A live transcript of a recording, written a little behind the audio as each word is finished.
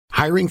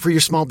Hiring for your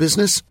small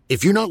business?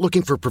 If you're not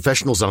looking for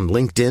professionals on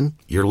LinkedIn,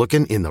 you're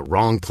looking in the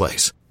wrong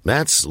place.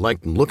 That's like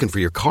looking for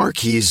your car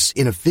keys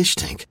in a fish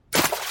tank.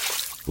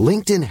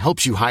 LinkedIn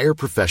helps you hire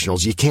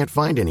professionals you can't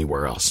find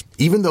anywhere else,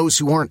 even those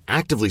who aren't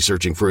actively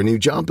searching for a new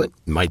job but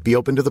might be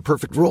open to the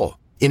perfect role.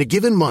 In a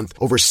given month,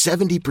 over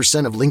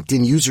 70% of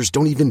LinkedIn users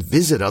don't even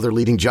visit other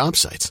leading job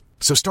sites.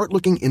 So start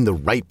looking in the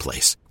right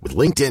place. With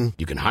LinkedIn,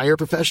 you can hire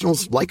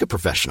professionals like a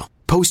professional.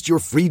 Post your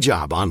free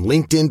job on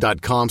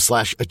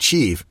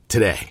linkedin.com/achieve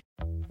today.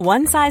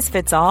 One size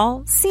fits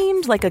all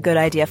seemed like a good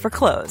idea for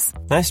clothes.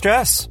 Nice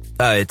dress.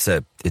 It's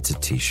a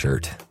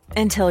t-shirt.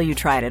 Until you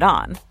tried it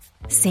on.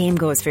 Same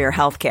goes for your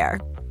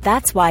healthcare.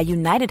 That's why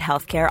United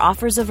Healthcare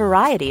offers a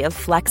variety of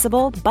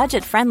flexible,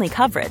 budget-friendly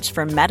coverage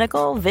for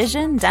medical,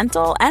 vision,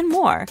 dental, and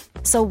more.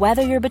 So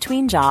whether you're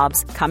between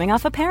jobs, coming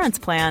off a parent's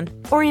plan,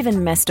 or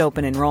even missed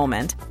open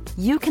enrollment,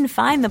 you can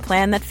find the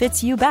plan that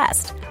fits you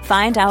best.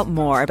 Find out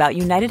more about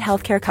United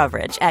Healthcare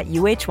coverage at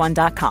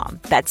uh1.com.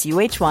 That's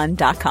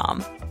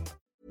uh1.com.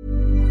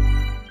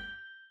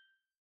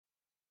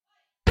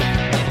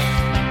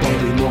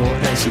 Bobby Moore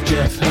and Sir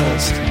Geoff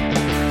Hurst,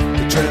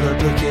 the Trevor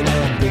Brooking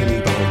and Billy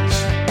Bonds,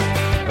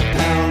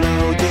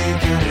 Paolo Di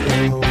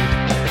Canio,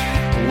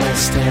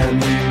 West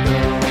Ham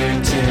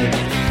United.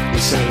 We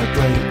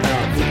celebrate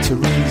our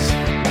victories,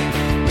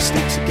 we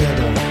stick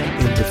together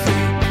in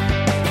defeat.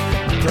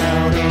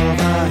 Proud of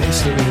our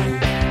history,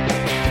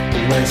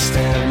 West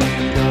Ham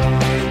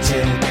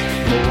United,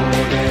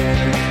 more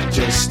than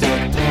just a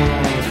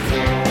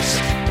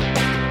podcast,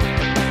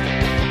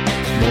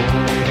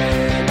 more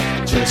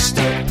than just a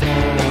podcast.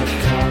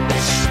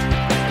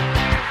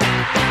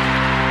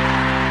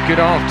 Good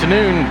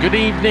afternoon, good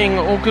evening,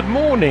 or good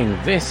morning.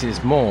 This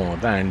is More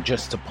Than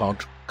Just a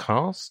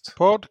Podcast.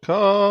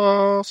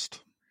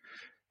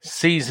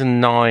 Season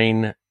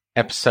 9,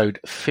 episode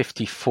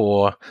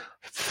 54.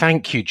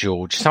 Thank you,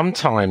 George.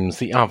 Sometimes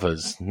the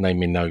others,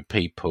 naming no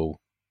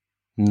people,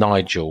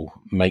 Nigel,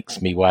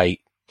 makes me wait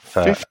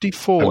for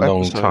 54 a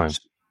long episodes. time.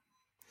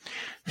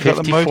 Is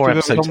that the most 54 we've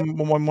episodes. ever done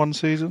in one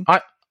season?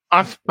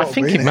 I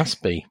think really? it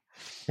must be.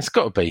 It's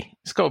got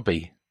to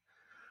be.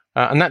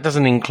 And that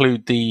doesn't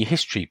include the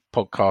history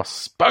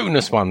podcasts,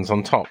 bonus ones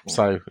on top.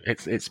 So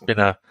it's been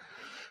a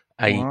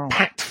Wow.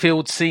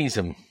 packed-filled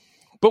season.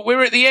 But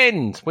we're at the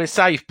end. We're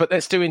safe. But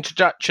let's do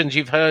introductions.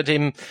 You've heard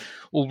him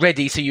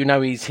already, so you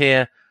know he's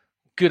here.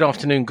 Good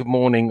afternoon, good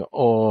morning,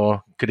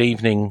 or good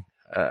evening.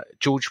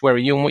 George, where are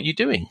you and what are you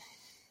doing?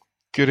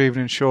 Good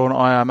evening, Sean.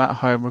 I am at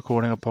home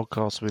recording a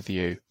podcast with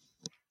you.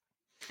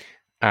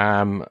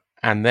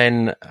 And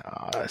then,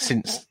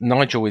 since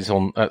Nigel is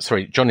on,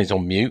 John is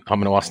on mute, I'm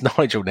going to ask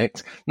Nigel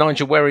next.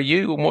 Nigel, where are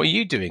you and what are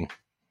you doing?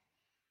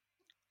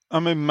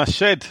 I'm in my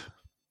shed.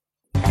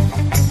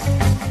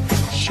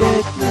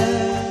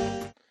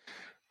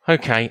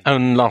 Okay,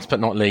 and last but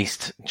not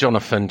least,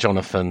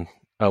 Jonathan,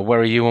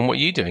 where are you and what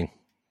are you doing?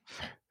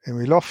 In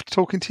my loft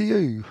talking to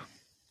you.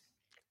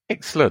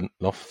 Excellent,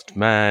 Loft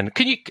Man.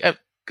 Can you, at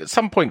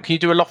some point, can you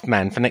do a Loft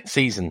Man for next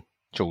season,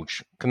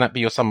 George? Can that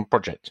be your summer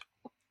project?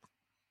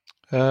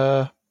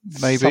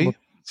 Maybe.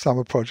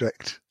 Summer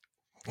project.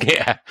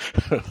 Yeah,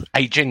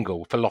 a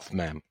jingle for Loft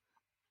Man.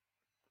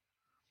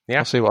 Yeah,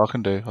 I'll see what I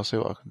can do.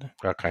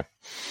 okay.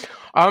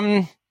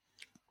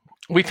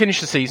 We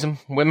finished the season.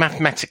 We're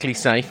mathematically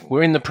safe.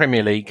 We're in the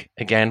Premier League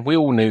again. We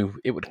all knew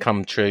it would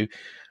come true.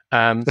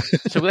 So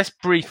let's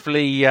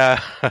briefly,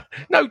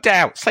 no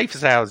doubt, safe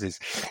as houses.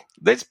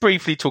 Let's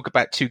briefly talk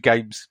about two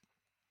games.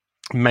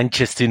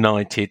 Manchester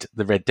United,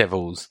 the Red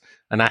Devils,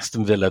 and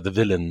Aston Villa, the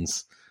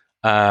Villains.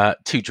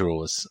 2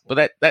 draws.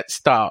 But let's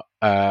start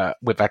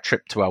with our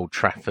trip to Old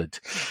Trafford.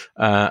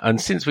 And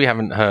since we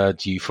haven't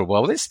heard you for a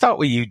while, let's start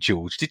with you,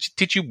 George.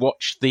 Did you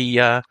watch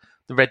the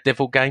Red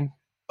Devil game?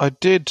 I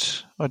did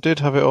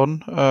have it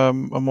on.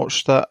 I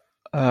watched that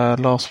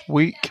last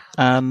week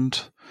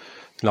and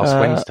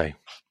Wednesday.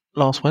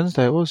 Last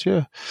Wednesday it was,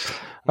 yeah.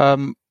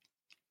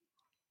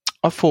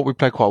 I thought we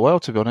played quite well,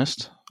 to be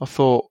honest. I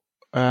thought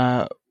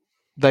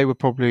they were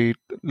probably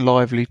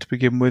lively to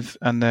begin with,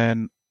 and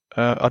then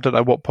I don't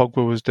know what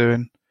Pogba was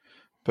doing,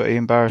 but he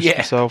embarrassed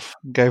himself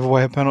and gave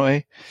away a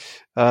penalty.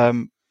 I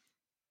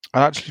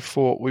actually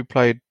thought we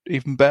played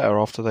even better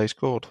after they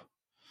scored.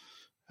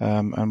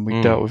 And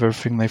we dealt with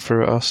everything they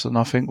threw at us, and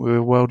I think we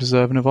were well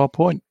deserving of our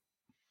point.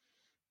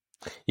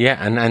 Yeah,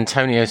 and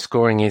Antonio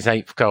scoring his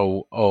 8th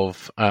goal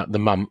of the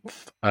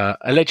month,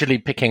 allegedly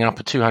picking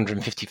up a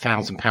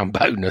 £250,000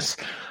 bonus.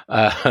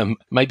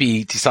 Maybe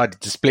he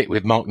decided to split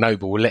with Mark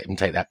Noble. We'll let him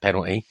take that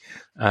penalty.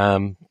 A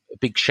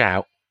big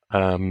shout,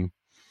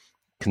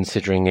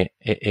 considering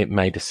it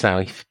made us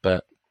safe.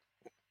 But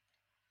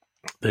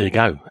there you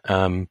go.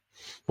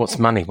 What's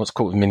money? What's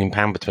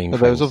 £250,000 between?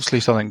 There was obviously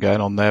something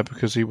going on there,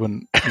 because he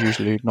wouldn't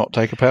usually not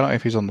take a penalty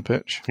if he's on the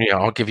pitch. Yeah,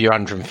 I'll give you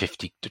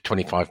 150 to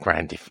 25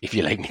 grand if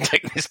you let me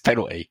take this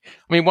penalty.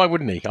 I mean, why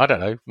wouldn't he? I don't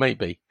know.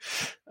 Maybe.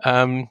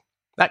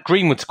 That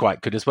Greenwood's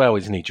quite good as well,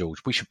 isn't he, George?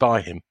 We should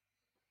buy him.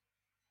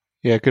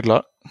 Yeah, good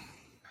luck.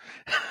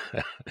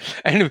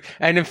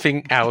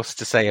 Anything else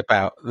to say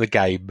about the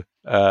game?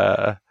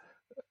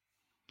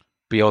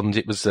 beyond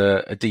it was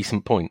a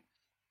decent point.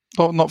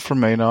 Not from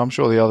me, no. I'm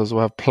sure the others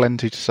will have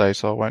plenty to say,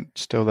 so I won't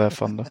steal their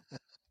thunder.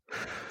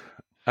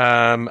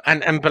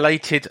 And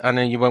belated, I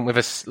know you weren't with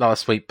us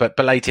last week, but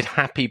belated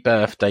happy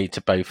birthday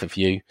to both of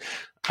you.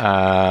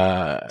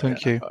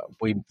 Thank you.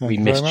 We Thank you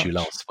missed very you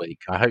much. last week.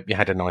 I hope you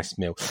had a nice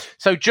meal.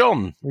 So,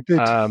 John, We did.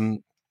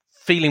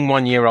 feeling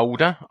 1 year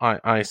older,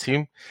 I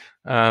assume.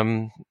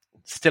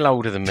 Still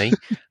older than me.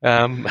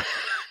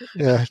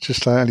 Yeah,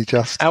 just only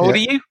just. How old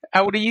yeah. are you?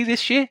 How old are you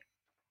this year?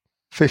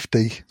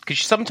 50. Because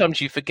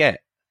sometimes you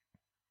forget.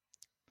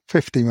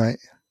 50, mate.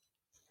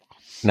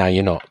 No,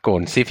 you're not. Go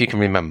on, see if you can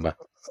remember.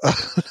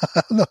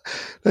 No,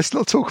 let's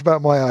not talk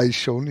about my age,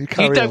 Sean. You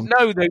carry You don't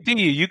on. know, though, do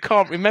you? You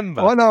can't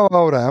remember. I know how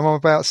old I am. I'm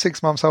about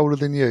 6 months older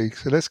than you.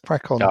 So let's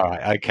crack on. All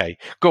right, okay.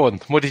 Go on.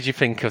 What did you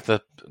think of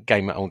the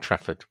game at Old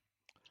Trafford?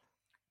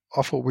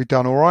 I thought we'd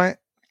done all right.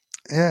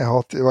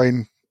 Yeah, I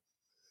mean,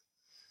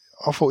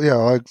 I thought, yeah,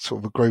 I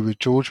sort of agree with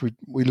George.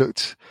 We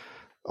looked,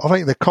 I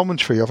think the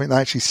commentary, I think they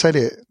actually said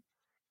it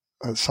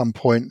at some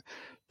point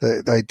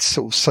that they'd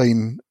sort of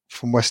seen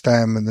from West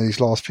Ham in these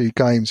last few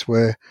games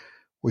where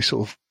we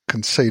sort of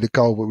concede a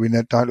goal, but we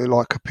don't look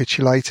like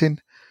capitulating,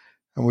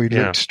 and we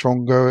looked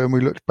stronger and we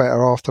looked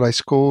better after they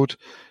scored.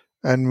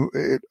 And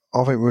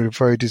I think we were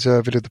very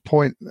deserving of the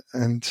point,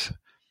 and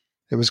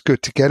it was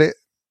good to get it.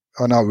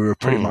 I know we were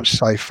pretty much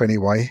safe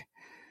anyway,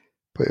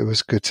 but it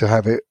was good to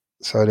have it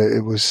so that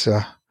it was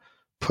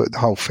put the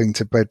whole thing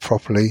to bed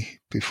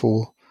properly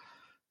before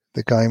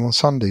the game on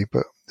Sunday.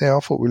 But yeah, I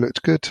thought we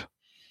looked good.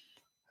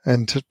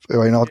 And I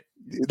mean,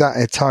 that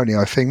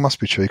Antonio thing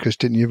must be true, because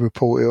didn't you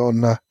report it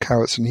on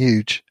Carrots and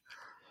Huge?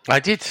 I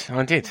did. So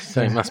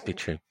it must be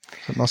true.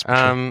 It must be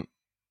true.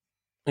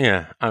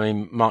 Yeah, I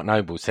mean, Mark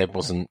Noble said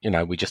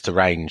we just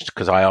arranged,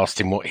 because I asked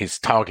him what his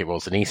target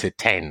was, and he said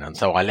 10, and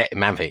so I let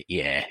him have it.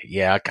 Yeah,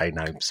 okay,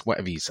 no,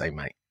 whatever you say,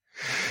 mate.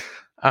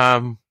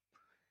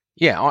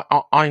 Yeah,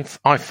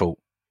 I thought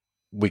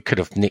we could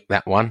have nicked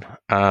that one,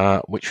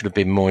 which would have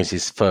been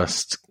Moyes'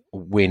 first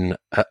win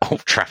at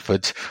Old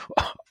Trafford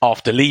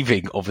after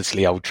leaving,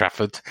 obviously, Old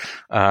Trafford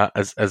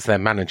as their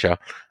manager.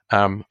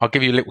 I'll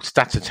give you a little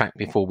stat attack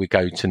before we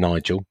go to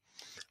Nigel.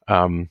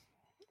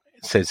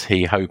 Says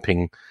he,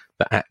 hoping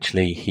that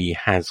actually he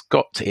has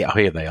got it. Oh,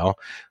 here they are.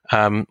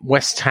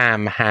 West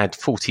Ham had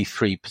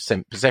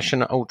 43%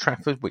 possession at Old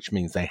Trafford, which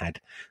means they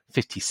had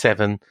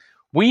 57.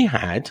 We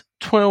had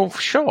 12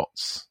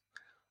 shots,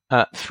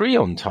 3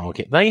 on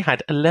target. They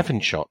had 11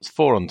 shots,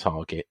 4 on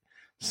target.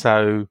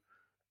 So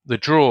the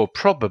draw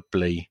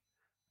probably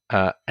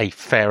a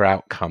fair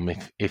outcome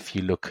if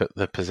you look at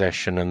the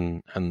possession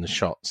and the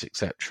shots,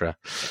 etc.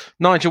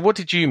 Nigel, what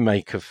did you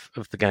make of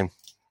the game?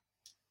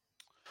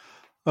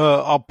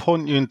 I'll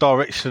point you in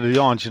direction of the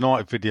Irons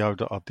United video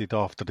that I did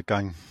after the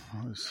game.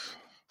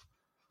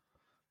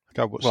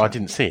 I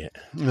didn't see it.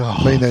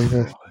 Oh, Me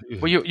neither.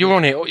 Well, you're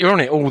on it. You're on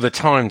it all the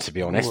time, to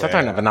be honest. I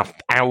don't have enough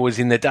hours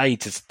in the day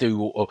to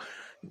do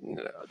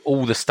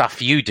all the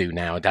stuff you do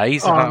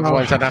nowadays.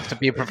 Otherwise, I'd have to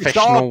be a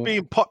professional. It's hard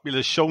being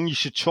popular, Sean. You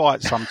should try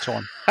it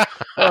sometime.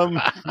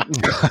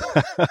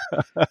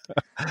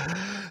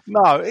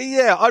 No,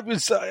 yeah, I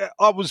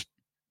was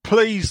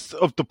pleased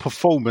of the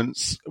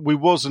performance. We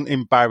wasn't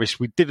embarrassed.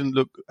 We didn't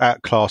look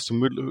outclassed,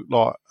 and we looked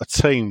like a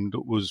team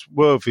that was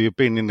worthy of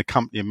being in the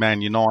company of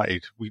Man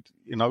United. We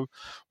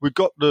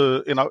got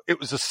it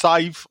was a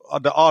save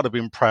that I'd have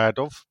been proud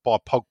of by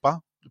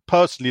Pogba.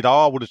 Personally,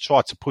 though, I would have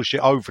tried to push it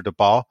over the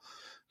bar,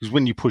 because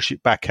when you push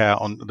it back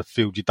out onto the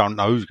field, you don't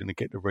know who's going to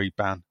get the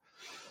rebound.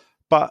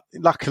 But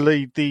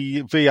luckily,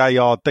 the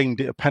VAR deemed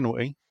it a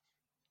penalty.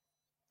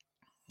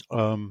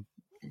 So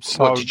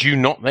what, did you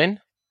not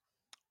then?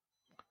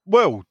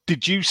 Well,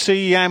 did you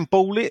see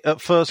handball it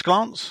at first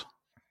glance?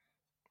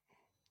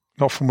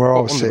 Not from where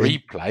I was on the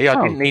sitting. replay.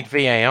 I didn't need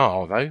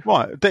VAR though.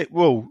 Right.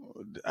 Well,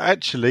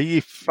 actually,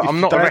 if I'm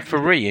not a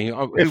referee,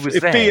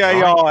 if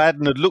VAR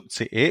hadn't have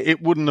looked at it,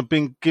 it wouldn't have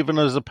been given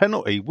as a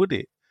penalty, would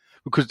it?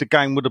 Because the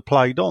game would have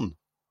played on.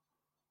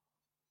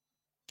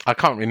 I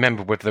can't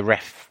remember whether the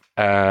ref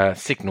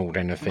signalled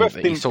anything. The ref that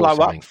he didn't saw blow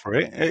something. up for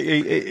it.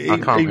 I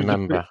can't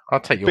remember. I'll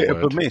take your bit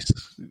word. of a miss.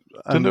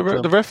 And the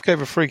ref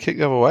gave a free kick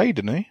the other way,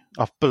 didn't he?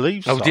 I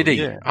believe so. Oh, did he?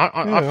 Yeah.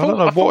 I don't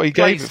know what he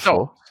gave it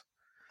for.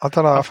 I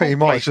don't know. I think thought he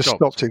might play have just stopped.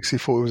 stopped it because he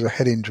thought it was a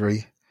head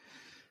injury.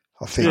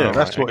 I think. Yeah,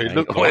 that's what it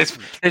looked Well, like.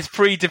 there's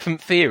 3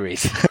 different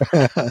theories.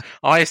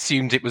 I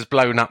assumed it was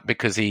blown up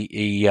because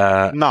he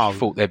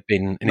thought there'd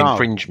been an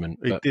infringement,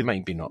 but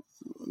maybe not.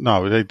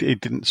 No, he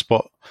didn't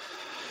spot.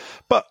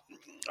 But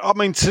I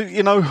mean,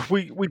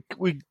 we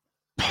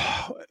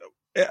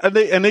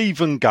an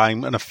even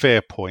game and a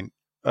fair point,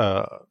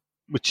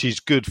 which is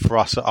good for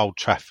us at Old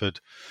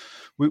Trafford.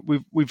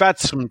 We've had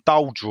some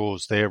dull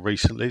draws there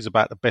recently. It's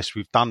about the best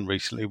we've done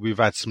recently. We've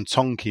had some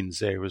Tonkins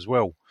there as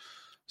well.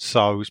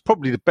 So it's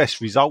probably the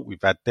best result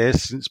we've had there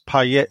since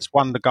Payet's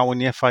won the goal in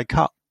the FA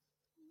Cup.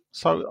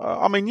 So,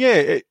 I mean,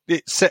 yeah,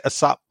 it set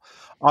us up,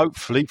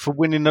 hopefully, for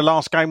winning the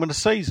last game of the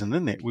season,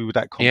 didn't it? We were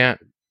that confident.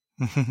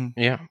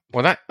 Yeah.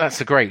 Well,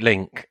 that's a great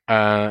link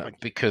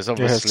because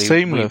obviously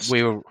seamless.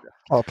 we were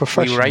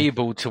professional.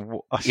 able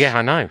to. Yeah,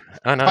 I know.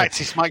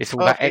 Practice makes It's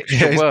all that perfect.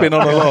 extra He's work. been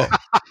on a lot.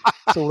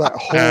 It's all that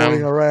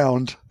hauling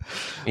around.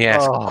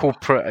 Yes, Oh.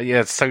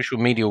 corporate, social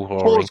media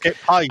whoring. Pause get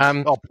paid.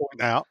 Um, I'll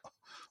point out.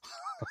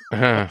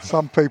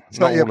 Some people,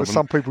 Not all but of them.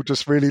 some people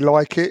just really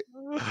like it.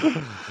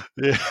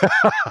 Yeah.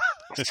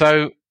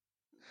 So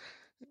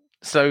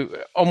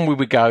on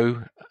we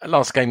go.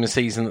 Last game of the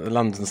season at the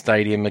London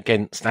Stadium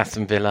against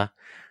Aston Villa.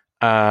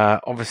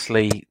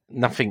 Obviously,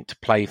 nothing to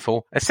play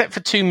for, except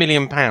for £2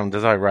 million,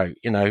 as I wrote.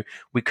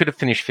 We could have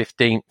finished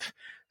 15th.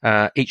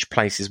 Each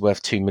place is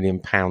worth £2 million,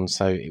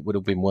 so it would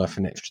have been worth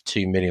an extra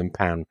 £2 million.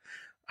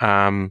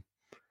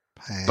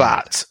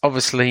 But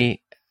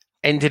obviously,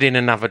 ended in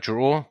another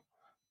draw.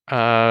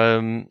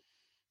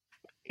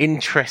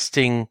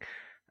 Interesting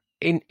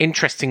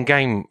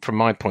game from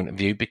my point of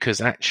view,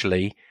 because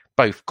actually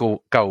both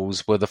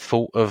goals were the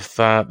fault of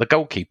the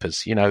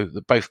goalkeepers.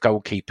 Both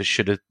goalkeepers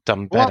should have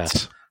done better.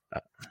 What?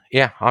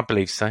 Yeah, I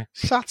believe so.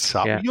 Shut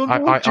up. Yeah.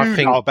 What do you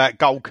know about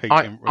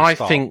goalkeeping? I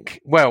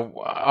think, well,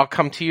 I'll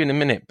come to you in a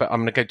minute, but I'm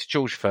going to go to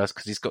George first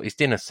because he's got his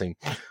dinner soon.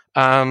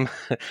 In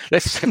fact,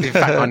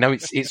 I know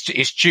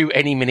it's due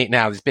any minute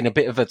now. There's been a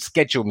bit of a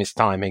schedule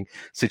mistiming,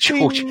 so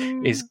George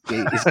is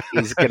going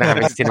to have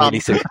his dinner really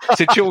soon.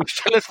 So George,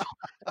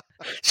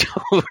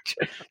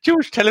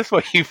 tell us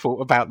what you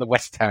thought about the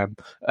West Ham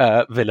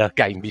Villa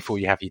game before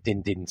you have your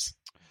din-dins.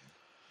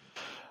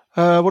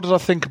 What did I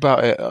think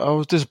about it? I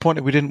was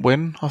disappointed we didn't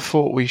win. I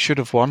thought we should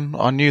have won.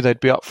 I knew they'd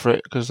be up for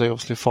it because they're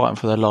obviously fighting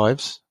for their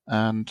lives,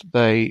 and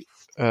they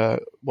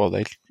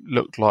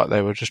looked like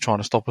they were just trying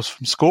to stop us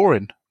from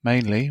scoring,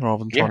 mainly,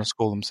 rather than trying to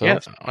score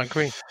themselves. Yeah, I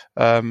agree.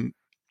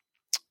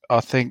 I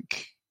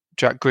think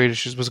Jack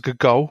Grealish's was a good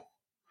goal.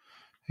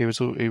 He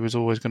was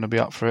always going to be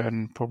up for it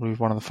and probably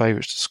one of the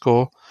favourites to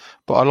score.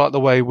 But I like the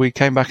way we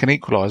came back and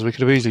equalised. We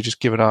could have easily just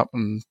given up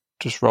and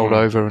just rolled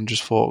over and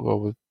just thought, well,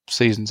 the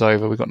season's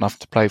over, we've got nothing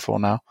to play for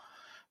now.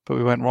 But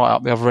we went right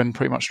up the other end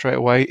pretty much straight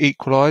away,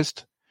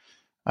 equalised,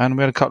 and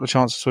we had a couple of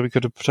chances where we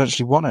could have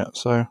potentially won it.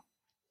 So,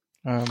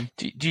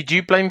 did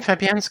you blame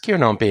Fabianski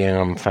on being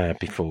unfair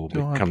before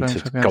we come to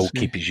Fabianski?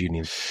 Goalkeepers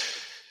Union?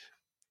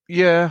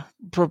 Yeah,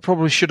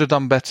 probably should have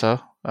done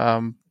better.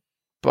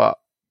 But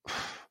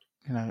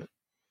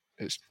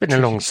it's been a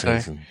long to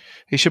season.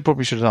 He should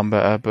have done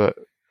better. But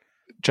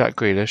Jack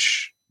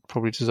Grealish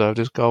probably deserved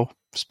his goal.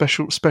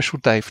 Special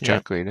day for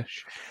Jack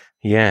Grealish.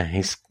 Yeah,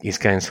 he's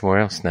going somewhere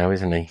else now,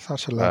 isn't he?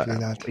 Such a lovely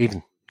lad.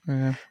 Even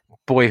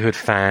boyhood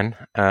fan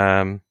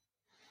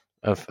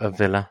of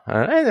Villa.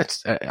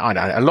 I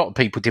know a lot of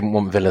people didn't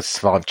want Villa to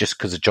survive just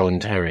because of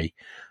John Terry.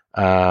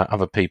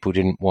 Other people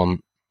didn't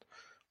want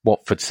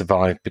Watford to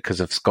survive because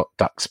of Scott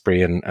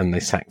Duxbury and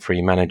they sacked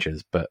 3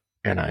 managers. But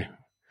I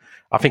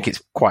think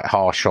it's quite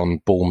harsh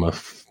on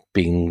Bournemouth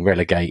being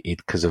relegated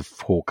because of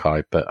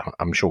Hawkeye, but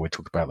I'm sure we'll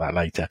talk about that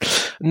later.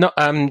 No,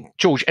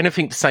 George,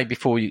 anything to say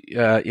before you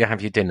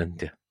have your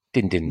din-dins?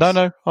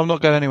 No, I'm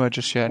not going anywhere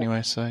just yet.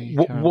 Anyway, so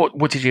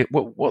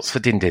what's for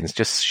din-dins?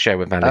 Just share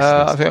with our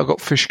listeners. I think I got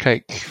fish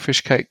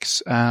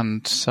cakes,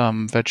 and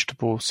some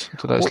vegetables.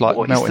 So that's like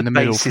melt in the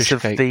middle fish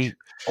cake.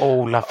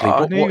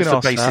 Lovely. What's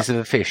the basis of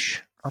the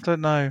fish? I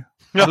don't know.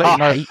 I'll let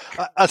you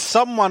know. As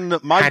someone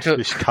that made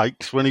fish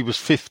cakes when he was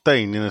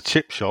 15 in a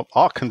chip shop,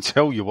 I can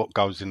tell you what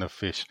goes in a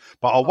fish,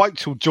 but I'll wait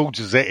till George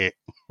has ate it.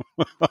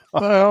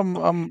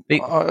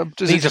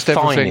 These are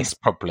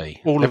finest,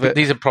 probably. All of it.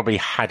 These are probably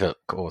haddock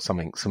or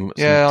something.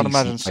 I'd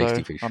imagine so.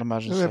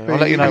 I'll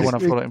let you know when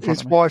I've got it in front of me.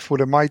 His wife would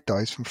have made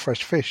those from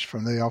fresh fish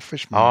from the old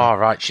fishmonger. Oh,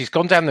 right. She's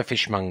gone down the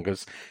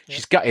fishmongers.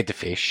 She's gutted the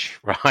fish,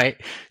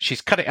 right? She's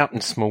cut it up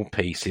in small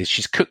pieces.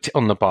 She's cooked it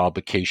on the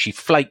barbecue. She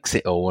flakes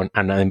it all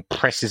and then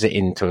presses it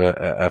into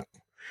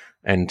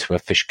a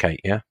fish cake,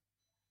 yeah?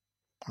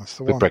 That's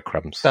the with one.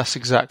 breadcrumbs. That's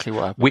exactly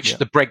what happened.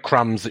 The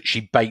breadcrumbs that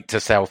she baked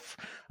herself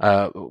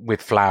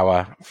with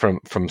flour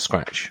from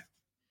scratch.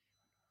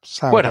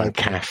 Sourdough Well done, bread.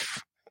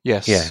 Kath.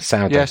 Yes. Yeah,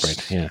 sourdough Yes.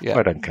 bread. Yeah. Yeah.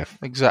 Well done, Kath.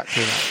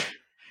 Exactly that.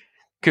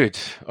 Good.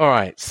 All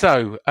right.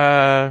 So,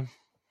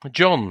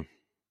 John,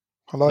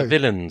 Hello. The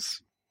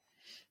Villains.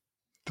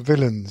 The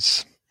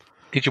Villains.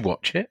 Did you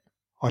watch it?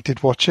 I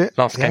did watch it.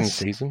 Last game of the yes.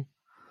 season.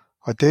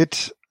 I did.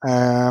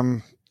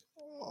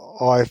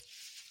 I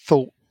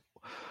thought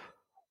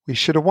we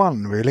should have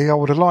won, really. I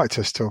would have liked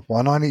us to have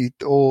won.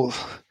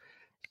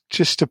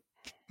 Just to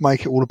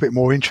make it all a bit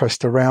more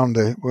interest around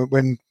it.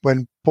 When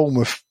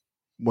Bournemouth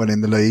went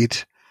in the lead,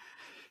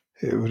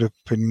 it would have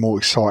been more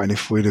exciting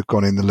if we'd have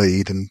gone in the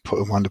lead and put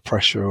them under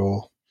pressure.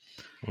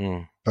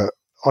 But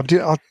I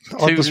did.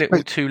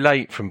 Too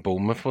late from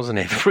Bournemouth, wasn't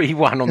it?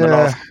 3-1 on the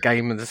last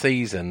game of the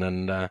season,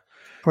 and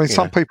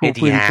some people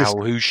Eddie really Howe,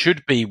 who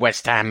should be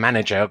West Ham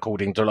manager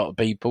according to a lot of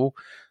people,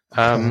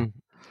 has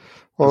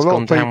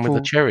gone down with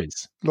the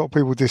Cherries. A lot of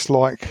people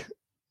dislike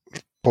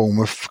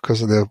Bournemouth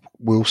because of the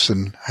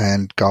Wilson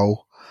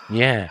handball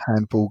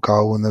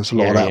goal, and there's a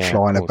lot of that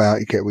flying about.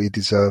 You get what you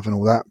deserve and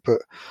all that,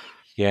 but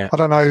I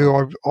don't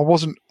know. I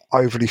wasn't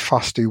overly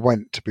fussed who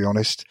went, to be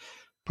honest.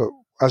 But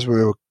as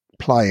we were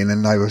playing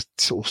and they were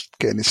sort of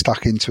getting it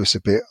stuck into us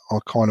a bit, I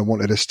kind of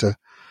wanted us to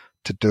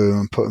do them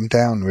and put them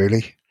down,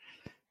 really.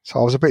 So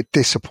I was a bit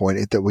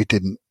disappointed that we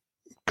didn't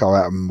go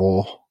at them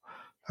more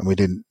and we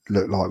didn't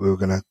look like we were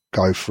going to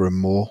go for them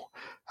more.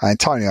 And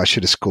Antonio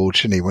should have scored,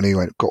 shouldn't he? When he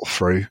got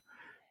through,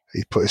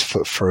 he put his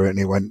foot through it and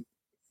he went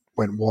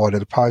wide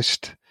of the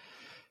post.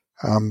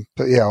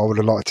 But yeah, I would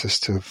have liked us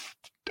to have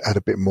had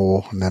a bit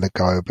more and had a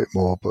go a bit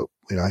more. But,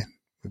 you know,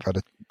 we've had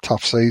a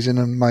tough season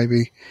and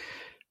maybe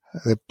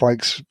the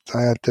breaks,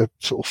 they had to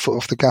sort of foot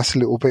off the gas a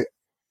little bit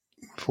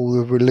for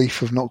the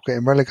relief of not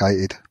getting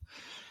relegated.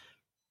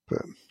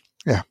 But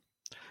yeah,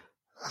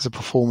 as a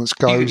performance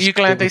goes. You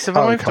glad they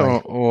survived,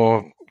 okay.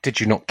 or did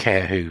you not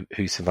care who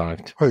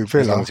survived? Who,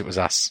 Villa? As long as it was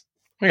us.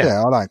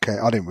 Yeah, I don't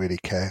care. I didn't really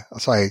care.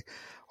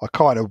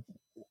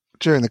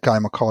 During the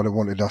game, I kind of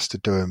wanted us to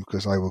do them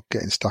because they were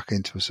getting stuck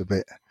into us a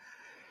bit.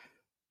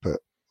 But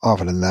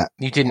other than that,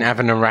 you didn't have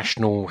an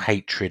irrational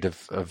hatred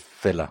of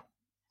Villa.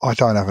 I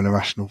don't have an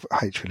irrational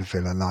hatred of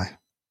Villa, no.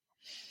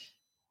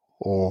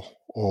 Or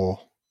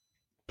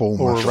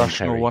Bournemouth. Or a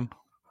rational one.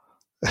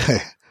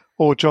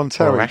 Or John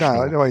Terry.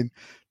 No, I mean,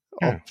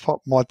 Yeah.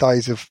 my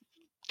days of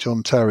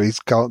John Terry's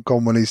gone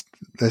when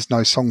there's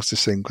no songs to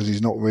sing because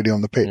he's not really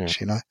on the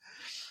pitch, you know.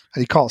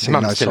 And you can't sing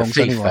Mum's no still songs a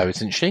thief, anyway. though,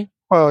 isn't she?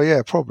 Well,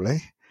 yeah,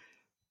 probably.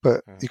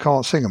 But you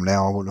can't sing them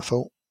now, I wouldn't have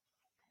thought.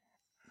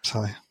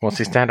 So, What's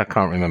his dad? I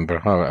can't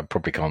remember. Oh, I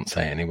probably can't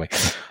say it anyway.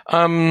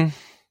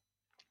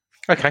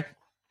 Okay.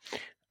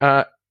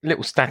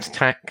 Little stat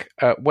attack.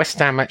 West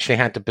Ham actually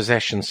had the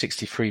possession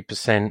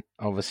 63%.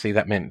 Obviously,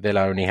 that meant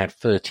Villa only had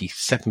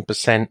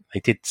 37%. They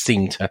did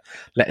seem to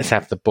let us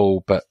have the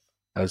ball, but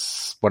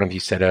as one of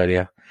you said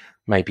earlier,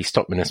 maybe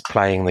stopping us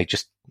playing.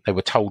 They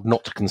were told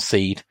not to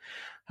concede.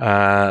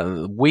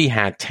 We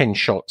had 10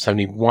 shots,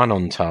 only one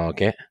on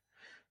target,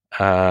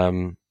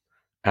 and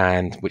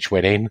which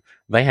went in.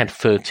 They had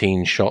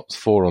 13 shots,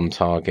 4 on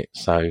target.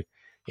 So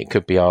it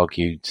could be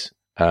argued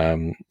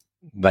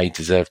they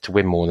deserve to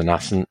win more than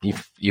us, and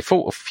you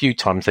thought a few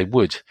times they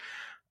would.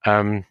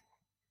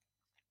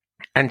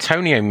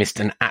 Antonio missed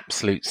an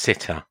absolute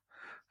sitter.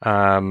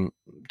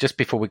 Just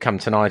before we come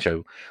to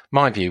Nigel,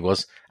 my view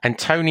was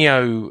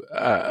Antonio,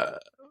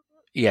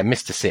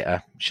 missed a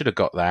sitter. Should have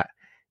got that.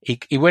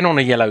 He went on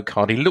a yellow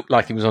card. He looked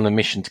like he was on a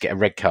mission to get a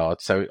red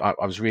card, so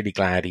I was really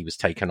glad he was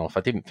taken off.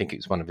 I didn't think it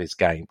was one of his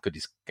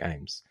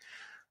games.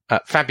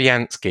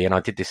 Fabianski, and I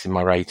did this in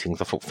my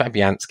ratings, I thought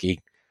Fabianski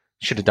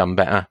should have done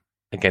better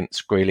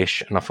against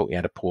Grealish, and I thought he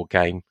had a poor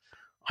game.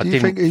 do you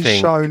think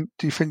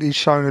he's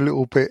shown a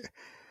little bit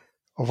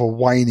of a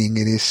waning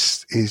in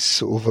his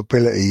sort of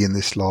ability in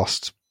this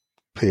last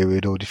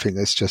period, or do you think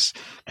it's just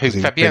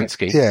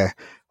Fabianski?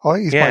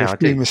 He's made a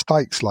few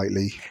mistakes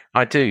lately.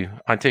 I do.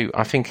 I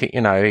think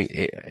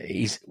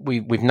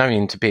we've known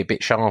him to be a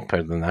bit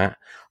sharper than that.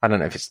 I don't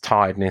know if it's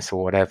tiredness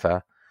or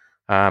whatever.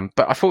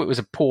 But I thought it was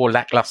a poor,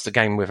 lacklustre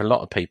game with a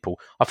lot of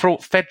people. I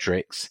thought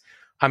Fredericks.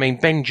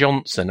 Ben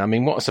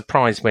Johnson. What a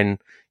surprise when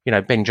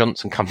Ben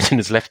Johnson comes in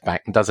as left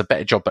back and does a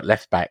better job at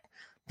left back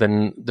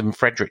than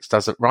Fredericks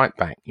does at right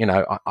back.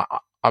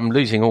 I'm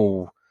losing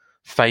all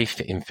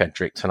faith in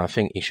Fredericks, and I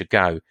think he should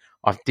go.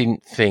 I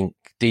didn't think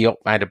Diop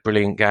had a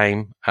brilliant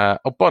game.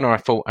 Bonner, I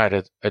thought,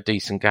 had a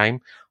decent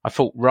game. I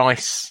thought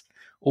Rice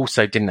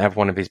also didn't have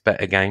one of his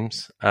better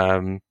games.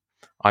 I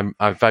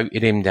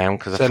voted him down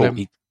because I thought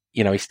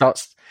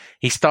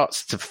he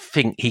starts to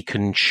think he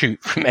can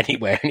shoot from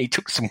anywhere, and he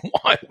took some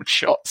wild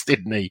shots,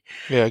 didn't he?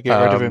 Yeah, get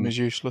rid of him is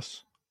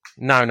useless.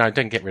 No,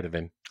 don't get rid of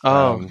him.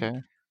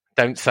 Okay.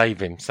 Don't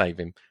save him.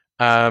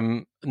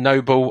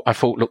 Noble, I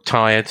thought, looked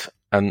tired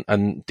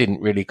and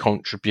didn't really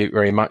contribute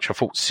very much. I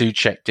thought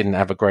Souček didn't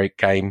have a great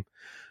game.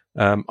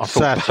 I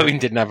thought Bowen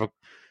didn't have a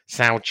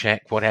Souček,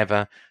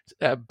 whatever.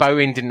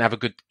 Bowen didn't have a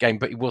good game,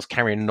 but he was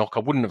carrying a knock. I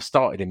wouldn't have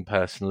started him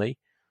personally.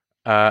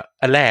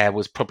 Allaire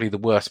was probably the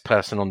worst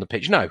person on the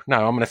pitch. No, I'm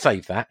going to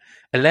save that.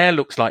 Allaire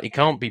looks like he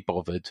can't be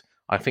bothered.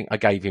 I think I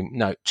gave him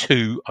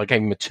 2. I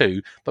gave him a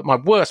 2. But my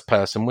worst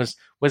person was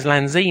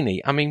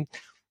Lanzini.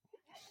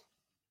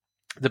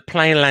 The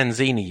player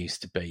Lanzini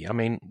used to be.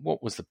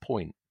 What was the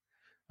point?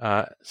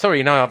 I've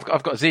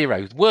got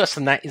 0. Worse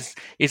than that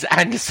is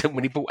Anderson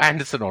when he brought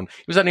Anderson on.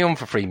 He was only on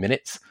for 3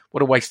 minutes.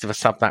 What a waste of a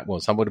sub that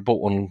was. I would have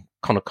brought on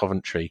Connor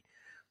Coventry.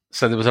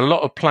 So there was a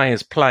lot of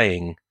players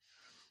playing,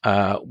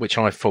 which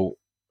I thought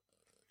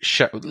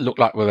looked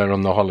like they were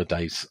on the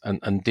holidays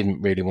and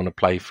didn't really want to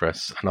play for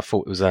us. And I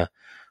thought it was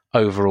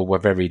overall a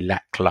very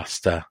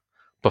lacklustre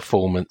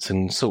performance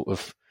and sort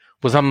of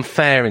was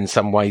unfair in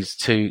some ways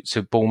to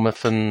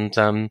Bournemouth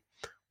and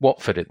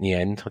Watford at the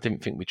end. I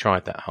didn't think we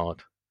tried that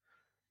hard.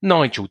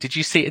 Nigel, did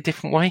you see it a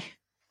different way?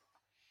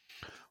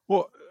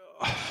 Well,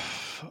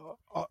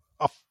 I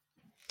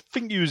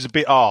think he was a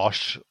bit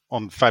harsh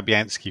on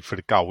Fabianski for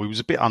the goal. He was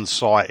a bit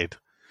unsighted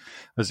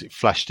as it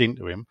flashed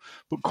into him.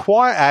 But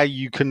quite how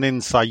you can then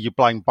say you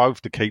blame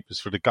both the keepers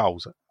for the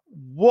goals.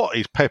 What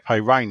is Pepe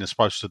Reina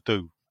supposed to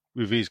do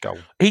with his goal?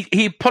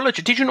 He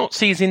apologized. Did you not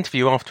see his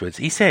interview afterwards?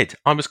 He said,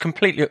 I was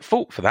completely at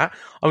fault for that.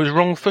 I was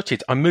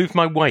wrong-footed. I moved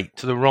my weight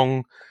to the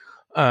wrong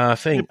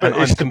thing, but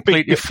and it's I'm the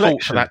completely big at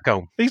fault for deflection. that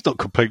goal. He's not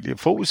completely at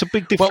fault. It's a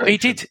big deflection. Well, he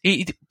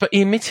did, but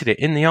he admitted it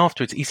in the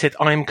afterwards. He said,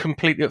 "I am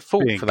completely at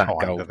fault Being for that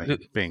kind, goal."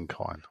 isn't he? Being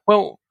kind.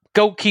 Well,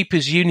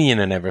 goalkeepers union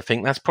and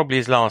everything. That's probably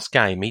his last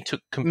game. He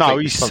took complete No,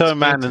 he turned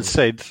man and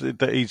responsibility. said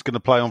that he's going to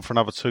play on for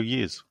another 2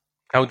 years.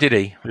 Oh, did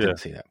he? I Yeah. didn't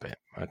see that bit.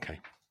 Okay.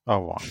 Oh,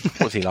 right.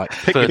 What was he like?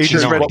 Pick and He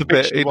just 39? read the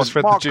bit. He just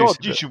read My the juicy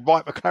God, you bit. should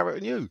write the carrot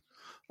and you.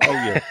 Oh,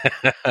 yeah.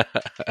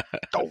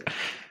 Oh.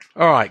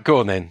 All right, go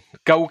on then.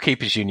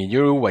 Goalkeepers union.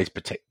 You always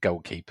protect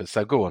goalkeepers,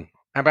 so go on.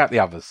 How about the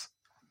others?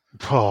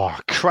 Oh,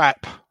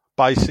 crap,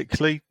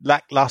 basically.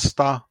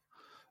 Lackluster.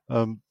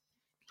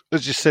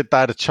 As you said, they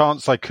had a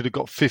chance. They could have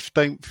got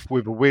 15th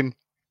with a win.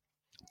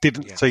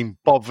 Didn't seem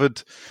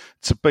bothered,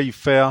 to be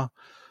fair.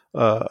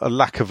 A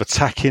lack of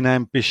attacking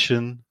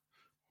ambition.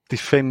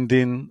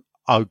 Defending,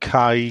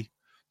 okay.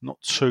 Not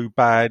too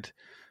bad.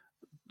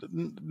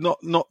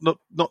 Not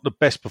the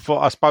best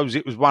before. I suppose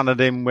it was one of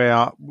them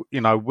where,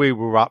 we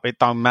were up. It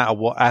don't matter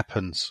what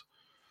happens.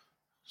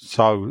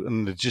 So,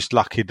 and they're just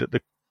lucky that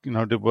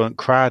there weren't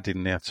crowd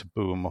in there to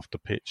boo them off the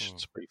pitch.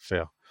 To be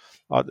fair,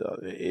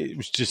 it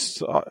was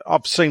just.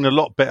 I've seen a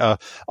lot better.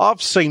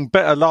 I've seen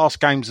better last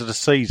games of the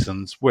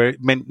seasons where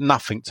it meant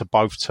nothing to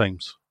both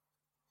teams.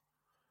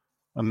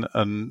 And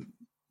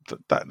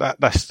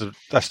that's the.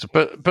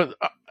 But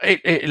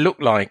it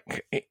looked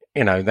like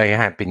they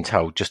had been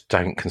told, just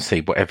don't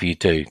concede. Whatever you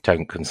do,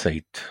 don't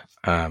concede,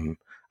 and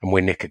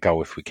we'll nick a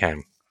goal if we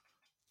can.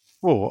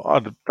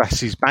 Well, that's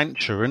his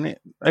mantra, isn't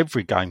it?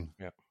 Every game,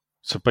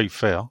 to be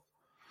fair.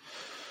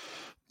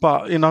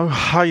 But,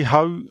 hey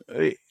ho,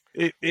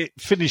 it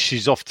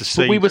finishes off the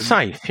season. But we were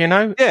safe, Yeah,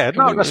 no,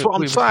 that's what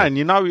I'm saying.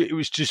 It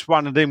was just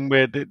one of them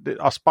where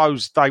I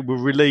suppose they were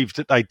relieved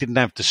that they didn't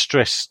have the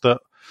stress that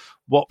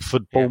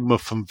Watford,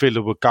 Bournemouth and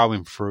Villa were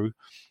going through.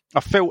 I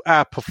felt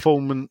our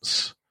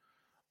performance...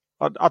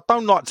 I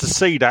don't like to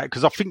see that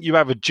because I think you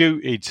have a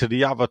duty to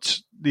the other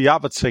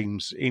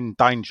teams in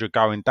danger of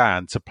going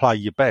down to play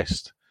your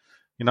best.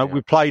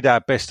 We played our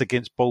best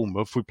against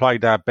Bournemouth. We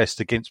played our best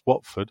against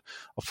Watford.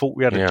 I thought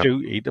we had a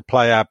duty to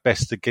play our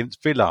best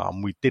against Villa,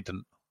 and we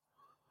didn't.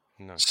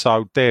 No.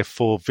 So,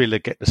 therefore, Villa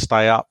get to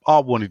stay up. I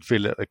wanted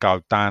Villa to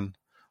go down.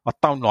 I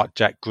don't like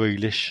Jack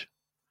Grealish.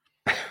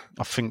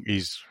 I think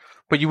he's...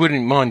 But you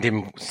wouldn't mind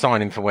him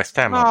signing for West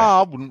Ham? No,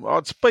 I wouldn't.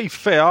 To be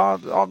fair, I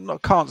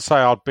can't say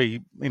I'd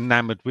be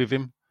enamoured with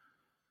him.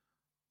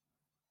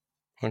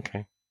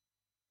 Okay.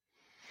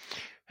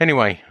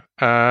 Anyway,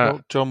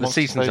 John the wants to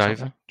season's say over.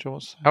 something. John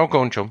wants to say- Oh,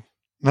 go on, John.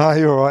 No,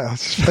 you're all right. I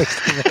was just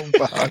pressing the wrong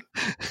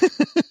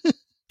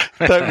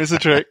button. Don't miss a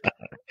trick.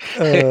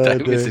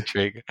 Don't miss a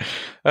trick.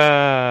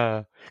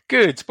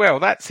 Good. Well,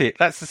 that's it.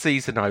 That's the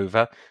season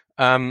over.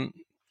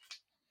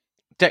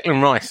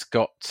 Declan Rice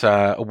got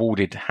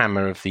awarded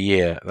Hammer of the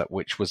Year,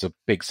 which was a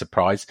big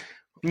surprise.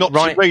 Not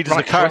to read as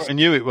a carrot and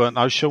you, it weren't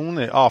though, Sean,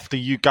 after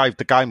you gave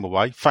the game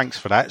away. Thanks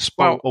for that.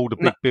 Spoiled all the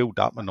big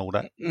build-up and all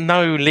that.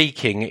 No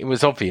leaking. It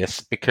was obvious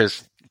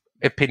because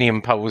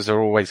opinion polls are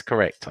always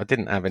correct. I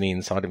didn't have any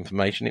inside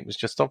information. It was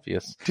just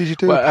obvious. Did you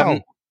do a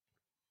poll?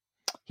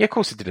 Yeah, of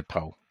course I did a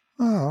poll.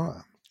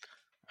 Oh,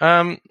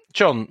 all right.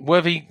 John,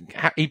 Worthy,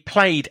 he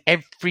played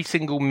every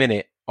single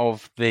minute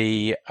of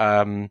the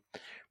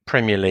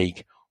Premier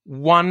League.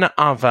 One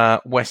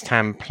other West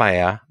Ham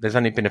player, there's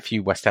only been a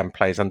few West Ham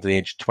players under the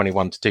age of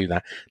 21 to do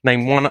that.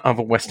 Name one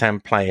other West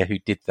Ham player who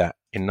did that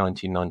in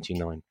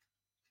 1999.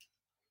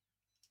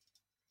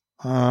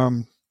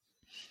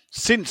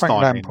 Since Frank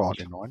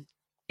 1999.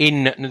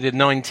 In the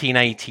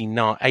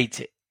 1989,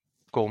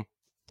 go on.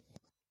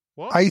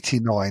 What?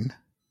 89.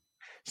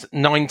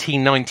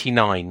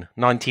 1999,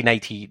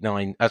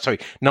 1989,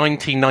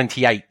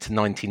 1998 to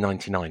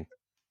 1999.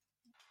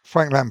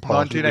 Frank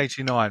Lampard.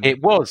 1989.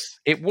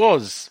 It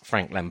was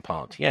Frank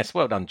Lampard. Yes,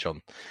 well done,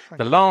 John.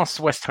 The last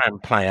West Ham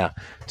player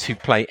to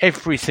play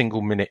every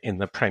single minute in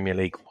the Premier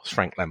League was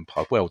Frank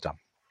Lampard. Well done.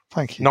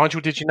 Thank you.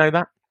 Nigel, did you know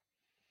that?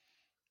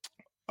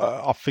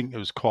 I think it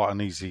was quite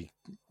an easy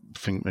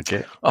thing to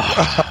get.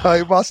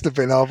 It must have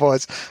been,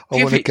 otherwise I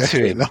Give want to it get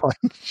to it him.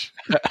 lunch.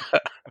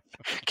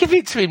 Give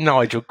it to him,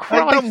 Nigel. They've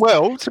Christ. done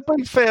well, to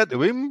be fair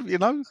to him,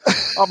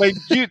 I mean,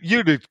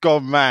 you'd have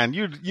gone, man,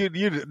 you'd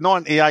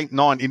 98,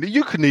 90,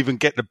 you couldn't even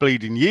get the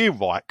bleeding year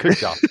right,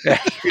 could you?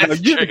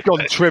 You'd have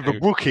gone Trevor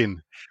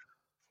Brooking.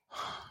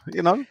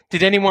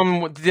 Did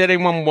anyone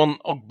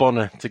want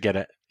Ogbonna to get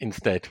it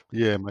instead?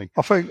 Yeah, me.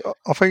 I think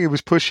he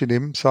was pushing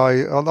him, so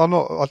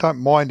I don't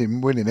mind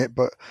him winning it,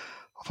 but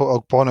I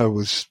thought Ogbonna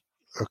was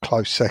a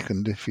close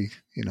second if he,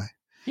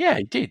 Yeah,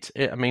 he did.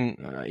 I mean,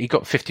 he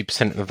got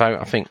 50% of the vote.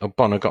 I think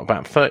Ogbonna got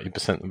about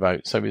 30% of the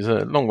vote, so he was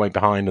a long way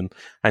behind, and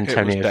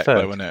Antonio it was Deck, third.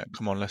 though, wasn't it?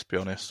 Come on, let's be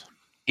honest.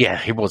 Yeah,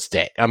 he was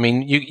Deck. I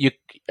mean, you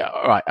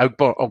all right?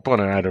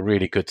 Ogbonna had a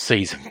really good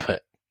season,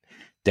 but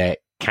Deck,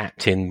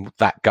 captain,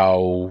 that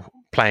goal,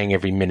 playing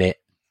every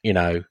minute,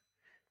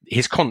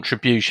 his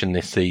contribution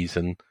this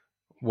season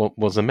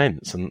was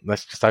immense, and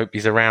let's just hope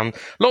he's around.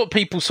 A lot of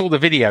people saw the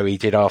video he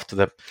did after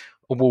the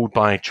award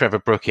by Trevor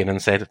Brooking and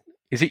said,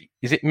 Is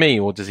it me,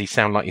 or does he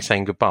sound like he's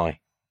saying goodbye?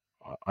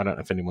 I don't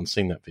know if anyone's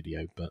seen that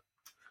video, but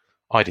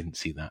I didn't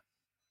see that.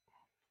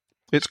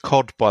 It's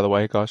COD, by the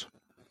way, guys.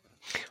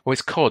 Oh,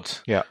 it's COD.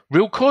 Yeah.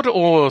 Real COD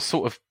or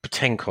sort of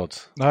pretend COD?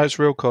 No, it's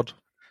real COD.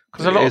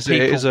 Because a lot of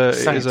people say it is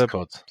it's a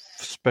COD.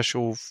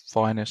 special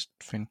finest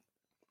thing.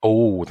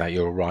 Oh, that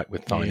you're right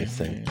with finest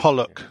thing.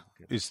 Pollock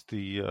is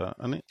the,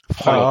 isn't it?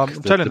 Pollock,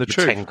 I'm telling the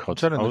truth. pretend COD. I'm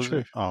telling the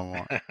truth. Oh,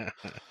 right.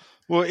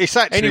 Well, it's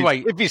actually,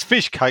 Anyway. if it's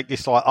fish cake,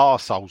 it's like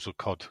arseholes of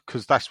cod,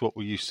 because that's what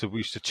we used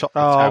to chop the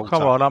Oh, tails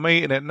come up. on. I'm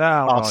eating it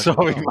now. Oh, Nigel.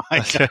 sorry,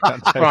 mate.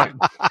 Right.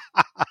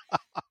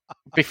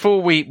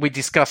 Before we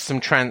discuss some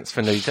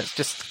transfer news, let's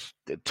just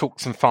talk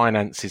some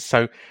finances.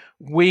 So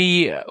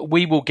we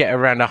will get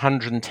around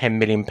 £110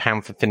 million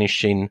for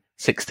finishing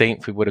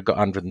 16th. We would have got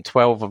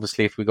 112,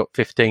 obviously, if we got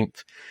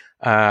 15th.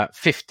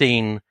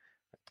 15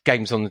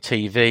 games on the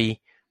TV.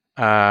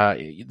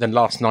 The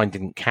last 9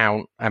 didn't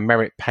count, and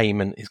merit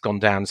payment has gone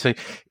down. So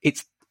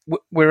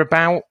we're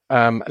about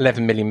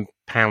 £11 million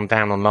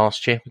down on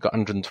last year. We've got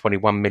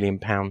 £121 million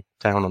down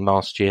on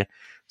last year.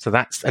 So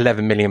that's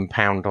 £11 million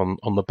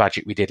on the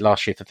budget we did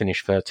last year to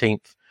finish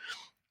 13th.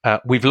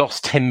 We've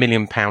lost £10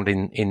 million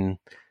in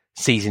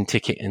season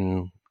ticket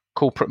and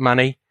corporate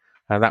money.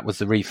 That was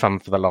the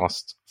refund for the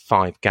last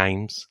 5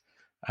 games.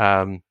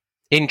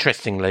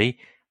 Interestingly,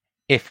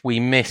 if we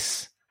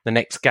miss the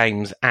next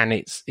games and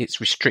it's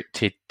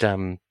restricted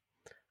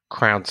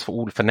crowds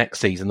for next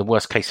season, the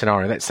worst case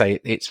scenario, let's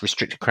say it's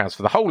restricted crowds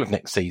for the whole of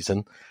next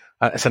season,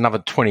 it's another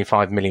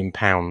 £25 million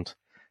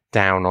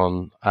down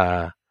on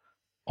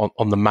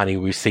the money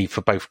we receive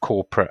for both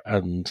corporate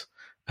and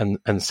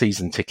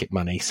season ticket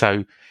money.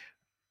 So,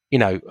 you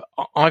know,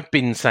 I've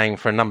been saying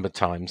for a number of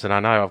times, and I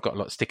know I've got a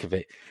lot of stick of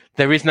it,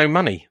 there is no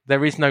money.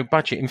 There is no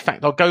budget. In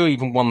fact, I'll go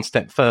even one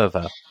step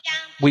further.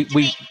 We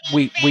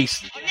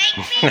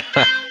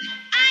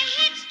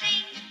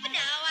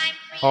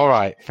All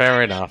right,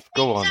 fair enough.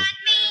 Go on.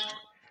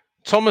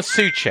 Thomas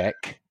Souček,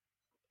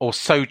 or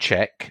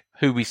Souček,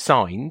 who we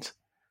signed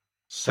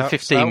for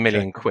 15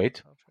 million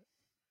quid.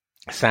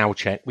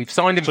 Souček. We've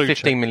signed him for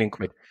 15 million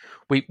quid.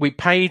 We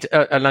paid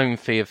a loan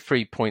fee of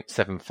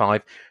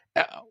 3.75.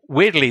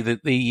 Weirdly,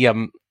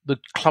 the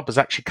club has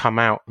actually come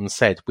out and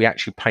said we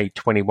actually paid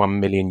 21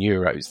 million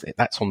euros.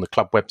 That's on the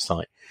club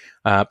website,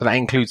 but that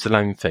includes the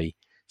loan fee.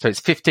 So it's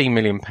 15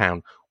 million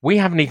pound. We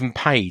haven't even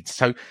paid.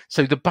 So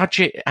the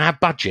budget, our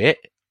budget,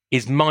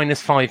 is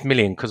minus 5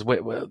 million because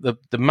the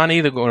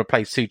money that we're going to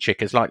pay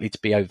Souček is likely to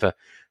be over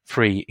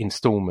 3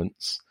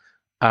 instalments.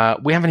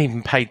 We haven't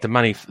even paid the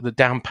money for the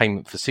down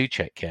payment for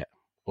Souček yet,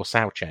 or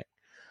Souček.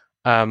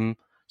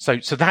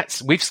 So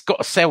that's, we've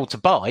got a sell to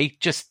buy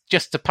just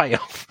to pay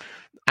off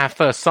our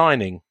first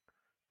signing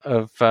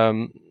of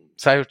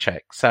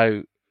Souček.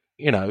 So,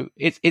 you know,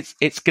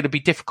 it's going to be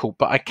difficult,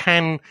 but I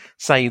can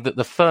say that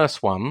the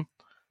first one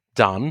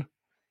done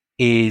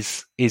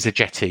is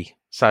Ajeti.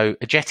 So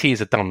Ajeti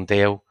is a done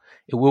deal.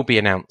 It will be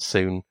announced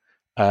soon.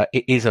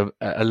 It is a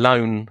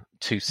loan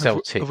to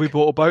Celtic. Have we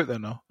bought a boat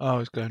then? Oh,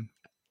 it's going.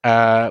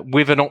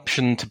 With an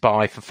option to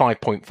buy for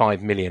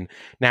 5.5 million.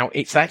 Now,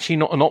 it's actually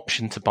not an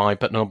option to buy,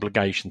 but an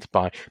obligation to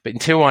buy. But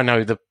until I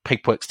know the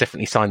paperwork's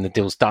definitely signed, the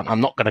deal's done,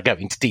 I'm not going to go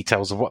into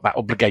details of what that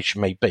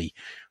obligation may be.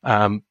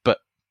 But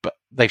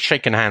they've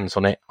shaken hands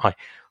on it. I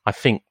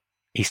think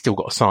he's still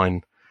got to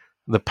sign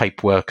the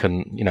paperwork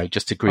and, you know,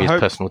 just agree his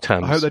personal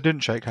terms. I hope they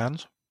didn't shake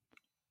hands.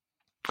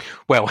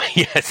 Well,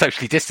 yeah,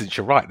 socially distanced,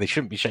 you're right. They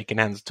shouldn't be shaking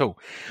hands at all.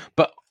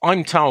 But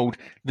I'm told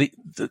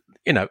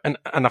you know, and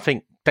I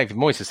think David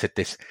Moyes has said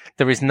this,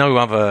 there is no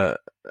other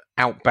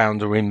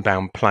outbound or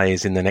inbound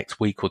players in the next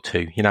week or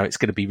two. You know, it's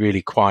going to be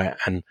really quiet.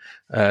 And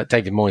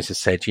David Moyes has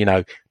said, you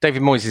know,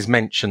 David Moyes has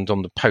mentioned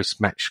on the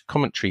post-match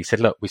commentary, he said,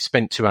 look, we've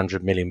spent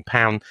 £200 million.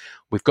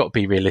 We've got to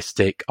be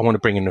realistic. I want to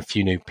bring in a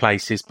few new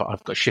places, but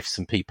I've got to shift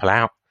some people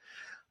out.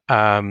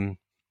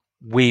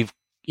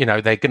 You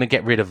know, they're going to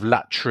get rid of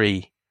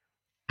luxury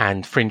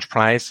and fringe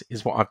players,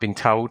 is what I've been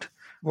told.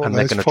 What, and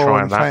they're going to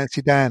try that.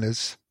 Fancy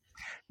Danners?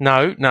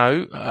 No,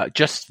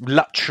 just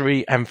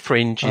luxury and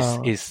fringe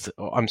is.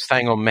 I'm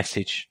staying on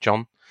message,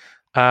 John.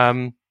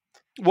 Whose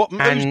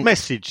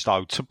message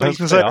though? To be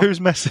fair, whose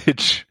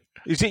message?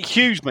 Is it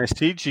Hugh's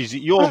message? Is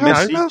it your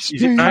message?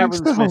 Is it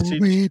Karen's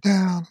message? Me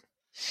down.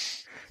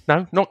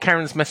 No, not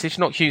Karen's message,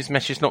 not Hugh's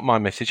message, not my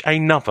message.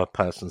 Another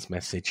person's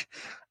message.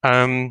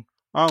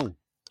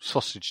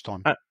 Sausage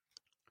time.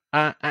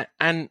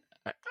 And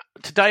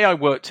today I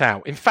worked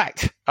out. In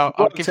fact,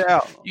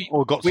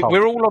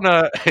 we're all on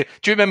a.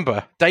 Do you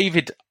remember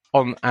David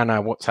on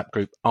our WhatsApp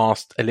group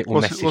asked a little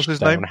message? What's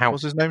his name?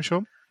 What's his name,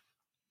 Sean?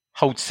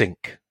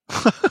 Holdsink.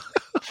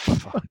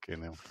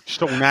 Fucking hell!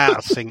 Just all out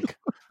of sync.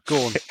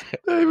 Go on,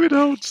 David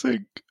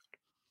Holdsink.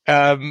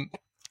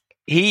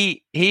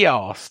 He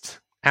asked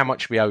how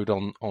much we owed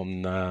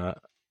on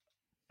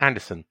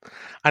Anderson,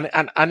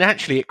 and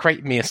actually it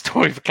created me a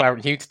story for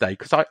Clarence Hugh today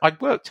because I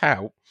worked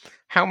out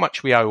how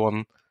much we owe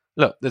on.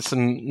 Look, there's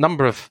some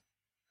number of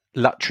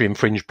luxury and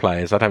fringe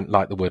players. I don't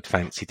like the word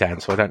fancy, Dan,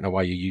 so I don't know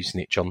why you're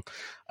using it, John.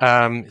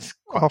 I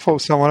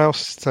thought someone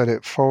else said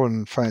it,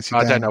 foreign fancy.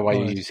 I don't know why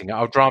you're using it.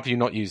 I'd rather you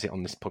not use it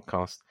on this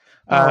podcast.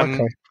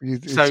 Okay.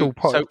 It's all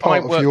part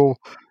of your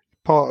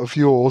part of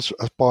yours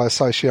by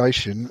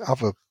association.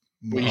 Other,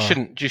 Well,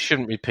 you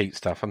shouldn't repeat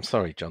stuff. I'm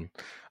sorry, John.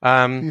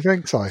 You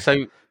think so?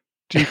 So,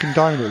 do you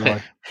condone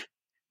it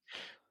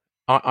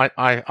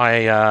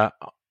though?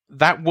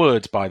 That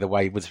word, by the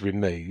way, was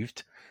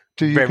removed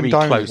Do you very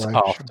condone close it,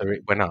 though? after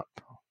it went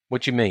up.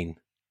 What do you mean?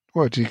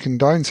 Well, do you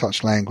condone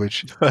such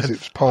language? Because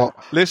it's part.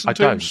 Listen I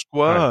to him don't.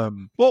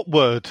 squirm. What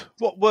word?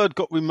 What word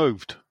got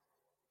removed?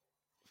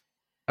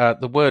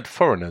 The word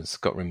foreigners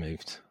got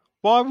removed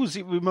Why was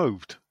it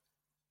removed?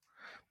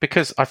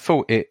 because I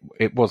thought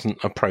it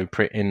wasn't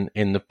appropriate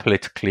in the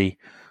politically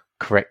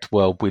correct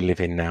world we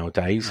live in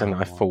nowadays, and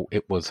I thought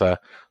it was the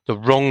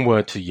wrong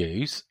word to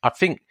use. I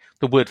think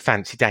the word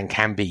fancy Dan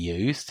can be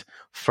used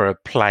for a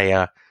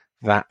player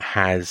that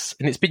has,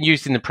 and it's been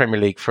used in the Premier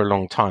League for a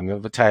long time,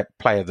 of a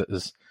player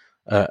that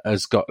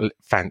has got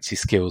fancy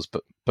skills,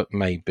 but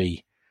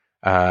maybe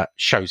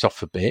shows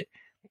off a bit.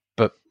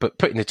 But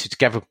putting the two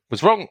together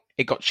was wrong.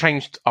 It got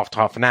changed after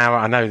half an hour.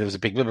 I know there was a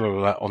big blah, blah,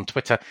 blah on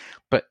Twitter,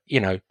 but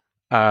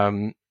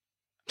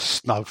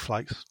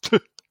Snowflakes.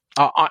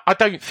 I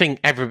don't think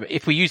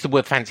if we use the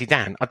word fancy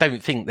Dan, I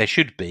don't think there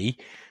should be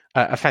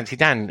a fancy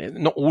Dan.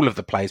 Not all of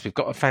the players we've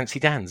got are fancy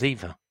Dans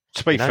either.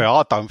 To be fair,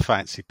 I don't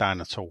fancy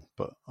Dan at all.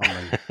 But I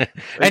mean,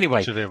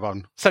 anyway, to their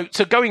own. so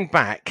going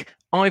back,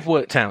 I've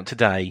worked out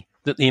today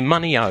that the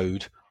money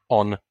owed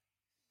on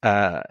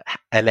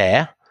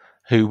Haller,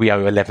 who we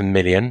owe 11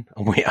 million,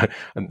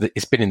 and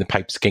it's been in the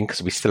papers again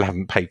because we still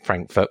haven't paid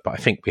Frankfurt, but I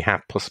think we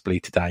have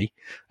possibly today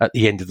at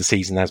the end of the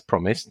season as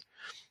promised,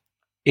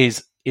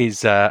 is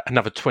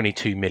another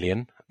 22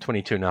 million,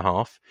 22 and a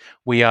half.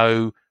 We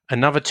owe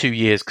another 2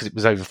 years because it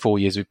was over 4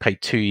 years. We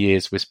paid 2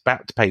 years. We're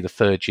about to pay the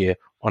third year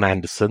on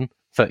Anderson,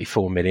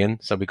 34 million.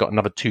 So we've got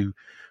another two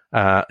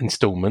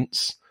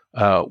instalments,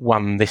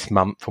 one this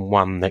month and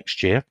one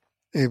next year.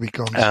 Here we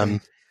go.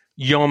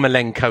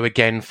 Yarmolenko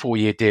again,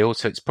 4-year deal,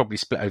 so it's probably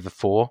split over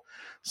 4.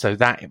 So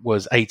that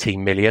was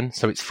 18 million.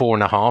 So it's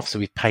 4.5. So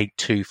we've paid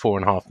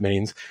 4.5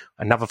 millions,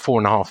 another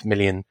 4.5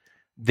 million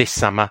this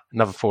summer,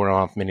 another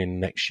 4.5 million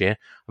next year.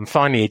 And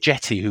finally,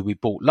 Ajeti, who we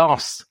bought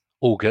last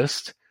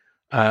August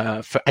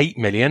for 8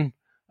 million.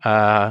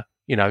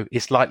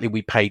 It's likely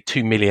we paid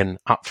 2 million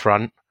up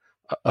front,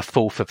 a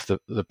fourth of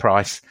the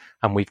price,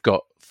 and we've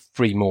got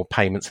 3 more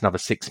payments, another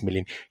 6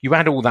 million. You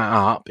add all that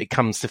up, it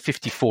comes to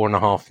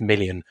 54.5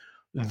 million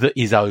that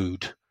is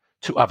owed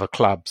to other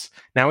clubs.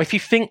 Now, if you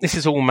think this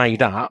is all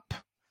made up,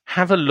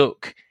 have a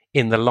look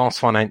in the last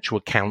financial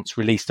accounts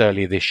released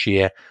earlier this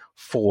year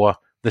for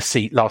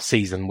the last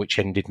season, which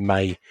ended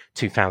May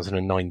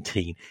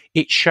 2019.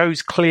 It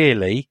shows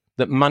clearly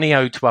that money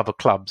owed to other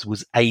clubs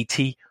was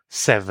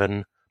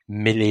 £87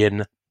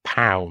 million,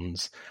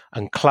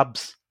 and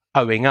clubs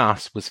owing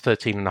us was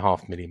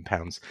 £13.5 million.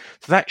 So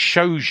that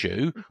shows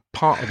you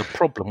part of the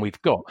problem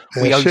we've got.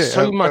 We owe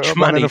so much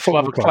money to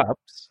other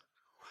clubs.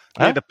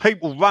 Yeah, the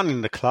people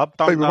running the club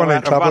don't know how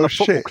to run a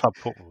football club.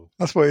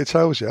 That's what it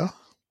tells you.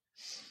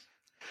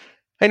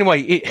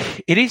 Anyway,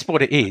 it is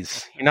what it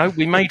is.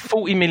 We made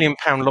 £40 million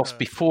loss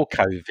before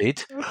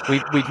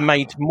COVID. We've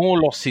made more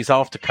losses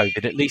after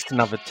COVID, at least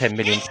another £10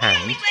 million.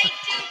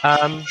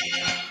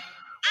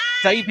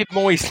 David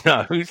Moyes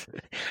knows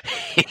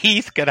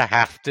he's going to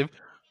have to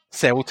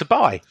sell to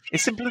buy.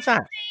 It's simple as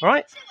that,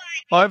 right?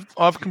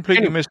 I've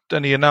completely missed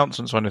any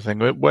announcements or anything.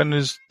 When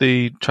is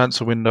the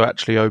transfer window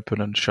actually open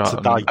and shut?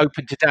 Today.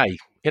 Open today.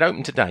 It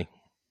opened today.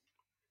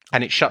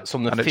 And it shuts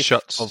on the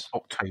 5th of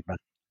October.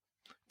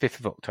 5th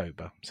of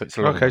October. So it's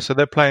okay, so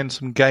they're playing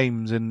some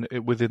games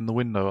within the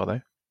window, are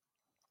they?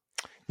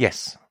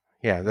 Yes.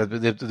 Yeah,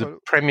 the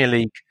Premier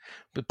League.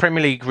 The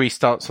Premier League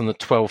restarts on the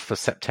 12th of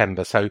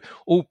September. So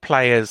all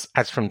players,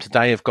 as from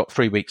today, have got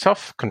 3 weeks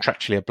off,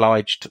 contractually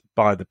obliged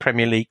by the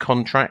Premier League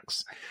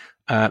contracts.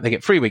 They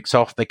get 3 weeks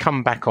off. They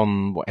come back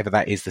on whatever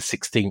that is, the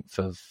 16th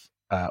of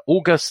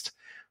August.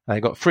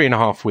 They've got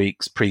 3.5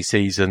 weeks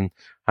pre-season,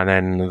 and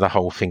then the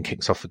whole thing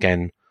kicks off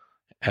again.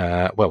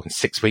 In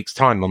 6 weeks'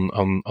 time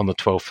on the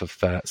 12th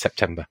of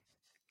September.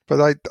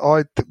 But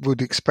I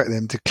would expect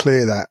them to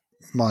clear that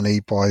money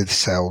by the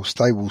sales.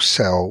 They will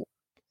sell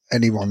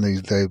anyone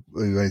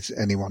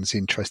anyone's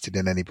interested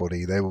in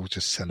anybody. They will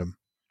just sell them.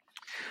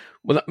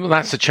 Well,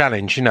 that's a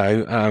challenge,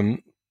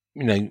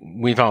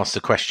 We've asked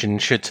the question: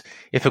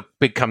 if a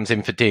bid comes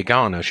in for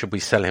Diagana, should we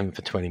sell him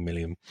for 20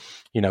 million?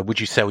 Would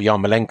you sell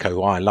Yarmolenko,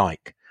 who I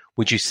like?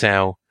 Would you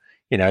sell?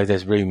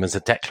 There's rumours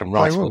that Declan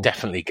Rice will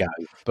definitely go,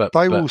 but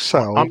they will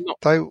sell.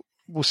 They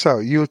will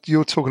sell.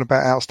 You're talking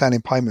about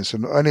outstanding payments,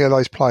 and any of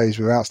those players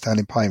with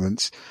outstanding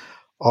payments,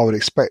 I would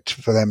expect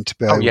for them to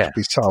be able to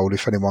be sold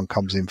if anyone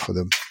comes in for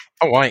them.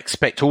 Oh, I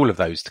expect all of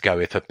those to go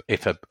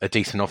if a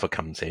decent offer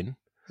comes in.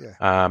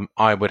 Yeah.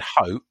 I would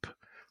hope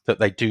that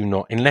they do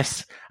not,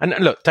 unless. And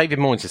look, David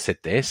Moyes has said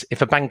this: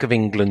 if a Bank of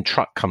England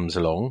truck comes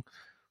along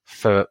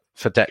for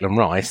Declan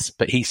Rice,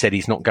 but he said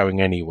he's not going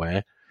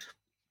anywhere.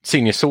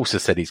 Senior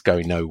sources said he's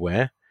going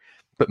nowhere,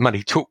 but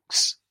money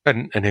talks.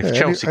 And if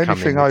Chelsea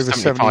come in over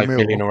 75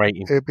 million or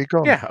 80, it'll be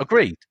gone. Yeah,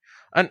 agreed.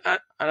 And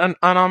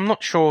I'm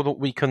not sure that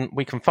we can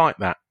fight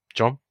that,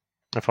 John.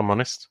 If I'm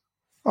honest.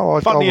 Oh,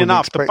 I Funny wouldn't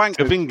enough, the expect Bank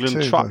of to-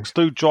 England to, trucks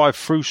do drive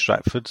through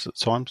Stratfords at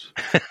times.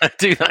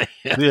 Do they?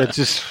 Yeah,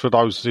 just for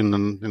those in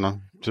the,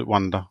 that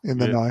wonder. though, in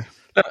the Yeah. know.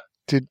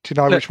 Do you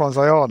know which ones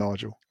they are,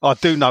 Nigel? I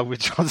do know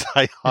which ones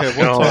they are. Yeah,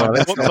 what time?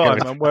 that's What not time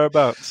good. and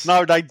whereabouts?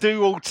 No, they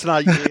do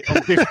alternate it on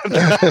different.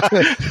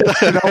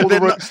 Do you know all the They're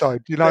not- routes, though?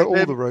 Do you know all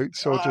they're- the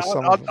routes, or just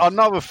some of them? I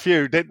know a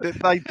few.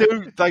 They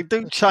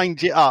do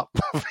change it up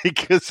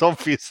because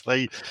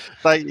obviously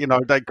they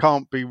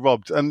can't be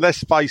robbed. And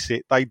let's face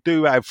it, they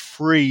do have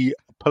 3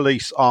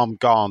 police armed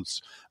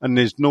guards, and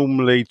there's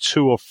normally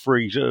 2 or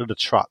 3 of the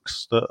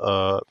trucks that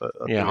are.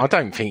 Yeah, I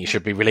don't think you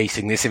should be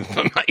releasing this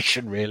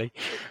information, really.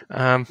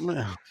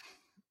 Yeah.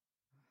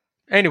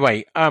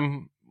 Anyway,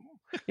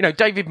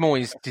 David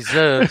Moyes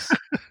deserves.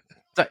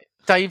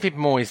 David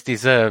Moyes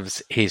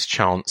deserves his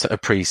chance at a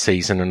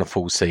pre-season and a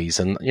full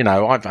season.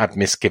 I've had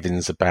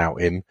misgivings about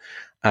him,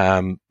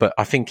 but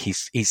I think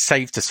he's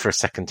saved us for a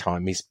second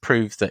time. He's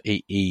proved that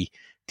he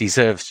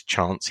deserves a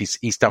chance.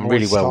 He's done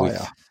really well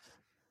with.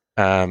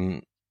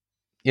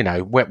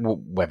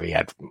 Whether he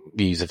had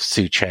views of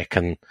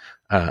Souček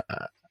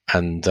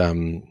and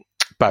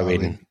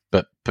Bowen,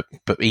 but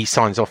he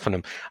signs off on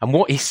them. And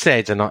what he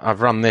said, and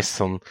I've run this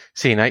on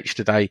CNH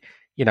today,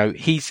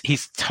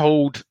 he's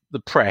told the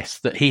press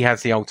that he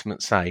has the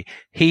ultimate say.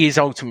 He is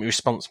ultimately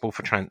responsible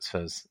for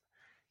transfers.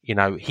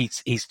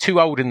 He's too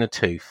old in the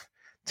tooth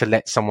to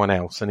let someone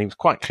else, and he was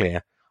quite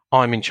clear,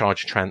 I'm in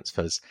charge of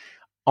transfers.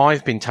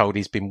 I've been told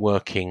he's been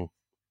working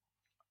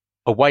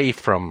away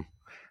from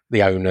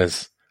the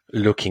owners,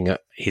 looking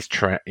at his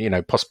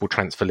possible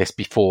transfer list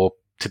before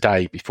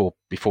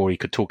he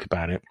could talk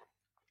about it.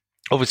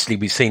 Obviously,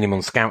 we've seen him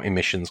on scouting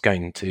missions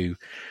going to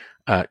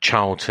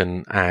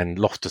Charlton and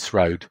Loftus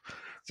Road.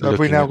 So have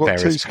we now got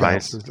 2 players.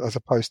 scouts as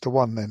opposed to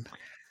 1 then?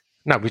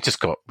 No, we've just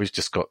got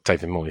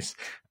David Moyes,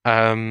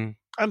 And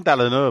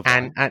Alan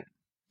Irvine.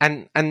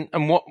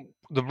 and what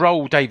the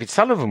role David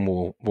Sullivan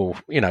will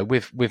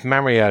with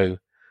Mario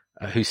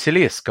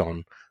Husilius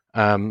gone.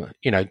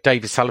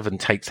 David Sullivan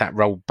takes that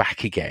role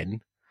back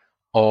again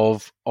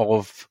of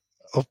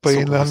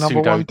being sort of the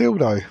number 1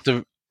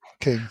 dildo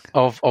king.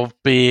 Of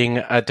being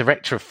a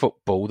director of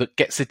football that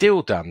gets the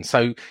deal done.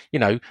 So,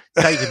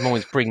 David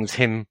Moyes brings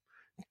him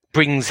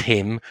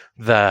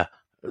the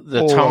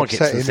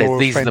targets and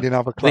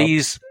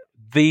says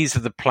these are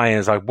the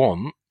players I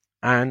want,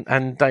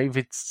 and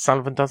David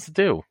Sullivan does the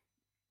deal.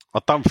 I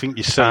don't think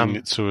you're selling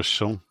it to us,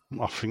 Sean.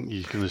 I think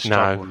you're going to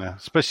struggle now,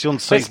 especially on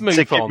season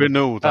ticket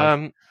renewal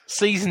day.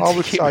 Season I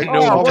would ticket say-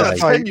 renewal what day. a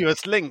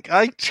tenuous link,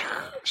 eh?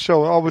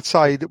 So I would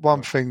say that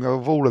one thing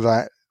of all of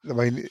that, I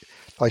mean,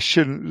 they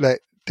shouldn't let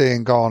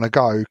Dean Garner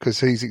go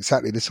because he's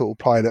exactly the sort of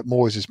player that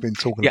Moyes has been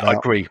talking Yeah, about. I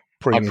agree.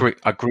 bringing.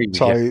 I agree with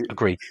So, you.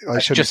 Agree. they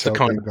It's shouldn't just the sell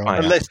kind Dean of Garner.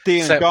 player. Unless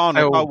Dean So, Garner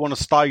I'll- don't want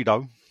to stay,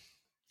 though.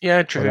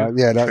 Yeah, true.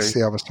 That's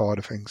true. the other side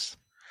of things.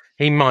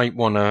 He might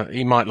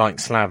like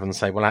Slav and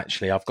say, well,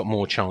 actually, I've got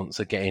more chance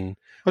of getting.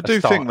 I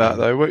do think that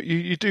though.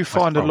 You do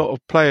find a lot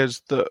of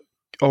players that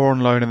are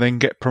on loan and then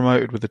get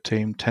promoted with the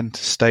team tend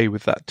to stay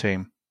with that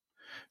team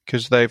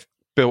because they've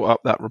built up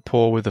that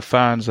rapport with the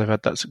fans. They've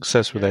had that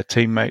success with their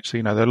teammates.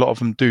 A lot of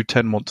them do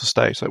want to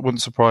stay. So it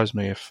wouldn't surprise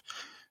me if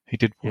he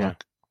did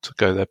want to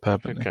go there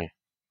permanently. Okay.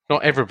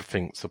 Not everyone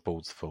thinks the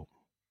ball's full.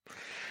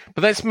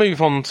 But let's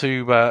move on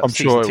to. I'm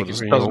sure it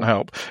season doesn't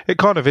help. It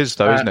kind of is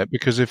though, isn't it?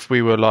 Because if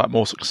we were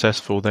more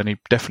successful, then he'd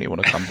definitely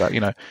want to come back.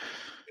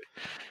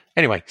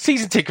 Anyway,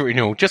 season ticket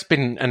renewal just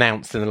been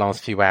announced in the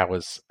last few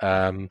hours.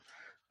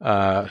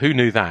 Who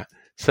knew that?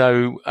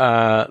 So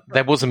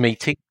there was a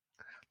meeting.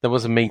 There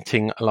was a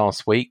meeting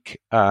last week.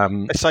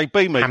 SAB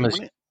meeting,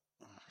 wasn't it?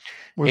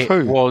 With It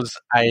who? was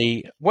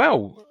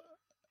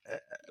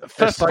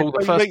first of all,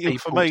 the SAB first meeting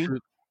people for me.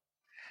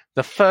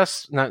 the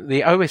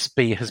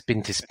OSB has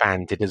been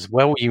disbanded as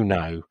well.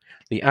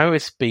 The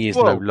OSB is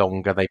no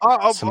longer.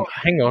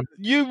 Hang on.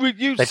 You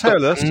They've tell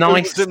got us who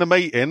was in the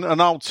meeting,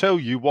 and I'll tell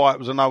you why it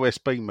was an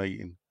OSB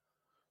meeting.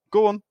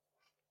 Go on.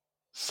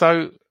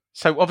 So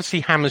obviously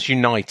Hammers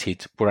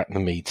United were at the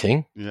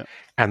meeting,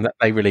 and that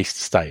they released a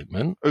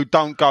statement. Who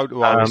don't go to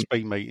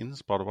OSB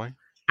meetings, by the way.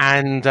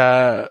 And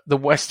the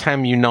West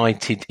Ham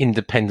United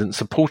Independent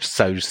Supporters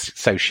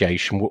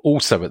Association were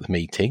also at the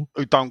meeting.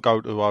 Who don't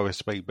go to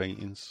OSB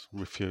meetings,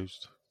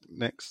 refused.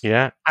 Next.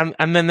 Yeah,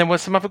 and then there were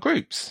some other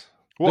groups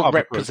What that other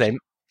represent.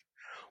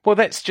 Well,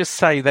 let's just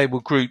say they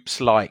were groups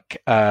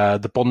like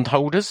the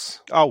bondholders.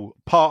 Oh,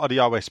 part of the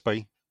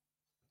OSB.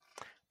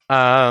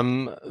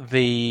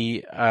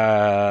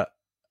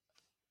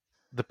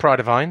 The Pride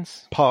of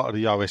Vines. Part of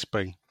the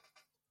OSB.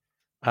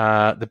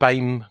 The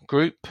BAME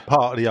group.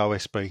 Part of the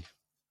OSB.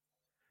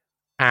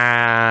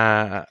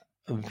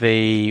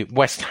 The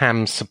West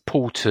Ham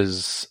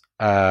Supporters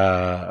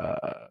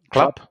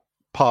Club.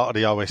 Part of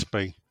the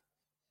OSB.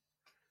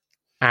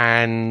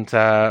 And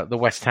the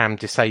West Ham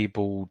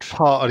Disabled.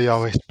 Part of the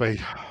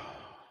OSB.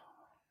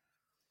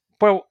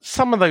 Well,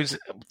 some of those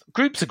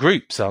groups are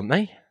groups, aren't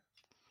they?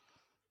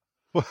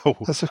 Well,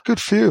 There's a good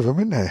few of them,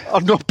 isn't there?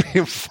 I'm not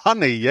being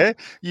funny, yeah?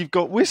 You've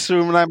got Worcester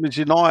and Hammers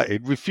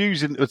United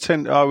refusing to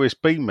attend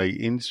OSB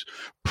meetings,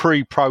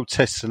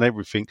 pre-protests and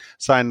everything,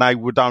 saying they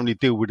would only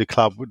deal with the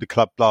club,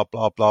 blah,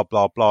 blah, blah,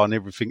 blah, blah, and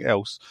everything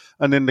else.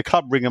 And then the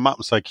club ring them up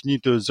and say, can you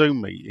do a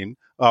Zoom meeting,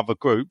 other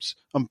groups?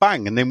 And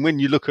bang. And then when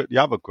you look at the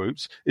other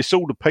groups, it's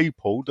all the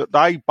people that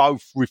they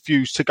both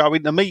refuse to go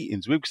into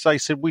meetings with because they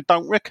said, we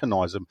don't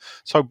recognise them.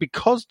 So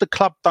because the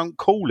club don't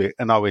call it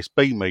an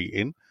OSB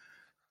meeting,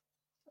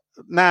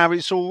 now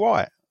it's all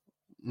right.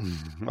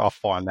 I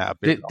find that a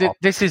bit.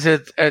 This is a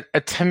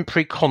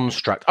temporary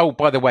construct. Oh,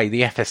 by the way,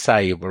 the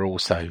FSA were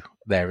also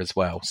there as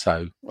well.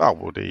 So,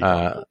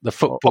 the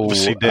football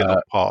obviously they're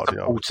not part of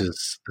the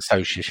supporters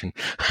association.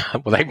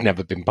 Well, they've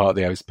never been part of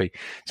the OSB.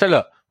 So,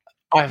 look,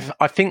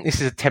 I think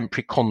this is a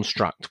temporary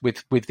construct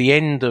with the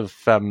end of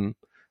the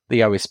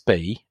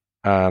OSB,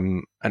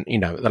 and at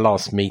the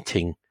last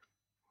meeting.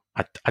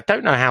 I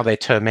don't know how their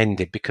term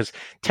ended because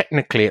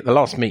technically at the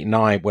last meeting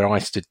where I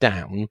stood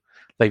down,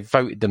 they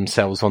voted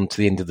themselves on to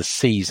the end of the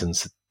season.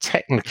 So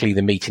technically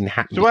the meeting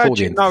happened before the end of the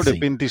season. So how do you know they've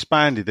been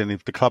disbanded then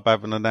if the club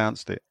haven't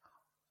announced it?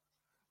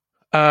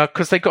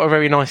 Because they got a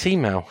very nice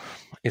email,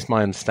 is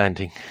my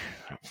understanding,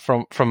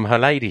 from her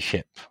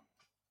ladyship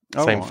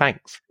saying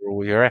thanks for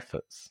all your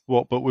efforts.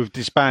 What, but we've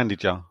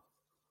disbanded you?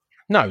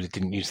 No, they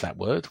didn't use that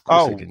word. Of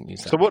course they didn't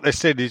use that so word. What they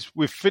said is,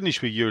 we've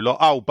finished with you lot.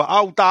 Oh, but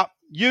hold up.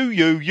 You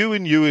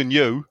and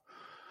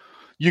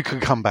you can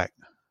come back.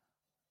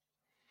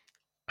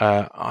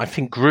 I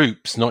think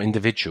groups, not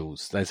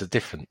individuals. There's a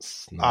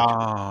difference.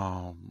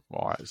 Oh,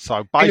 right.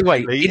 So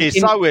basically, it's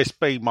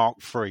OSB Mark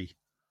III.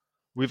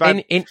 We've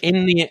had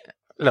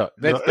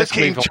let's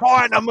keep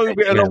trying to move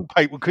it along,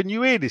 people. Can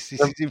you hear this?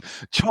 This is him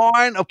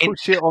trying to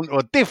push it onto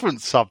a different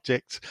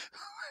subject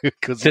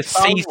because I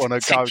don't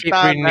want to go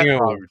down that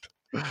road.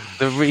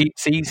 The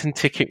season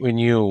ticket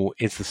renewal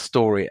is the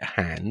story at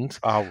hand.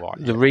 Oh, right.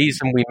 The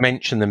reason we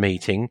mentioned the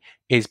meeting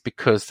is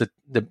because the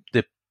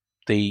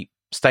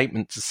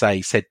statement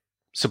said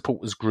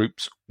supporters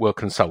groups were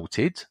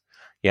consulted.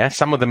 Yeah,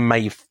 some of them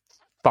may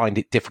find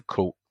it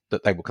difficult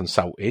that they were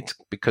consulted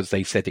because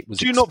they said it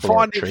was exploratory. Do you not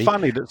find it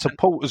funny that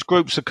supporters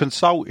groups are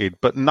consulted,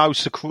 but no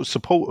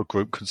supporter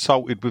group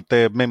consulted with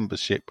their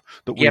membership?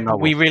 But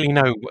we really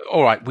know.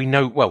 All right, we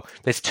know. Well,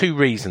 there's two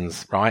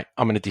reasons, right?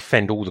 I'm going to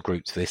defend all the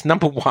groups for this.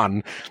 Number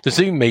one, the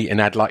Zoom meeting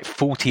had like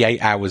 48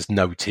 hours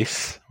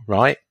notice,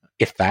 right?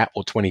 If that,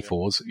 or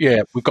 24s.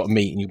 Yeah, we've got a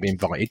meeting, you'll be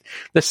invited.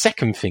 The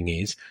second thing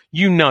is,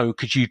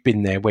 because you've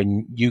been there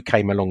when you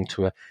came along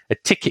to a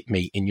ticket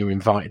meeting, you're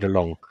invited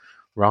along,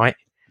 right?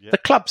 Yep. The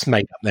club's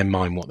made up their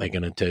mind what they're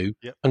going to do.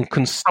 Yep. And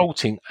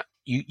consulting,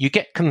 you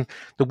get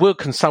the word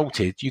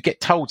consulted, you get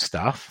told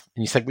stuff,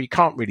 and you say, well, you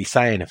can't really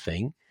say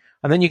anything.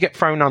 And then you get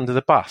thrown under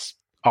the bus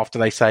after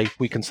they say,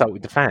 we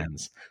consulted the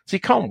fans. So you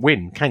can't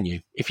win, can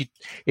you? If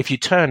you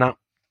turn up,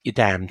 you're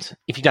damned.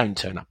 If you don't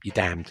turn up, you're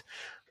damned.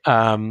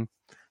 The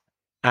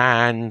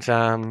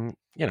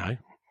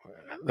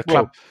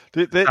club.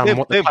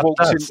 They've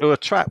walked into a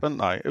trap, haven't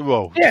they?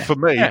 Well, for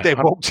me, they've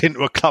walked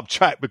into a club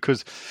trap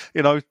because,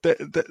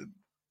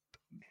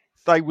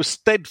 they were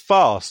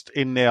steadfast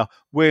in their,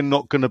 we're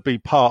not going to be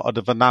part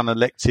of an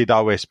unelected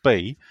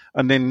OSB,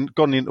 and then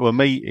gone into a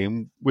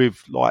meeting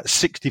with like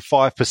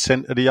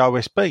 65% of the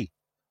OSB.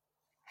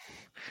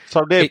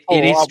 So it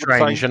is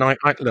strange, and I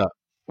look.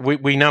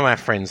 We know our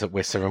friends at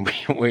Worcester, and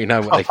we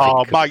know what they think.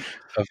 Oh, mate,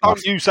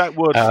 don't use that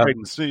word,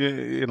 friends.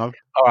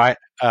 All right.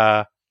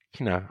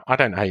 I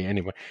don't hate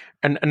anyway.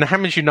 And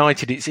Hammers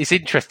United, it's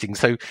interesting.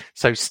 So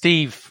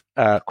Steve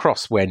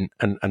Cross went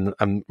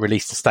and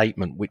released a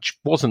statement which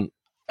wasn't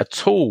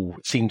at all,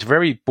 seemed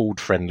very board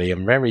friendly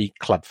and very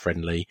club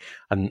friendly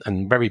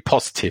and very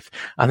positive.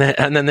 And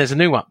then there's a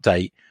new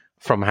update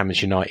from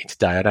Hammers United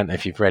today. I don't know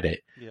if you've read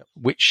it,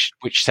 which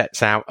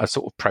sets out a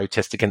sort of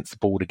protest against the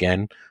board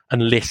again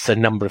and lists a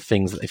number of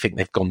things that they think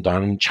they've gone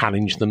down and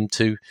challenge them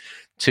to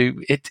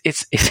it.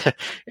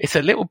 It's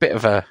a little bit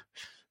of a,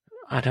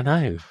 I don't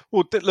know.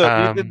 Well,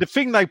 look, the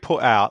thing they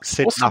put out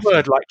said what's nothing. The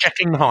word, like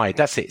Jekyll and Hyde?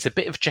 That's it. It's a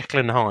bit of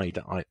Jekyll and Hyde.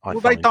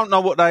 They don't know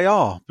what they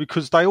are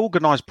because they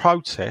organise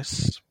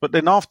protests, but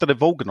then after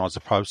they've organised a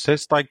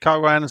protest, they go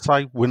around and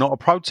say, we're not a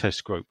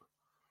protest group.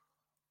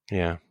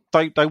 Yeah.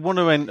 They want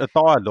to enter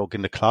dialogue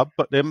in the club,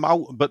 but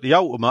the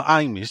ultimate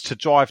aim is to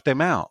drive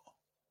them out.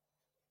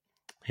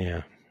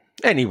 Yeah.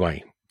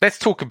 Anyway, let's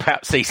talk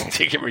about season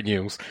ticket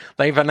renewals.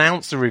 They've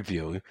announced a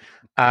review.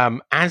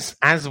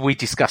 As we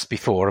discussed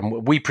before,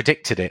 and we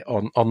predicted it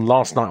on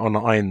last night on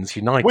Irons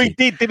United. We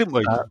did, didn't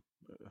we?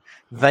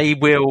 They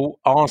will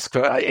ask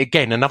for,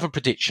 again, another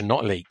prediction,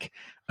 not a leak.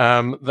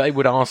 They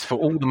would ask for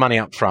all the money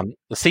up front.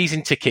 The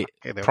season ticket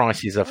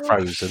prices are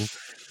frozen.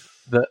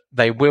 That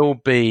they will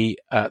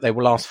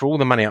ask for all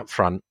the money up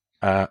front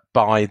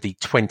by the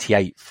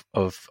 28th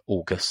of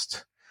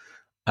August.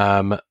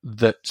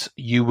 That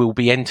you will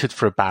be entered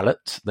for a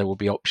ballot. There will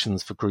be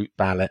options for group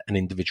ballot and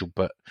individual,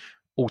 but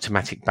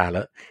automatic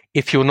ballot.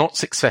 If you're not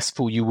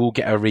successful, you will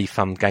get a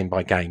refund game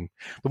by game.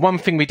 The one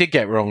thing we did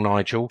get wrong,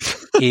 Nigel,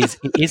 is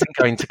it isn't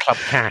going to club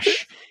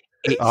cash.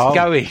 it's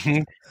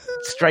going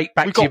straight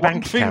back We to your got one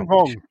bank thing account.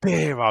 wrong.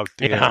 Dear, oh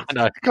dear. Yeah, I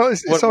know.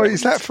 Guys, sorry,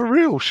 is that for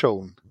real,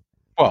 Sean?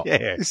 What?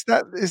 Yeah. Is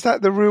that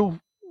the real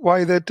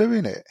way they're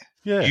doing it?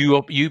 Yeah.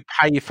 You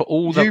pay for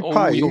all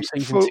your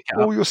season for ticket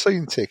all your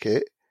season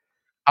ticket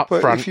up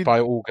but front if you- by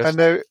August.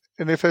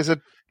 and if there's a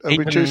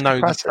even reduced though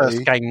the capacity,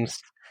 first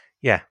games,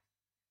 yeah.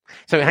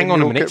 So then hang on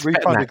a you'll minute. get It's better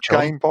than refunded that, John.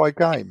 game by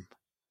game.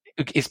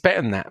 It's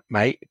better than that,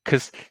 mate,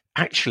 because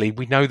actually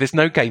we know there's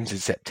no games in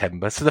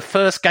September. So the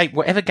first game,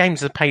 whatever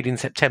games are paid in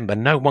September,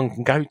 no one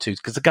can go to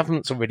because the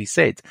government's already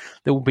said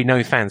there will be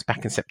no fans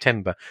back in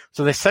September.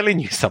 So they're selling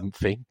you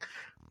something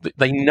that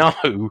they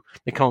know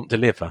they can't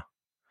deliver.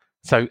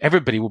 So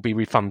everybody will be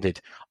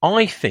refunded.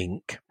 I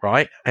think,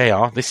 right,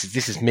 this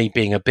is me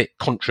being a bit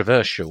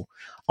controversial.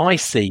 I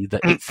see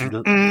that it's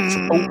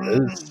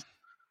supporters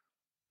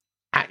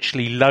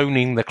actually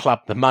loaning the club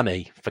the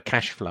money for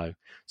cash flow.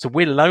 So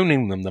we're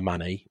loaning them the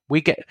money.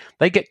 They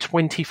get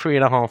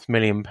 £23.5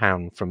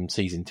 million from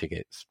season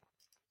tickets.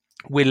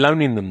 We're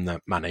loaning them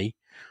the money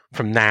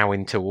from now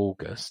until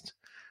August,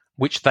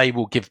 which they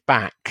will give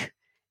back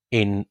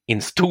in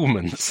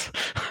instalments.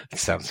 It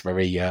sounds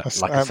very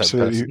That's like a soap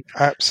person.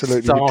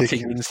 absolutely Starting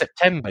ridiculous. in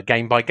September,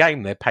 game by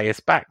game, they pay us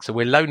back. So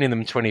we're loaning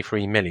them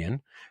 23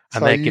 million, and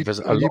So they give us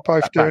a lot. Are you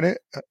both of that doing back.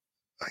 it?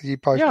 Are you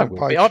both Yeah, I going to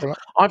will pay be. for that?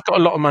 I've got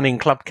a lot of money in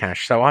club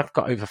cash, so I've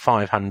got over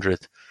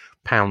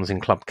 £500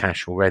 in club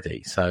cash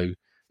already. So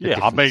the Yeah,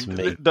 I difference mean,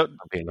 for me will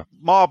be enough.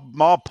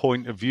 my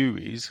point of view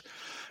is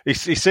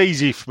it's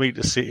easy for me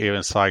to sit here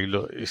and say,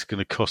 look, it's going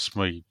to cost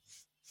me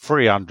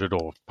 300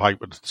 or pay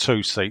for the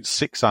 2 seats,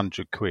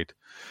 600 quid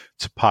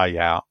to pay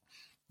out.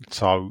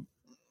 So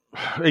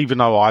even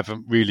though I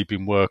haven't really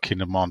been working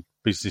and my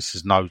business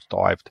has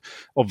nosedived,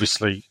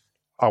 obviously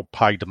I'll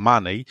pay the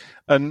money.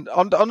 And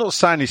I'm not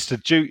saying it's the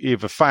duty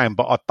of a fan,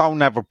 but I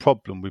don't have a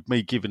problem with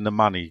me giving the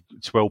money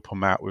to help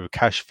them out with a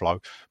cash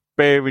flow,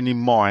 bearing in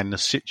mind the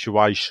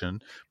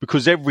situation,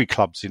 because every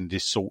club's in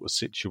this sort of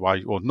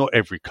situation, or not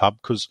every club,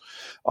 because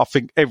I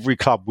think every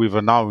club with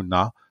an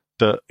owner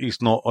that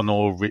is not an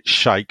oil-rich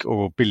sheikh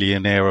or a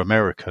billionaire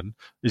American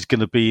is going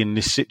to be in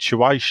this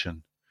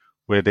situation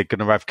where they're going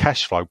to have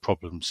cash flow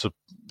problems.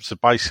 So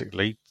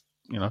basically,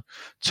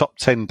 top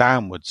 10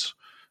 downwards,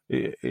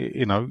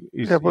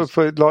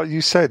 But like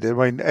you said, I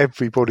mean,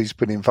 everybody's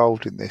been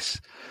involved in this.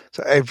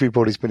 So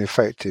everybody's been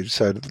affected.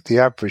 So the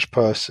average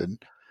person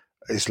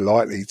is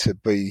likely to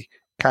be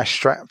cash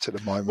strapped at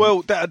the moment.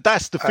 Well,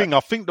 that's the thing. I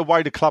think the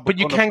way the club... But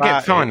you can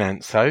get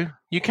finance, though.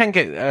 You can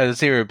get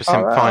 0%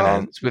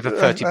 finance with a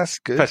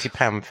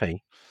 £30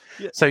 fee.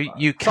 Yeah. So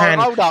you can...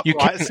 So hold up, you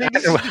right? can, See,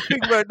 this is the thing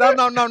where,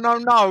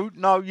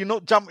 no, you're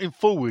not jumping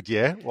forward,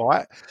 yeah?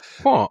 Right?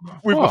 What?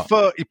 With What?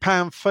 a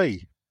 £30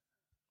 fee.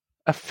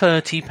 A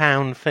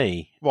 £30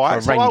 fee. Right,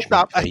 for so hold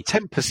up, that's fee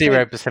 10%. for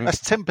 0%.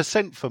 That's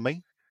 10% for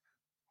me.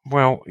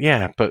 Well,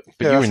 yeah, but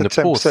yeah, you're in the that's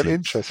a poor 10% seats.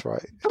 interest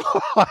rate.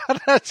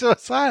 That's what I'm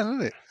saying,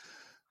 isn't it?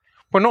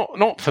 Well,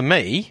 not for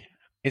me.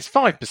 It's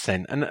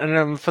 5%,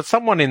 and for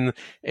someone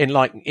in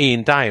like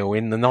Ian Dale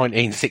in the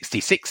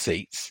 1966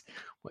 seats,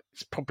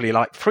 it's probably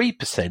like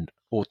 3%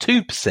 or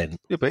 2%.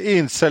 Yeah, but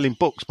Ian's selling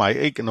books, mate.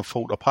 He can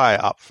afford to pay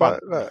it up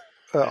front. But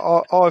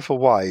either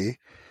way,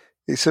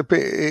 it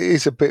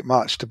is a bit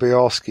much to be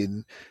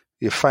asking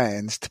your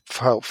fans to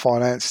help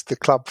finance the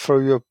club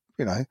through your,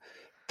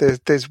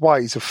 there's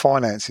ways of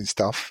financing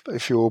stuff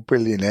if you're a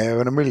billionaire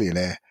and a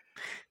millionaire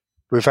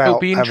without It'll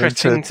be having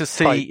interesting to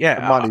see, take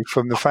yeah, the money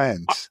from the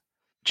fans.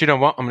 Do you know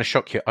what? I'm going to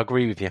shock you. I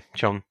agree with you,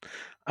 John.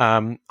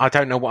 I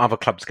don't know what other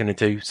club's going to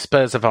do.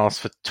 Spurs have asked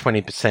for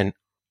 20%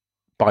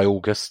 by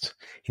August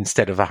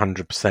instead of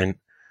 100%.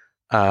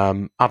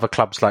 Other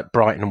clubs like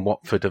Brighton and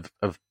Watford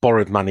have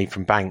borrowed money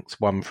from banks,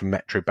 one from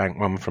Metro Bank,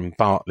 one from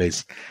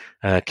Barclays.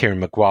 Kieran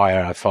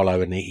Maguire I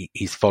follow, and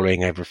he's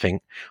following everything.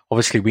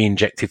 Obviously, we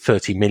injected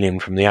 30 million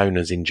from the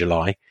owners in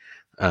July,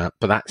 but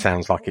that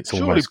sounds like it's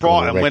Surely almost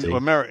gone Brighton already. went to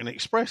American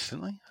Express,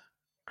 didn't they?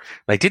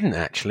 They didn't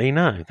actually,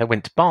 no. They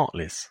went to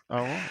Barclays.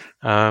 Oh,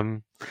 right.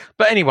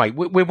 But anyway,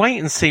 we're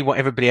waiting to see what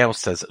everybody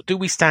else does. Do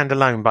we stand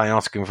alone by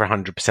asking for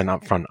 100%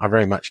 up front? I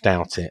very much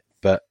doubt it,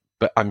 but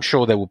I'm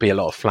sure there will be a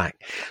lot of flack.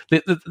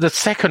 The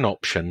second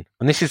option,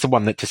 and this is the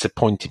one that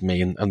disappointed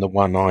me and the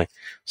one I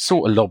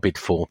sort of lobbied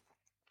for,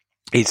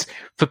 is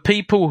for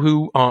people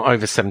who are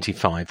over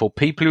 75 or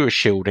people who are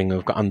shielding,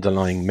 who've got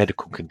underlying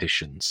medical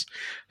conditions,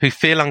 who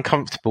feel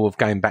uncomfortable of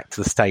going back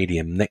to the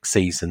stadium next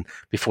season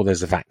before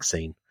there's a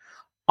vaccine.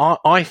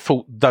 I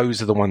thought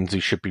those are the ones who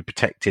should be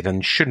protected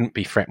and shouldn't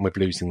be threatened with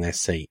losing their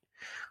seat.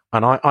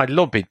 And I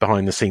lobbied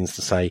behind the scenes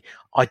to say,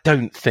 I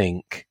don't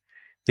think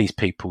these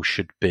people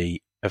should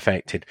be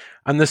affected.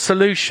 And the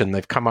solution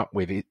they've come up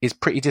with is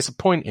pretty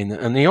disappointing.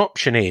 And the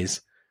option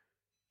is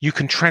you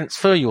can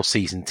transfer your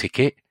season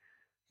ticket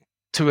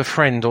to a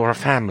friend or a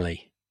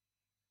family.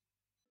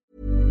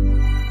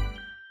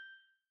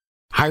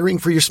 Hiring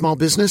for your small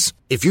business?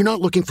 If you're not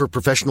looking for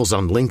professionals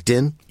on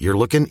LinkedIn, you're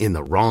looking in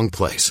the wrong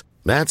place.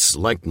 That's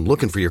like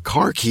looking for your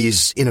car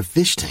keys in a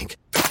fish tank.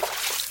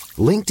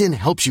 LinkedIn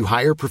helps you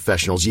hire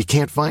professionals you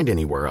can't find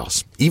anywhere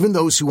else, even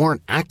those who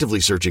aren't actively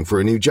searching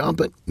for a new job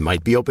but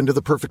might be open to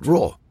the perfect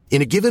role.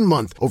 In a given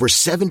month, over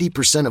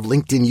 70% of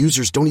LinkedIn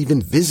users don't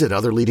even visit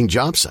other leading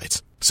job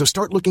sites. So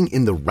start looking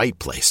in the right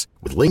place.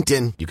 With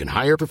LinkedIn, you can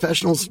hire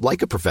professionals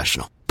like a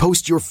professional.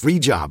 Post your free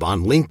job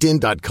on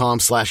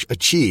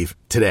linkedin.com/achieve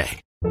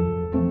today.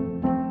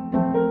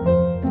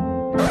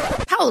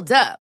 Hold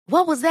up.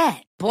 What was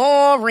that?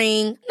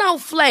 Boring. No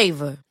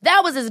flavor.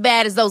 That was as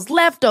bad as those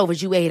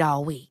leftovers you ate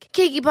all week.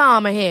 Keke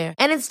Palmer here.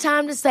 And it's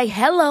time to say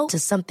hello to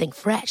something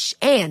fresh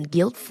and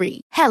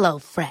guilt-free. Hello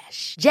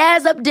Fresh.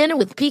 Jazz up dinner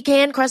with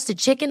pecan-crusted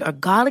chicken or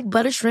garlic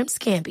butter shrimp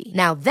scampi.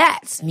 Now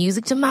that's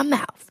music to my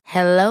mouth.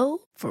 Hello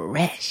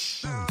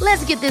Fresh.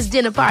 Let's get this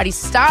dinner party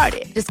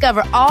started.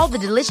 Discover all the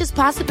delicious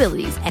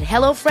possibilities at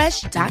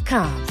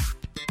HelloFresh.com.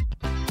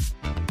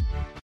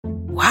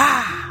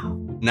 Wow.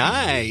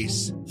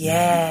 Nice.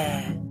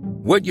 Yeah.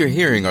 What you're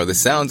hearing are the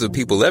sounds of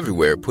people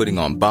everywhere putting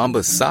on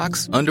Bombas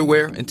socks,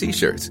 underwear, and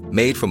T-shirts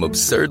made from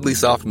absurdly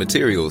soft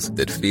materials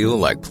that feel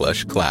like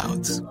plush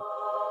clouds.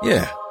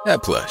 Yeah,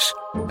 that plush.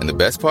 And the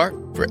best part?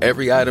 For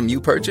every item you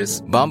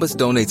purchase, Bombas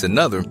donates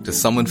another to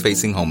someone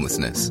facing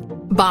homelessness.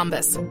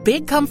 Bombas.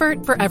 Big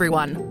comfort for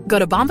everyone. Go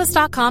to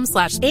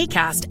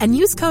bombas.com/ACAST and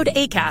use code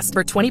ACAST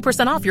for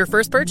 20% off your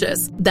first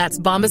purchase. That's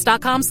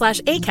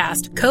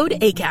bombas.com/ACAST. Code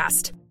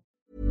ACAST.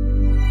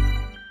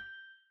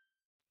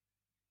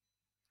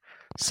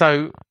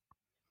 So,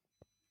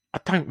 I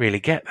don't really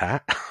get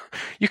that.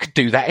 You could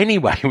do that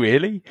anyway,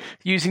 really,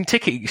 using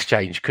Ticket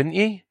Exchange, couldn't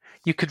you?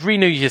 You could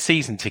renew your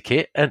season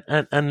ticket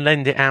and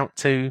lend it out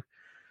to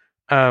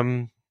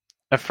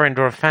a friend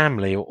or a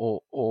family,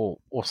 or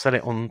sell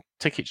it on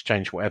Ticket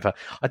Exchange, whatever.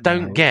 I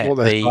don't get what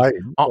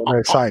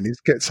they're saying is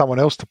get someone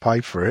else to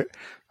pay for it,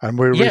 and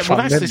we're yeah. Well,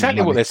 that's them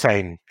exactly money. what they're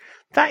saying.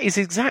 That is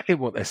exactly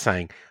what they're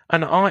saying,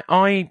 and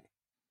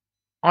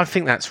I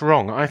think that's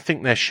wrong. I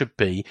think there should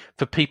be,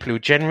 for people who are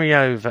generally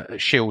over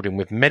shielding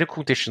with medical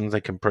conditions they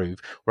can prove,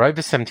 or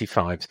over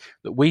 75s,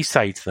 that we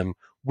say to them,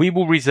 we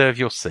will reserve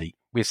your seat.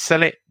 We'll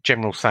sell it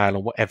general sale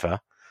or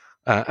whatever.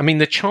 I mean,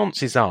 the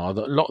chances are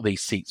that a lot of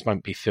these seats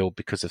won't be filled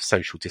because of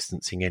social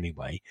distancing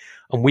anyway,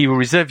 and we will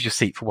reserve your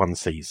seat for one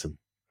season.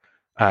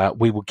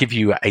 We will give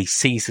you a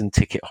season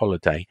ticket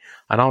holiday.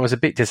 And I was a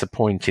bit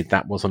disappointed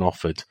that wasn't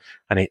offered,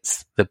 and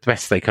it's the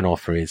best they can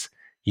offer is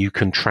you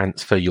can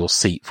transfer your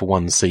seat for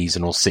one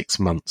season or 6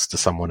 months to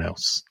someone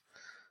else.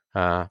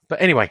 But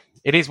anyway,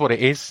 it is what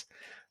it is.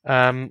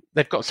 They've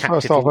got captive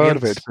First I've heard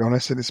of audience. it, to be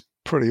honest, and it's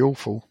pretty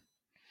awful.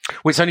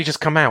 Well, it's only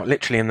just come out,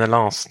 literally in the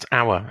last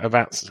hour. It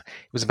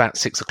was about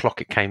 6 o'clock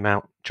it came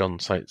out, John.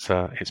 So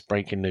it's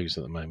breaking news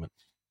at the moment.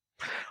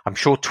 I'm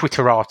sure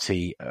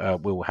Twitterati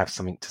will have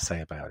something to say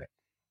about it.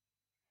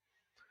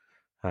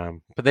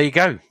 But there you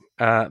go.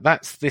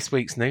 That's this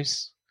week's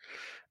news.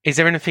 Is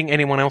there anything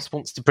anyone else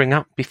wants to bring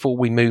up before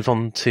we move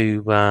on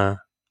to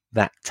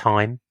that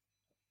time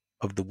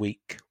of the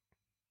week?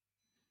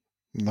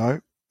 No,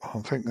 I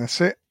think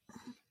that's it.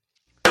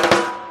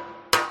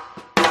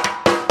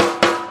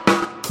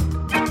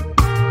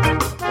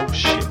 Oh,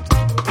 shit.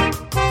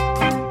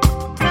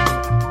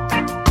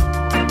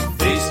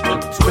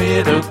 Facebook,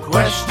 Twitter,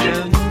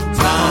 question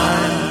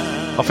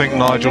time. I think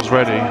Nigel's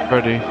ready.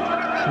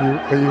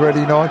 Are you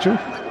ready, Nigel?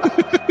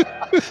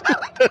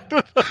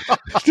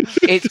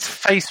 It's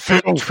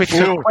Facebook,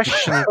 Twitter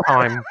question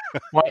time.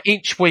 Well,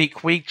 each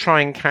week we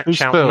try and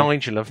catch out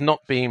Nigel of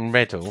not being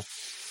Riddle.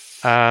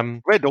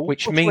 Riddle?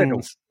 Which What's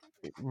means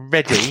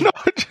ready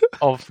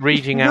of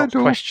reading out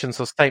Riddle. questions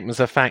or statements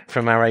of fact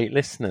from our 8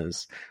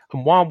 listeners.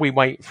 And while we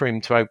wait for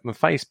him to open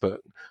Facebook,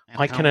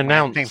 I can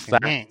announce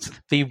that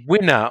the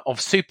winner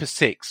of Super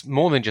 6,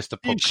 more than just a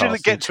podcast, You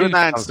shouldn't get to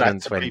announce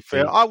that, to be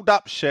fair. Hold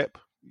up, Shep.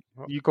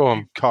 You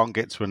can't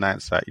get to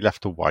announce that. You'll have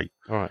to wait.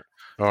 All right.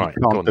 You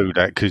can't do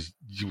that because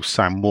you'll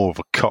sound more of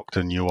a cock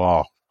than you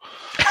are.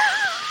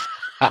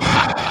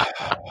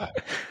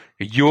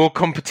 Your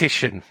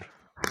competition.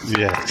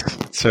 Yes,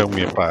 tell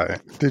me about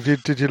it.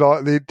 Did you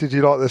like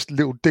this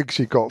little digs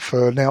you got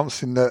for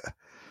announcing that a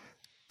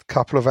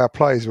couple of our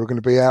players were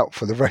going to be out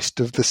for the rest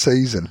of the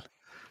season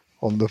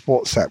on the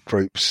WhatsApp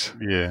groups?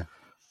 Yeah,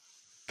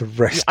 the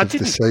rest of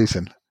the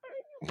season.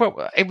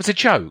 Well, it was a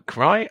joke,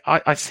 right?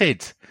 I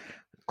said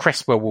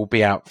Cresswell will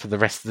be out for the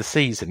rest of the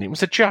season. It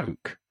was a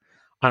joke.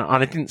 And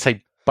I didn't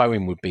say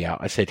Bowen would be out.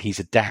 I said he's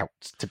a doubt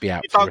to be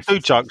out. You don't do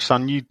jokes,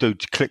 son. You do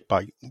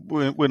clickbait.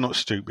 We're not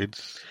stupid.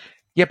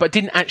 Yeah, but I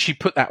didn't actually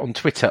put that on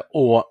Twitter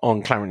or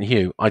on Clarence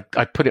Hugh. I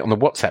put it on the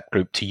WhatsApp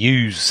group to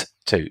use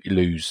to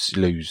lose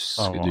losers.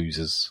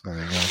 There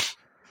you go.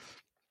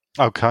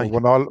 Okay.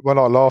 Well, when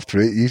I laughed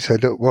at it, you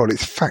said, "Look, well,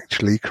 it's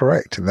factually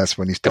correct," and that's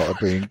when he started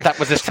being. That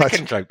was a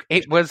second joke.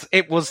 It was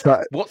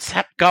that,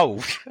 WhatsApp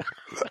gold,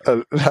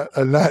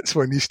 and that's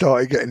when you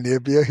started getting the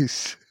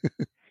abuse.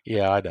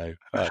 Yeah, I know.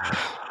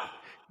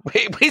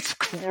 He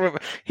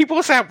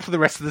was out for the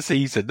rest of the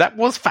season. That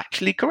was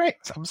factually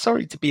correct. I'm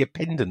sorry to be a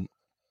pendant.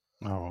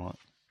 All right.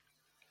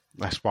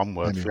 That's one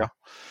word for you.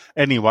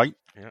 Anyway,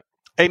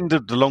 End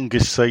of the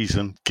longest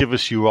season. Give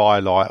us your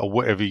highlight or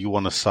whatever you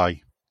want to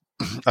say.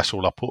 That's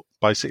all I put,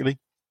 basically.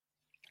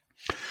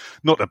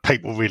 Not that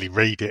people really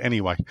read it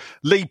anyway.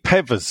 Lee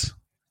Pevers.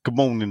 Good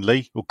morning,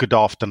 Lee, or good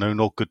afternoon,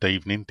 or good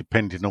evening,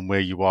 depending on where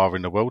you are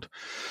in the world.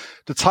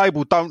 The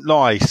table don't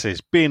lie, he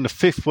says. Being the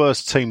fifth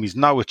worst team is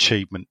no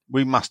achievement.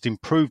 We must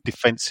improve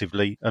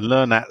defensively and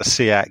learn how to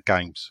see out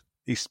games.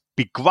 It's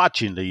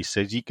begrudgingly, he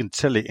says. You can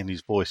tell it in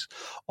his voice.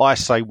 I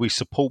say we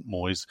support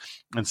Moyes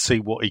and see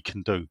what he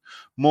can do.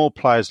 More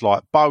players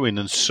like Bowen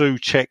and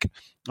Souček,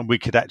 and we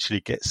could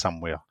actually get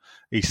somewhere.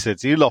 He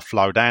says he'll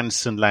offload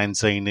Anderson,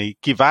 Lanzini,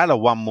 give Haller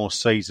one more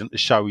season to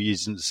show he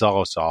isn't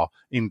Zaza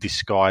in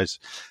disguise.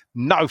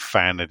 No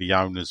fan of the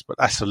owners, but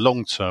that's a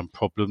long-term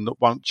problem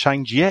that won't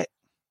change yet.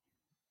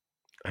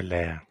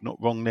 Allaire.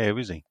 Not wrong there,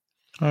 is he?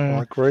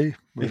 I agree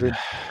with him.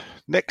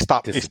 Next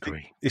up is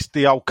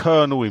the old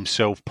Colonel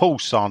himself, Paul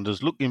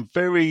Sanders, looking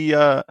very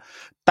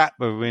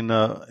dapper in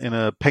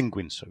a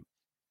penguin suit.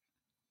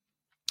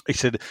 He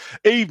said,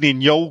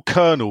 "Evening, you old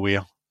Colonel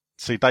here."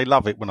 See, they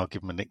love it when I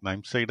give them a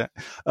nickname. See that?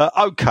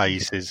 Okay, he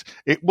says,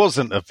 it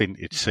wasn't a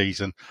vintage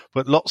season,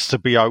 but lots to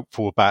be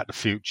hopeful about the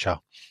future.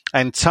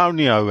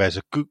 Antonio has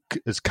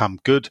come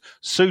good.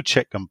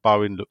 Souček and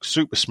Bowen look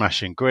super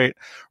smashing great.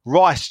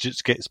 Rice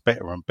just gets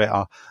better and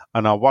better,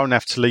 and I won't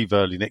have to leave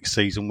early next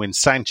season when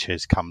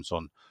Sanchez comes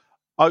on.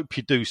 Hope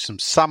you do some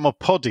summer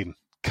podding.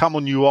 Come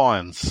on, you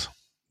Irons.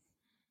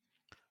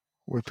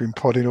 We've been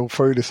podding all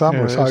through the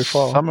summer so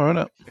far. Summer,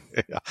 isn't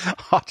it?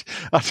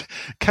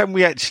 Can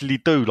we actually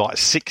do like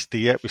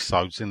 60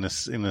 episodes in a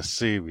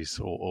series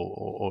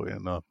or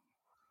in a?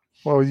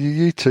 Well,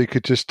 you two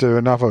could just do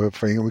another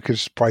thing, and we could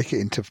just break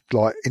it into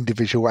like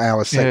individual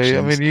hour sections. Yeah,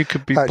 I mean, you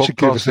could be that should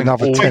give us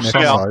another 10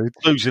 episodes.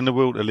 Losing the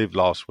will to live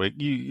last week.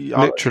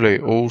 Literally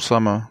all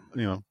summer.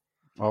 You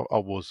know, I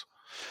was.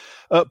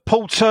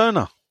 Paul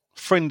Turner,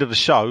 friend of the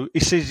show,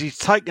 he says he's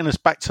taken us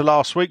back to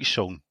last week.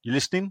 Sean, you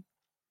listening?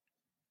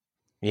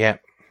 Yeah.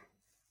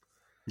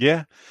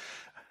 Yeah.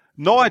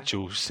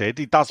 Nigel said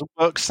he doesn't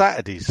work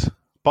Saturdays,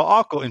 but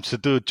I got him to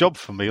do a job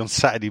for me on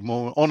Saturday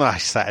morning, on a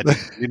Saturday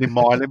in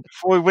Ireland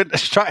before he went to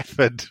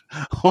Stratford.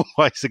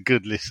 Always a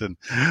good listen.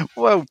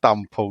 Well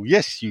done, Paul.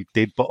 Yes, you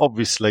did, but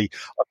obviously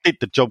I did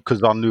the job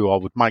because I knew I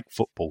would make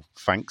football,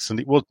 thanks. And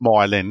it was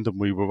Mile End, and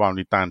we were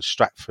only down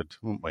Stratford,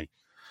 weren't we?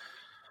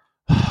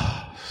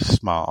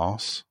 Smart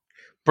ass.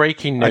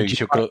 Breaking news,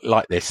 you've got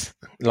like this.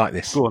 Go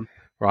on.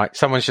 Right,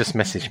 someone's just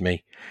messaged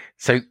me.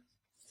 So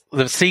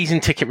the season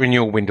ticket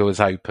renewal window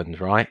has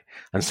opened, right?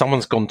 And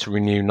someone's gone to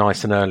renew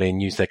nice and early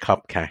and use their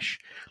club cash.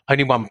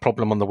 Only one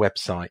problem on the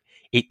website.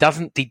 It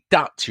doesn't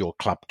deduct your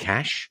club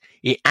cash.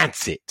 It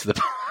adds it to the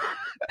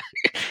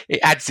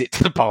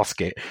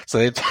basket.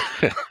 So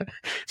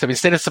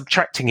instead of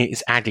subtracting it,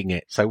 it's adding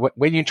it. So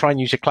when you try and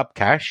use your club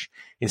cash,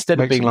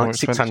 instead of being like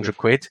 600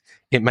 quid,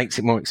 it makes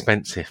it more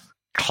expensive.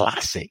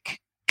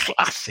 Classic.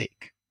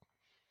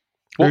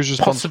 Who's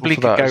responsible for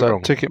that? Is that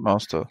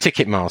Ticketmaster?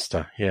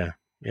 Ticketmaster, yeah.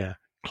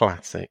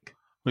 Classic.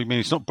 What do you mean?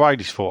 It's not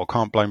Brady's fault. I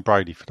can't blame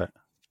Brady for that.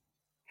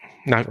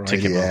 No,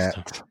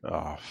 Ticketmaster.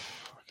 Oh,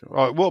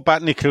 right, what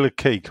about Nicola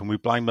Key? Can we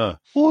blame her?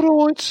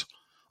 All right.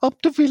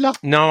 Up to Villa.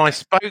 No, I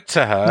spoke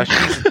to her.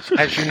 She's,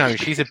 as you know,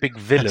 she's a big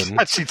villain.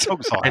 She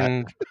talks like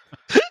and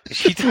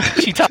she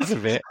does a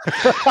bit.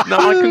 No,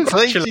 I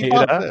congratulate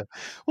her.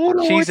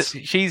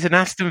 She's an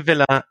Aston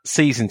Villa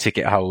season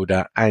ticket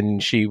holder,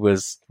 and she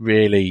was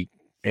really.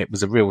 It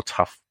was a real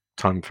tough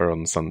time for her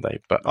on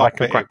Sunday, but I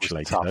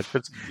congratulated her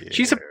because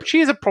she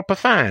is a proper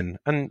fan,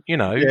 and you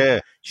know,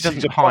 she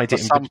doesn't hide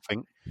it in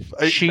something.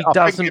 She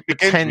doesn't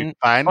pretend,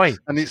 and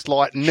it's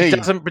like she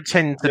doesn't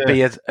pretend to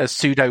be a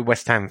pseudo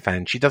West Ham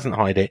fan. She doesn't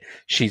hide it.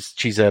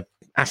 She's a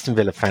Aston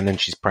Villa fan, and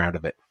she's proud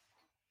of it.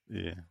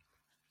 Yeah,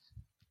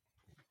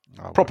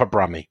 proper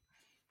Brummy.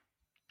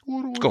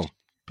 Go on,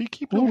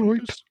 Peaky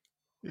Blinders.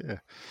 Yeah,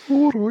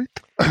 all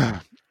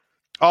right.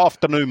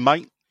 Afternoon,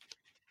 mate.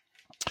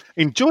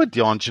 Enjoyed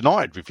the Irons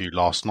United review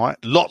last night.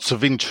 Lots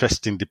of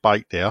interesting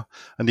debate there.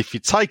 And if you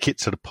take it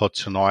to the pod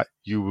tonight,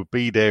 you will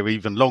be there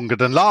even longer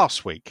than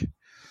last week.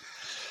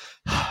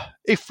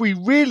 If we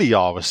really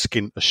are as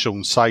skint as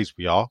Sean says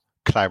we are,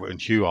 Claret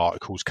and Hugh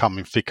articles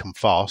coming thick and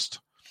fast,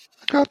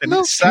 then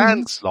it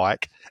sounds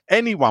like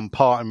anyone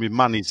parting with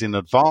monies in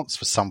advance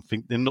for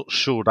something they're not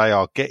sure they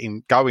are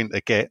going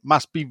to get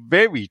must be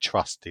very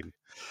trusting,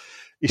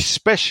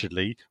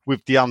 especially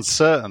with the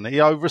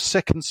uncertainty over a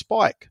second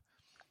spike.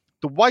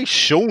 The way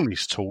Sean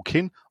is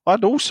talking,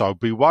 I'd also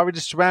be worried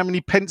as to how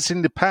many pence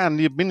in the pound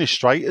the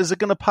administrators are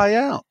going to pay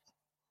out.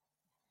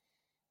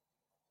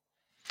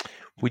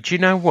 Would you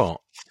know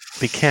what?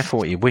 Be careful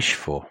what you wish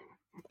for.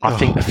 I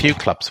think a few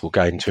clubs will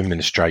go into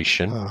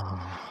administration.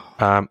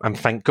 And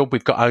thank God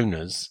we've got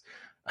owners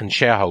and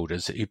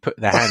shareholders who put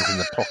their hands in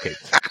the pocket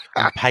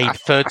and paid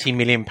 £30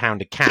 million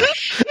of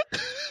cash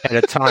at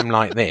a time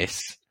like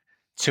this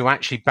to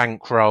actually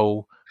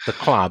bankroll the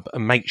club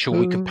and make sure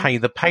we could pay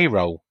the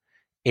payroll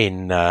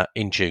in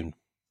June.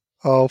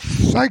 Oh,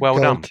 thank well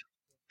God. done.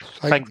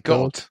 Thank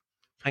God.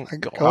 Thank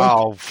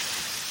God.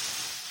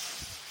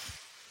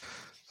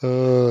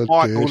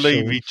 Michael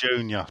Levy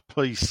Jr.,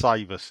 please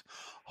save us.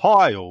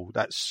 Heil,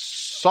 that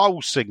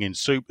soul-singing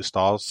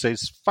superstar,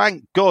 says,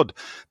 thank God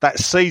that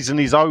season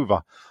is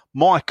over.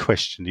 My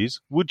question is,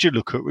 would you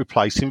look at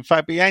replacing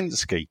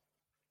Fabianski?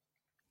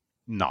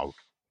 No.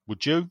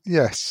 Would you?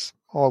 Yes,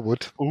 I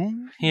would.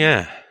 Ooh.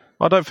 Yeah.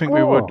 I don't think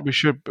we would. We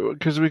should,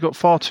 because we've got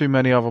far too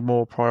many other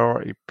more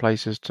priority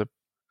places to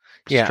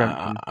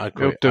strengthen. I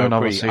agree. We'll do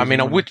another season. I mean,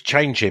 I would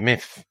change him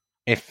if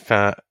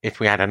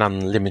we had an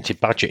unlimited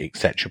budget,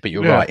 etc. But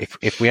you're right.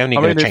 If we only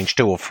going to change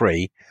 2 or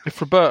 3,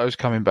 if Roberto's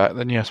coming back,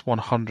 then yes,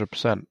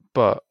 100%.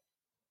 But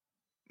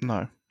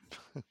no,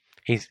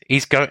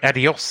 he's going.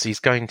 Adios. He's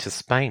going to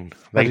Spain.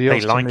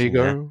 They like him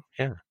there.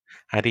 Yeah.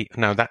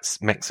 No,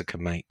 that's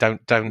Mexican, mate.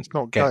 Don't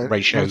get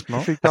ratio.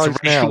 That's a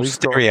racial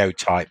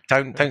stereotype.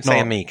 Don't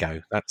say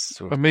amigo. That's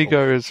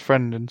amigo is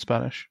friend in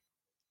Spanish.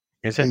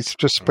 Is it? He's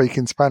just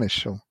speaking Spanish,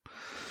 Sean.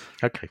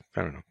 Okay,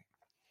 fair enough.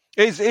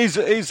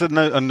 Is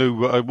a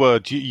new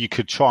word you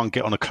could try and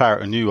get on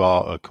a new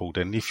article.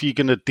 Then, if you're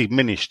going to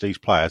diminish these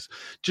players,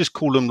 just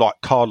call them like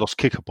Carlos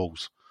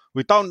Kickaballs.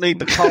 We don't need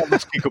the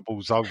Carlos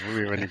Kickaballs over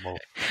here anymore.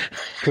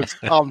 Because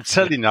I'm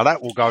telling you, that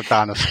will go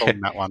down a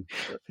storm, that one.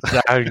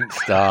 Don't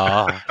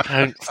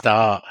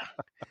start.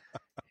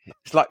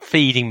 It's like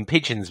feeding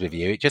pigeons with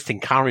you. It just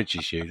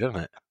encourages you,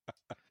 doesn't it?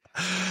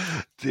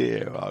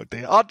 Dear, oh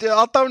dear. I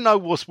don't know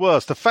what's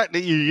worse, the fact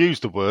that you use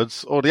the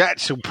words or the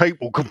actual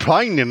people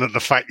complaining at the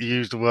fact you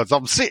use the words.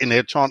 I'm sitting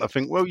there trying to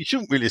think, well, you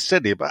shouldn't really have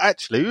said it, but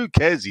actually, who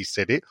cares he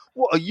said it?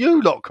 What are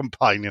you lot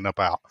complaining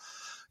about?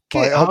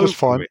 I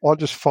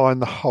just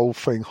find the whole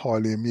thing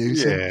highly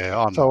amusing. Yeah,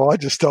 I know. So I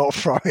just start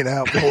throwing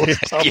out more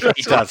stuff. Yeah,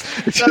 he does.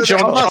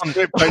 John,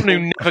 who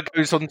never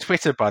goes on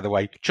Twitter, by the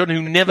way. John,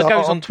 who never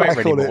goes on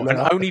Twitter anymore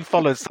and only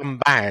follows some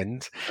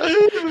band,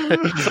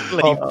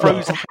 suddenly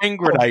throws a hand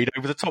grenade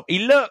over the top.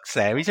 He lurks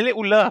there. He's a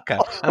little lurker.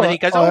 And then he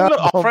goes, look,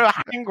 I'll throw a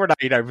hand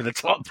grenade over the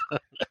top.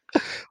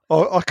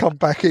 I come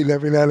back in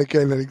every now and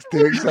again and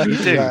do exactly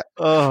that.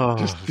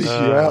 Just dig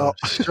you out.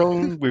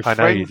 John, with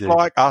friends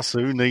like us,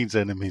 who needs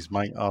enemies,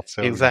 mate?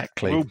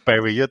 Exactly. We'll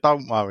bury you,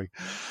 don't worry.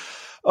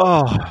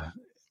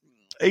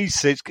 He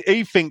says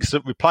he thinks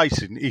that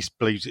replacing, he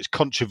believes it's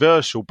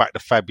controversial back to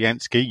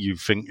Fabianski. You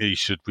think he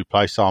should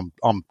replace I'm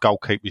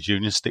goalkeepers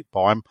union, stick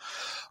by him.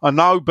 I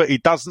know, but he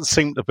doesn't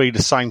seem to be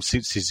the same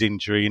since his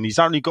injury, and he's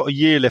only got a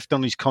year left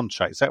on his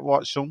contract. Is that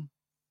right, Sean?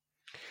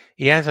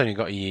 He has only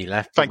got a year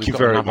left. Thank you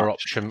very much. Another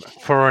option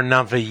for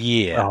another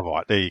year. Oh,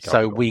 right, there you go.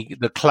 So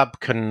the club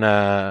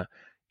can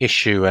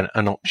issue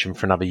an option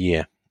for another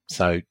year.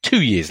 So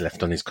 2 years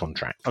left on his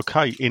contract.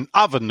 Okay. In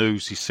other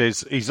news, he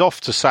says he's off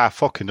to South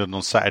Ockenden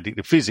on Saturday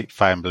to visit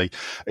family.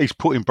 He's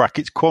put in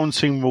brackets,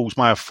 quarantine rules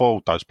may have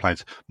foiled those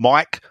plans.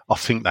 Mike, I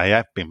think they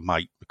have been,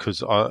 mate, because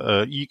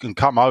you can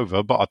come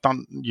over, but I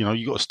don't,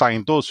 you got to stay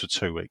indoors for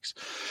 2 weeks.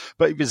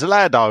 But if it's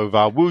allowed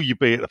over, will you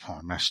be at the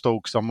Primash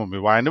stall? Because I'm on my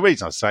way. And the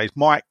reason I say is,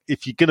 Mike,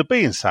 if you're going to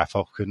be in South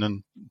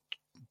Ockenden,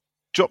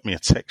 drop me a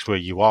text where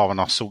you are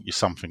and I'll sort you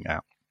something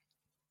out.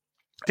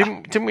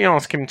 Didn't we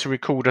ask him to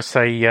record us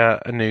a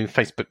new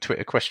Facebook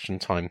Twitter question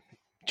time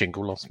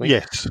jingle last week?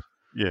 Yes,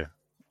 yeah.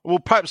 Well,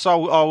 perhaps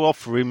I'll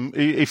offer him,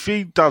 if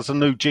he does a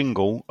new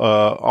jingle,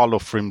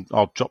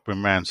 I'll drop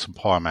him round some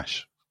pie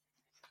mash.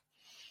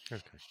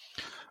 Okay.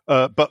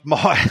 But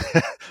Mike,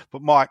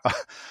 like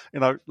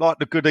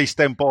the good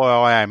East End boy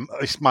I am,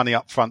 it's money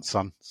up front,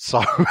 son.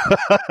 So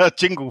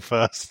jingle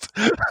first.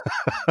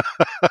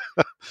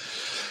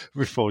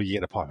 Before you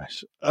get the pie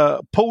mash.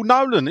 Paul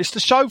Nolan, it's the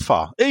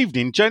chauffeur.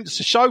 Evening, gents,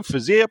 the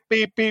chauffeur's here.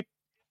 Beep, beep.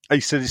 He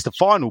said it's the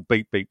final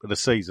beep, beep of the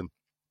season.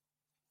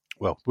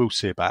 Well, we'll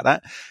see about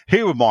that.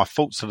 Here are my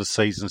thoughts of the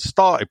season.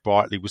 Started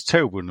brightly, was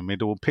terrible in the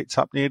middle, and picked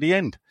up near the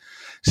end.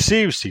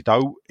 Seriously,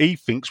 though, he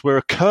thinks we're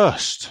a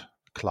cursed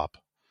club.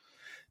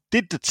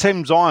 Did the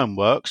Thames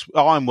Ironworks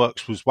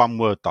was one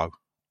word, though,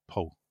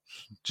 Paul.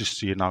 Just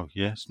so you know,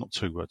 yeah, it's not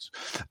 2 words.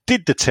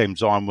 Did the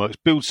Thames Ironworks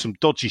build some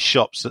dodgy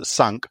shops that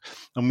sunk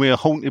and we are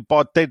haunted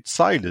by dead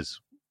sailors?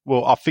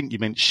 Well, I think you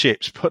meant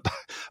ships, but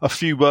a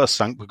few were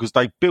sunk because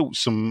they built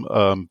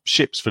some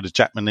ships for the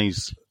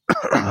Japanese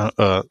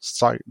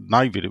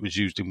Navy that was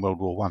used in World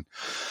War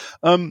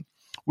One.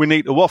 We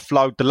need to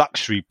offload the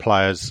luxury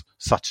players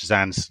such as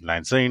Anderson,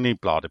 Lanzini,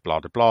 blah, blah,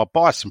 blah, blah,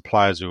 buy some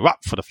players who are up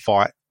for the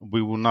fight.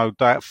 We will no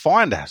doubt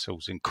find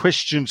ourselves in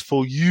questions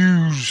for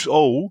yous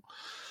all.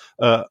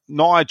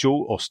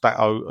 Nigel, or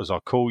Stato as I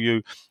call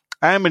you,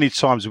 how many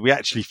times have we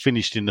actually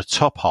finished in the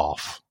top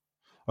half?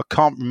 I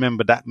can't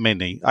remember that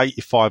many.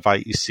 85,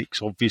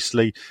 86,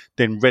 obviously.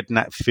 Then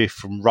Redknapp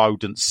 5th and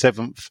Rodent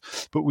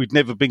 7th. But we've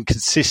never been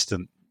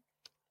consistent.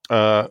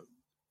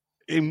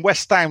 In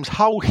West Ham's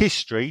whole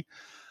history,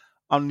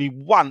 only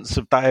once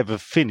have they ever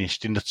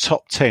finished in the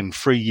top 10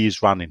 3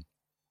 years running.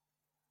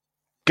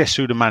 Guess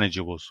who the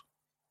manager was?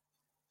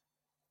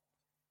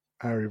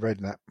 Harry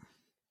Redknapp.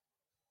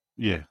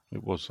 Yeah,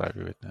 it was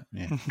Harry Redknapp.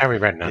 Yeah. Harry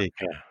Redknapp.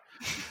 Yeah.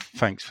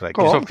 Thanks for that.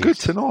 God, I'm good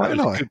tonight,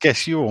 aren't I? Good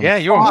guess you're on. Yeah,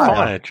 you're on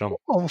fire, John.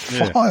 On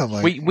fire,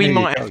 mate. We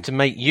might have to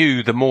make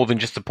you the more than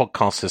just a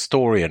podcast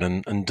historian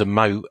and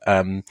demote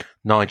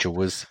Nigel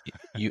was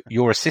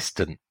your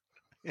assistant.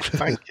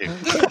 Thank you.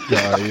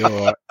 No, you're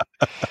all right.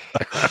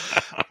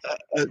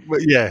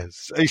 But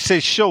yes, he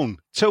says, Sean,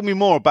 tell me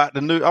more about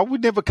the new. Oh, we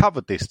never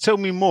covered this. Tell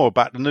me more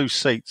about the new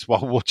seats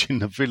while watching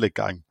the Villa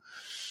game.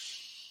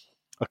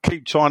 I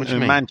keep trying to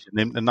imagine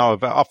him to know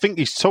about. I think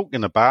he's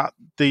talking about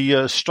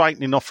the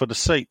straightening off of the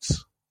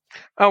seats.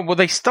 Oh well,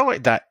 they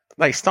started that.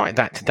 They started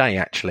that today,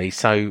 actually.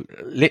 So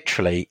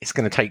literally, it's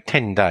going to take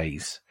 10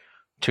 days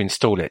to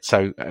install it.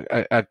 So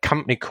a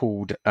company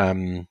called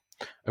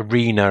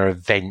Arena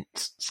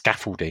Events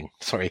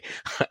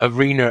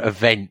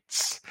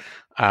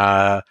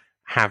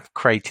have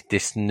created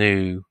this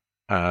new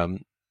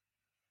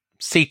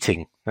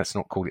seating. Let's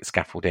not call it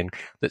scaffolding.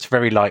 That's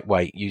very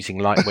lightweight, using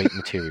lightweight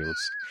materials,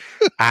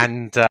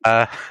 and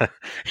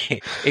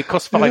it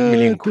costs £5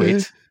 million.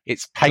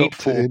 It's paid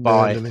for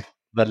by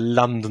the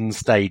London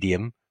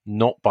Stadium,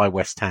 not by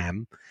West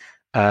Ham.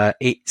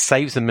 It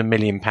saves them £1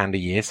 million a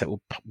year, so it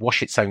will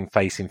wash its own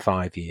face in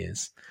 5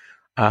 years.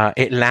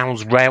 It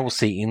allows rail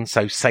seating,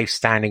 so safe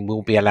standing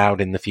will be allowed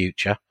in the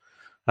future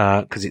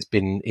because it's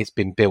been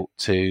built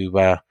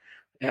to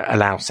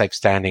allow safe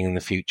standing in the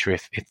future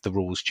if the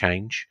rules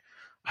change.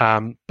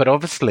 But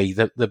obviously,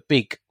 the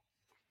big,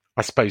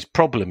 I suppose,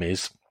 problem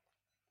is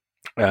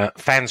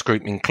fans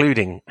group,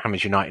 including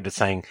Hammers United, are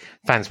saying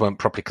fans weren't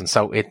properly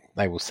consulted.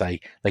 They will say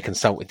they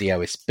consulted the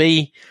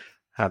OSB.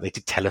 They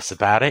did tell us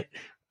about it.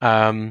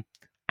 But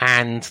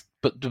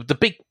the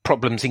big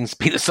problem seems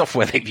to be the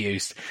software they've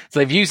used. So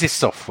they've used this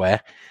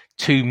software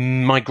to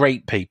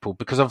migrate people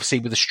because obviously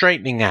with the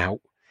straightening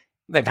out,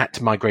 they've had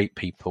to migrate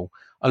people.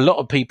 A lot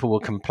of people were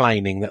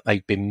complaining that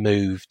they've been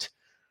moved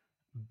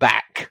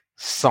back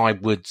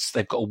sidewards.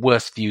 They've got a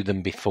worse view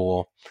than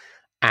before.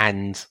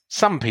 And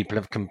some people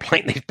have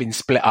complained they've been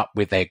split up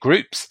with their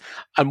groups.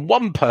 And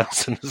one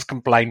person has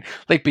complained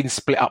they've been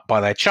split up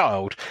by their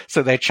child.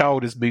 So their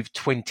child has moved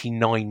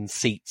 29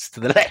 seats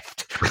to the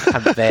left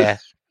and they're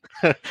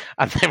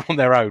on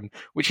their own,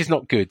 which is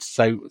not good.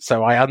 So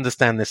I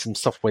understand there's some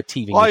software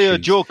teething I issues.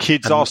 heard your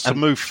kids asked to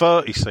move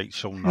 30 seats,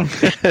 Sean.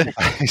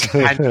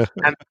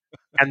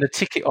 And the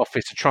ticket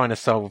office are trying to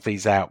solve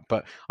these out.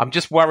 But I'm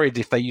just worried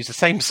if they use the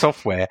same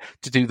software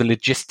to do the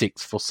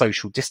logistics for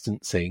social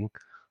distancing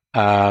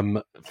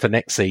for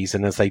next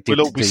season as they did.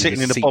 We'll all be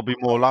sitting in the Bobby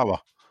Moore lower.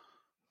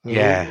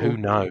 Yeah, who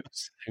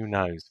knows?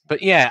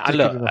 But yeah,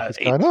 look,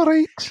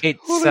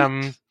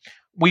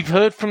 we've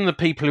heard from the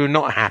people who are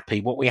not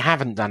happy. What we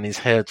haven't done is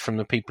heard from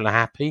the people who are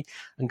happy.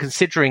 And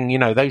considering,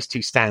 those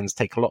two stands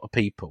take a lot of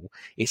people,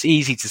 it's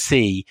easy to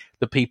see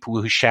the people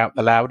who shout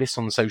the loudest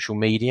on social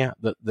media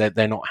that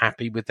they're not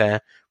happy with their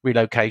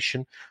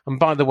relocation. And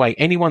by the way,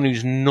 anyone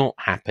who's not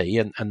happy,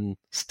 and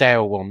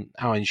Stale on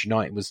Irons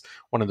United was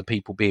one of the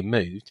people being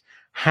moved,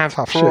 have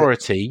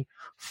priority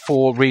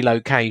for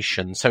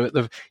relocation. So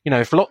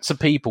if lots of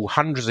people,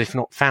 hundreds if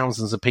not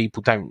thousands of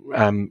people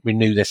don't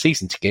renew their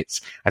season tickets,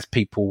 as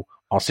people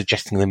are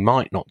suggesting they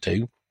might not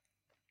do,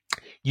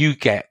 you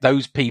get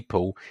those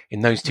people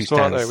in those two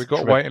stands. We've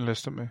got a waiting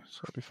list, haven't we? So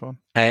it'll be fun.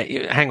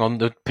 Hang on,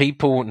 the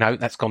people, no,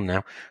 that's gone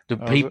now. The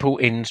people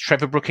in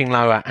Trevor Brooking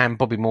Lower and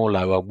Bobby Moore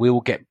Lower will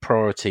get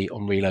priority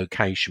on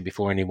relocation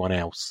before anyone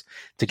else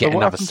to get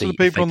another seat. What happens to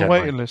the people on the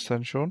waiting list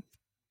then, Sean?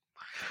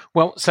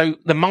 Well, so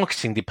the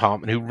marketing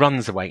department who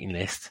runs the waiting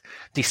list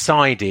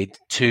decided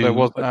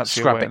to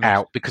scrub it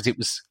out because it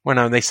was,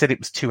 they said it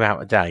was too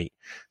out of date.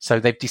 So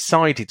they've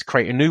decided to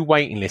create a new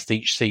waiting list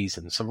each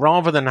season. So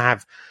rather than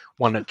have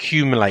one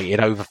accumulated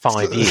over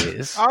 5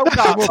 years.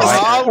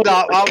 Hold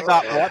up. Right.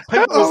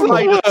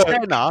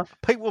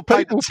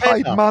 People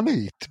paid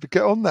money to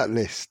get on that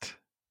list.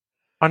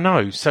 I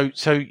know. So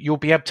you'll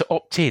be able to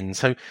opt in.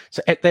 So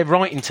they're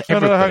writing to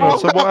everybody. No, hang on.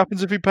 So what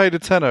happens if you paid a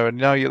tenner and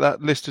now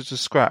that list is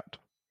just scrapped?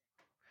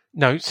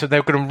 No, so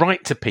they're going to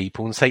write to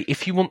people and say,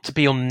 if you want to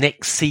be on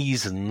next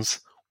season's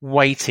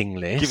waiting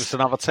list, give us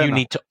another tenner. You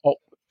need to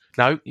opt.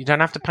 No, you don't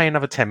have to pay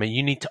another tenner.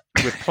 You need to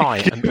reply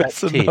and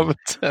opt in. Another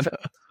tenner.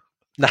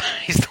 No,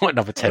 it's not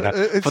another tenner.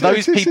 For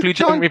those people who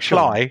don't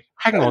reply,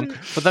 hang on.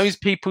 For those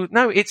people,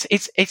 no, it's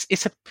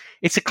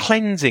a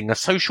cleansing, a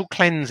social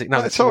cleansing.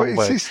 No, that's the wrong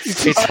word. It's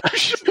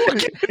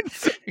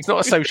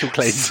not a social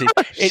cleansing.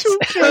 It's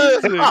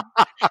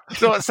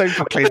not a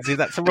social cleansing.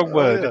 That's the wrong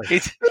word.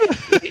 It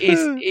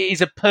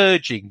is a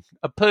purging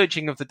of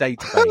the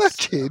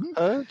database.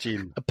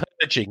 Purging. A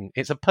purging.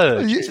 It's a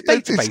purge. It's a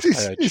database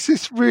purge. Is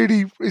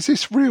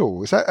this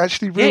real? Is that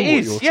actually real? It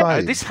is. What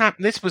you're saying?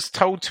 This was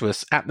told to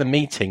us at the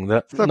meeting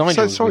that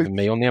Nigel was with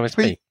me on the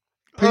OSB.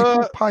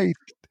 People paid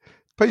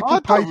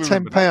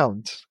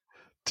 £10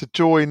 to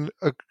join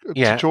a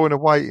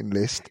waiting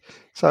list.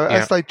 So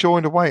as they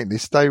joined a waiting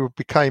list, they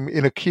became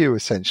in a queue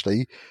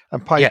essentially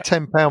and paid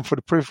 £10 for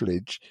the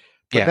privilege.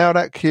 But now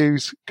that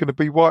queue's going to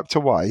be wiped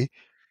away,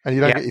 and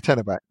you don't get your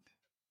tenner back.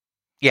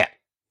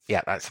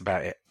 Yeah, that's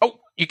about it. Oh,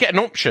 you get an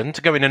option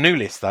to go in a new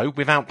list though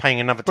without paying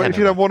another tenner. But if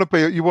you don't want to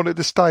be, you wanted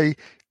to stay.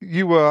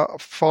 You were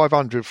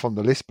 500 from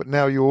the list, but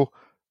now you're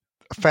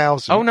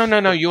 1,000. Oh,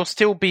 no. You'll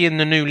still be in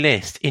the new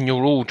list in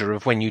your order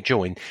of when you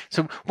join.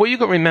 So what you've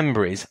got to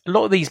remember is a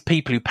lot of these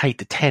people who paid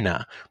the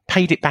tenner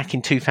paid it back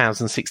in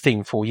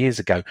 2016, 4 years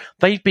ago.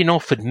 They've been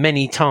offered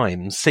many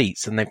times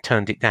seats and they've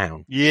turned it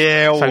down.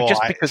 Yeah, so all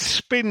just right. because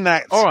Spin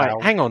that. All right, tail.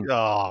 hang on.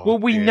 Oh, well,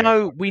 we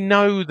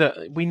know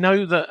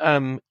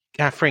that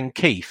our friend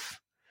Keith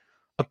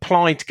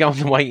applied to go on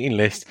the waiting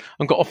list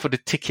and got offered a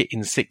ticket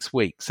in 6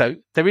 weeks. So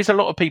there is a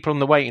lot of people on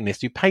the waiting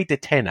list who paid the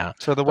tenner.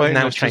 So the waiting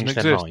now list doesn't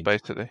changed their exist, mind.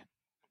 basically.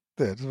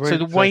 Yeah, So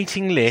the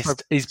waiting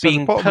list is so the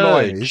being bottom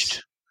line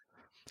purged.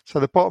 So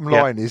the bottom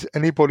line is,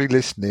 anybody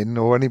listening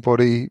or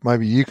anybody,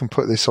 maybe you can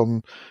put this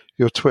on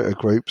your Twitter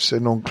groups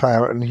and on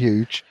Claret and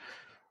Huge.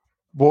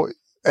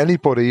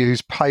 Anybody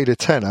who's paid a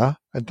tenner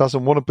and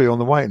doesn't want to be on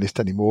the waiting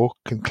list anymore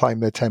can claim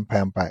their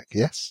 £10 back.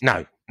 Yes?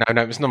 No,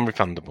 it's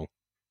non-refundable.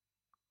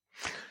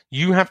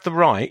 You have the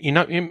right, you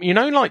know,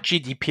 like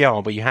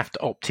GDPR, where you have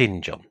to opt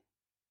in, John.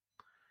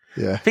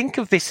 Yeah. Think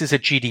of this as a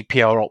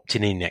GDPR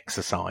opting in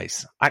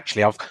exercise.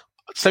 Actually, I've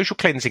social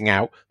cleansing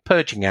out,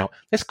 purging out.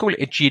 Let's call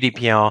it a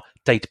GDPR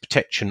data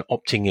protection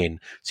opting in.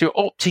 So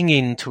you're opting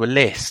in to a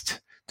list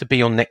to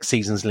be on next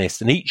season's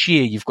list, and each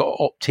year you've got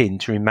to opt in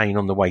to remain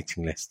on the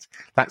waiting list.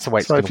 That's the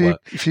way it's going to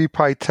work. If you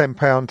paid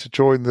 £10 to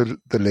join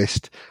the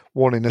list,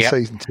 wanting a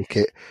season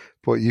ticket,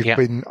 but you've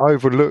been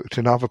overlooked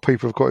and other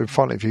people have got in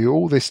front of you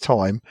all this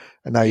time,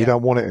 and now you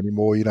don't want it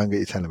anymore, you don't get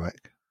your tenner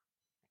back.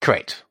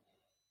 Correct.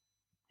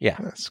 Yeah.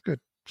 That's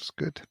good. That's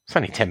good. It's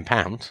only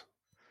 £10.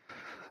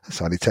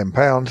 It's only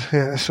 £10.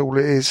 Yeah, that's all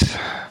it is.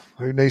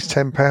 Who needs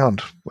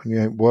 £10 when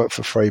you ain't worked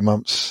for 3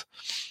 months?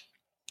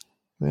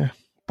 Yeah.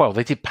 Well,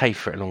 they did pay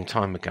for it a long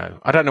time ago.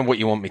 I don't know what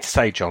you want me to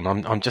say, John.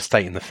 I'm just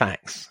stating the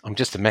facts. I'm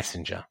just a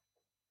messenger.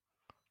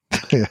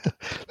 Yeah,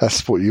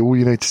 that's all you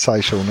need to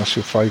say, Sean. That's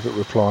your favourite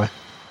reply.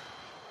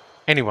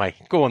 Anyway,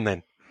 go on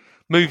then.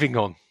 Moving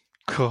on.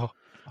 Cool.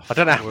 I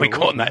don't know how we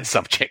got on that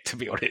subject, to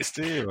be honest.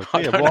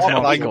 I don't know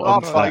how we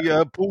got on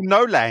that. Paul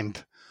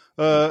Noland.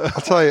 I'll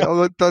tell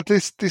you,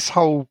 this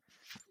whole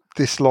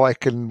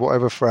dislike and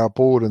whatever for our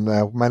board and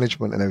our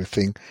management and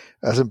everything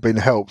hasn't been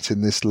helped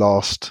in this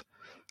last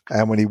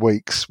how many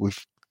weeks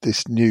with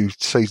this new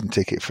season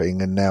ticket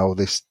thing, and now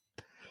this,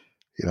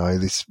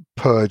 this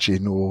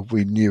purging or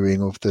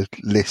renewing of the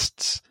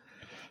lists.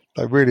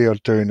 They really are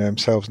doing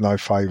themselves no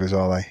favours,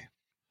 are they?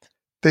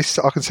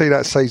 I can see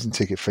that season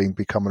ticket thing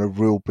becoming a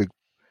real big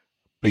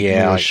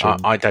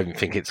I don't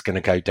think it's going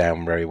to go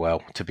down very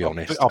well, to be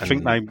honest. I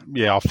think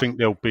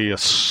there'll be a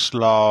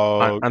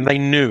slow, and they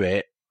knew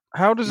it.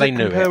 How does it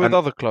compare with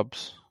other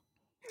clubs?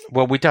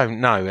 Well, we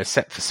don't know,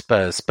 except for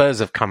Spurs. Spurs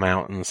have come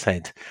out and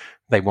said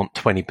they want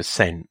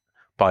 20%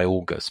 by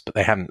August, but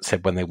they haven't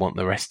said when they want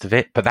the rest of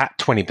it. But that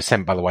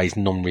 20%, by the way, is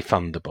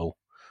non-refundable,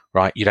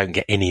 right? You don't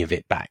get any of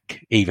it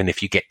back, even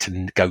if you get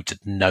to go to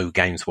no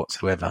games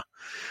whatsoever.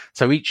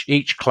 So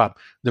each club,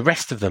 the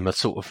rest of them are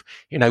sort of,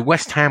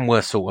 West Ham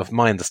were sort of,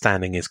 my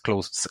understanding is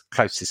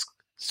closest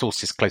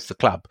sources close to the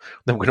club.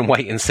 They were going to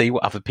wait and see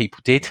what other people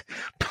did,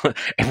 but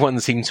everyone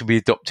seemed to be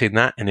adopting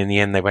that. And in the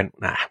end, they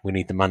went, nah, we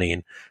need the money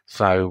in.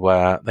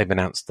 So they've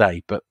announced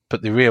today. But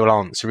the real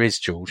answer is,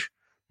 George,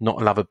 not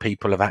a lot of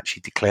people have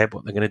actually declared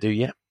what they're going to do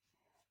yet.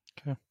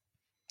 Okay.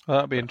 Well,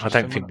 that'd be interesting.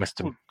 I don't think West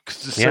Ham.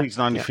 Because the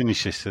season only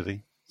finished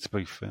yesterday, to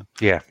be fair.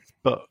 Yeah.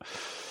 But,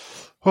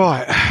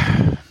 right,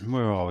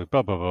 where are we?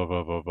 Blah, blah, blah,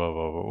 blah, blah, blah,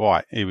 blah.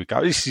 Right, here we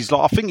go. This is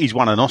I think he's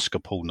won an Oscar,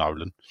 Paul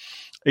Nolan.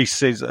 He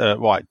says,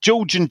 right,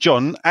 George and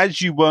John,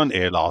 as you weren't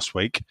here last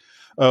week,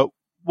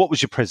 what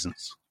was your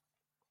presents?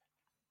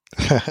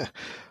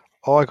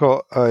 I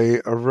got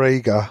a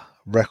Riga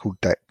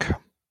record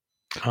deck.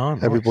 Oh,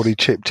 nice. Everybody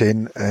chipped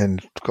in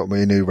and got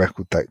me a new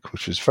record deck,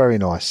 which was very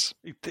nice.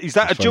 Is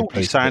that a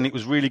Geordie saying it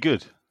was really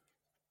good?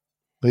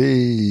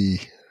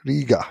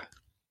 Riga.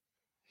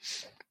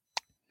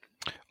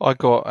 I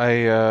got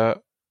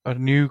a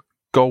new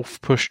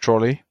golf push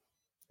trolley,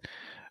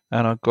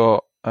 and I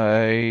got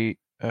a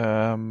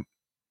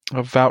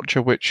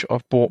voucher which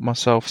I've bought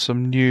myself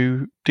some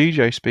new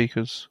DJ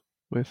speakers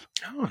with.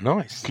 Oh,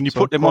 nice! Can you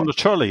put them on the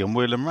trolley and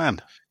wheel them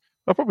round?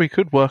 I probably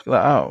could work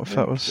that out if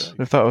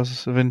that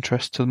was of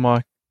interest to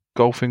my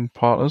golfing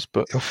partners.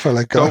 But your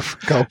fellow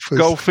golfers.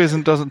 Golf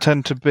doesn't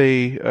tend to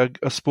be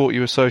a sport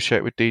you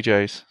associate with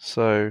DJs.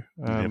 So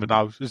but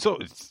no,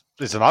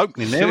 there's an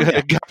opening there.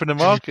 A gap in the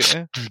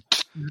market.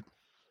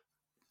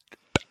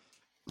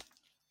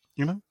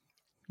 Yeah.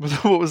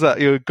 What was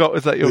that?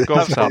 Is that your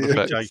golf sound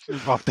effect?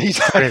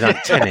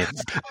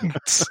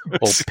 Tennis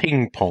or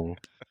ping pong.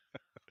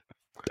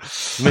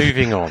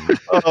 Moving on.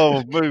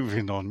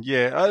 Moving on.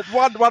 Yeah.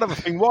 One other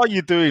thing. While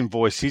you're doing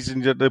voices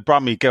and the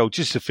Brummy girl,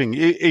 just a thing.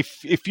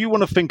 If you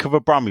want to think of a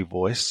Brummy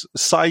voice,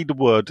 say the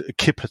word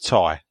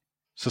Kippertie.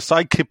 So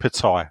say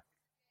Kippertie.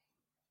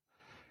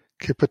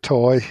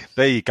 Kippertie.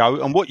 There you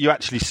go. And what you're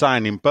actually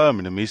saying in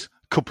Birmingham is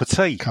cup of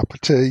tea. Cup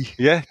of tea.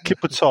 Yeah.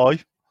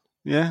 Kippertie.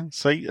 Yeah.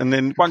 See. And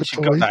then once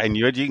you've got that in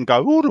your head, you can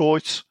go all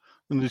right,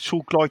 and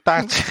talk like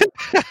that.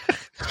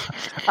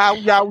 How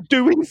y'all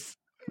doing?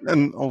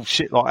 And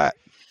shit like that.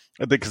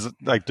 Because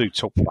they do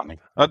talk funny.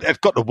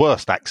 They've got the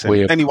worst accent.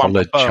 We Anyone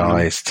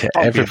apologise to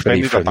don't be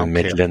everybody offended, from I the don't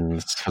care.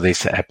 Midlands for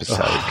this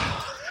episode.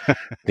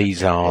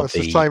 These are Well, it's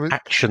the the same as-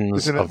 actions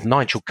isn't it- of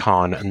Nigel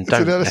Khan and isn't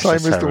don't that the same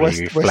as the necessarily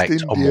West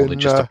reflect on more than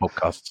just a Indian,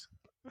 podcast.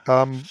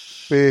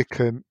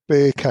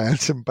 Beer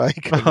cans and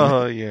bacon.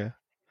 Oh, yeah.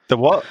 The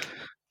what?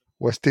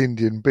 West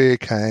Indian beer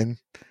can.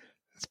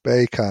 It's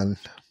bacon.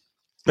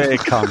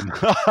 Bacon.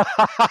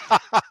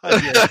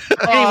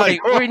 Anyway,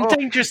 we're in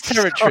dangerous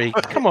territory.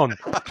 Come on.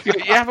 You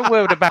have a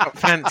word about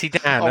Fancy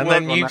Dan, and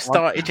then you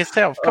started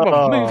yourself. Come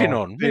on, moving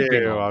on.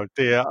 Oh,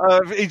 dear.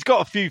 He's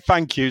got a few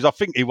thank yous. I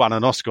think he won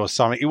an Oscar or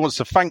something. He wants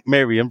to thank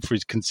Miriam for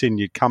his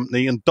continued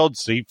company and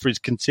Dodsey for his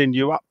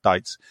continued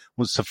updates.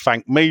 Wants to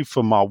thank me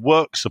for my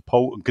work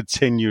support and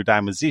continued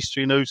Amers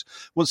History News.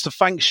 Wants to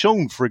thank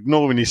Sean for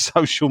ignoring his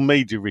social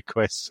media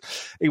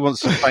requests. He wants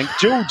to thank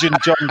George and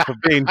John for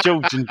being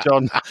George and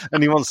John.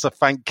 And he wants to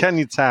thank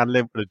Kenyon Town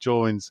Limp for the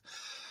joins.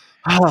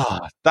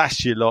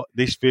 That's your lot.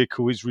 This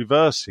vehicle is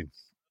reversing.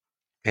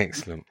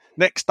 Excellent.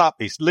 Next up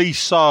is Lee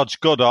Sarge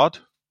Goddard.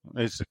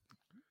 Is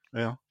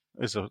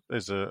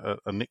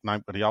a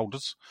nickname for the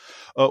olders.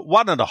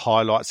 One of the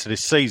highlights of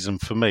this season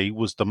for me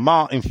was the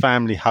Martin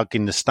family hug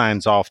in the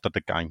stands after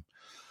the game.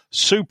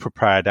 Super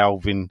proud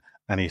Alvin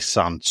and his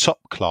son, top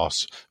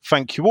class.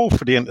 Thank you all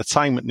for the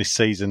entertainment this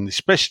season,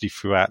 especially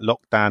throughout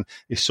lockdown.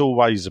 It's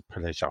always a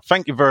pleasure.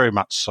 Thank you very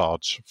much,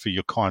 Sarge, for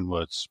your kind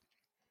words.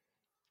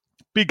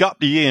 Big up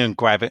the Ian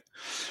Gravett.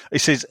 It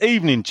says,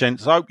 evening,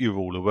 gents. I hope you're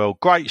all well.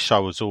 Great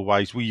show as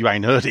always. Well, you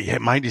ain't heard it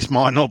yet, mate. This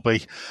might not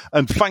be.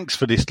 And thanks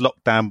for this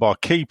lockdown. By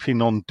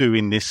keeping on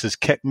doing this has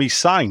kept me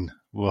sane.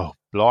 Well,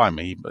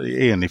 blimey.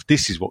 Ian, if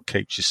this is what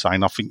keeps you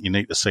sane, I think you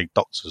need to see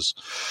doctors.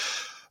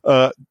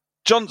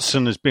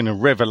 Johnson has been a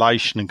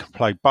revelation and can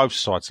play both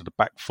sides of the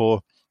back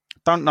four.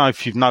 Don't know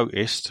if you've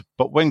noticed,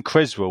 but when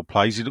Creswell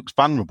plays, he looks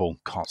vulnerable.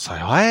 Can't say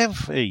I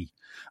have,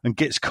 and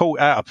gets caught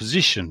out of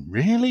position.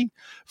 Really?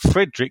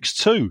 Fredericks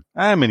too.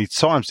 How many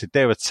times did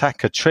their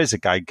attacker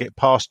Trezeguet get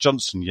past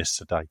Johnson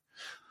yesterday?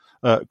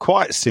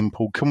 Quite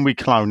simple. Can we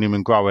clone him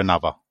and grow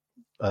another?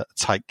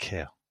 Take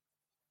care.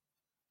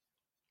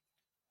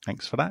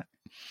 Thanks for that.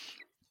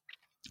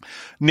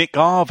 Nick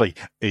Harvey.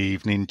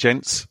 Evening,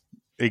 gents.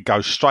 He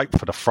goes straight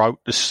for the throat.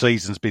 The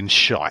season's been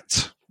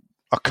shite.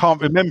 I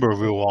can't remember a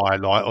real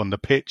highlight on the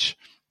pitch.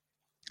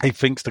 He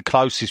thinks the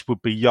closest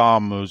would be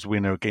Yarmo's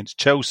winner against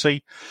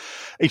Chelsea.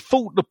 He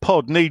thought the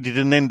pod needed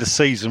an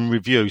end-of-season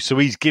review, so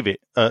he's give it.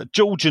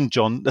 George and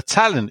John, the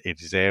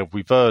talented is there.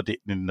 We've heard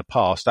it in the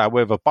past.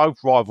 However, both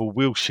rival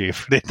Wilshere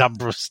for their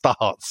number of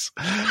starts.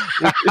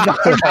 I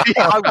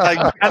hope they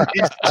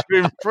manage to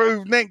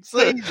improve next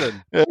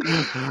season.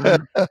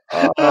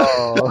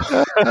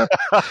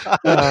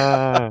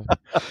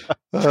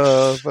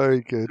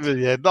 Very good.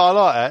 Yeah, no, I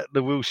like that.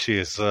 The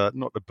Wilsheres,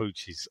 not the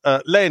Boochies.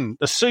 Len,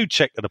 the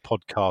Suchek of the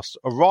podcast,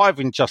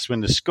 arriving just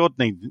when the squad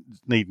need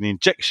an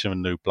injection of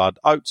new blood.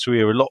 Hope to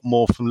hear a lot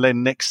more from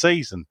Len next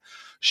season.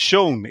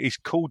 Sean, he's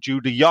called you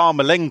the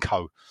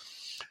Yarmolenko.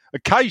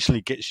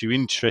 Occasionally gets you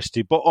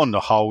interested, but on the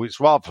whole, it's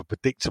rather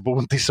predictable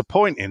and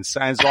disappointing.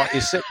 Sounds like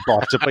your set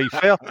life, to be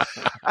fair.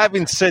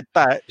 Having said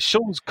that,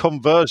 Sean's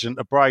conversion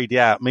to Brady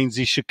out means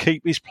he should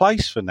keep his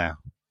place for now.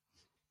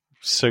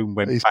 Soon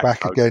went He's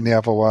back again the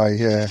other way,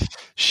 yeah.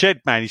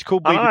 Shed man, he's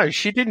called me. Oh, no,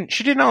 she didn't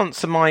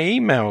answer my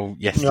email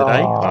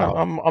yesterday. Oh.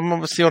 I'm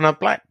obviously on a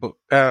black book.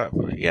 Black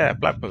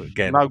book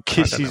again. No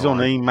kisses on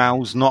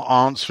emails, not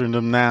answering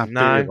them now.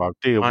 No,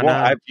 dear. I What know.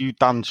 have you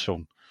done,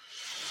 Sean?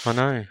 I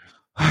know.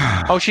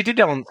 Oh, she did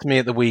answer me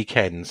at the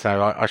weekend,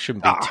 so I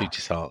shouldn't be too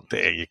disheartened.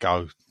 There you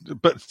go.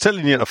 But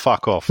telling you to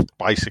fuck off,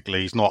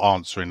 basically, he's not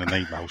answering an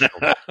email.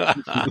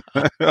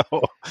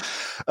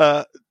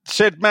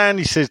 Shed man,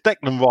 he says,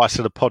 Declan Rice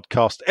of the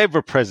podcast,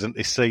 ever present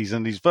this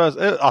season. His have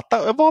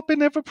I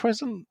been ever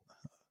present?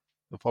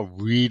 Have I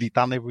really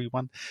done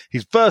everyone?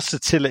 His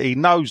versatility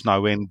knows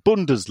no end.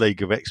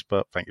 Bundesliga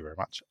expert, thank you very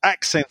much.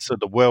 Accents of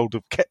the world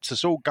have kept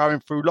us all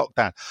going through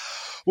lockdown.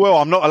 Well,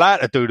 I'm not allowed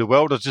to do the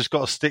world. I've just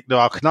got to stick to,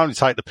 I can only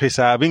take the piss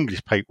out of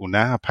English people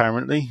now,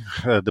 apparently.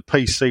 The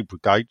PC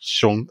brigade,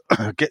 Sean,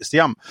 gets the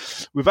ump.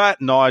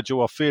 Without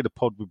Nigel, I fear the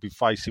pod would be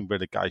facing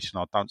relegation.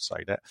 I don't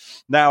say that.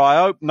 Now, I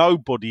hope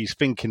nobody's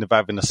thinking of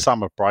having a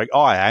summer break.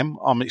 I am.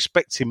 I'm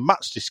expecting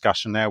much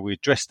discussion now. We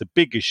address the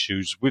big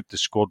issues with the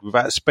squad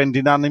without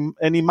spending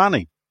any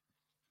money.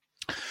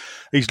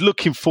 He's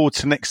looking forward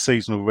to next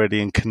season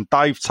already, and can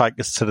Dave take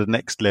us to the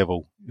next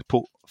level? He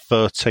put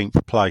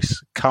 13th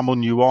place. Come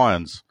on, you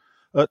Irons.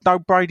 No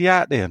Brady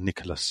out there,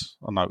 Nicholas,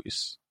 I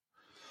notice.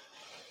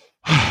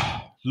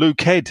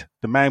 Luke Head,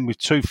 the man with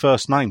two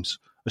first names.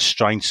 A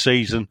strange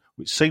season,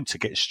 which seemed to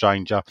get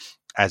stranger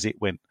as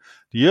it went.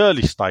 The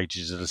early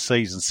stages of the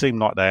season seemed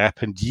like they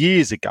happened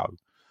years ago.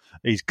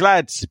 He's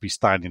glad to be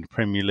staying in the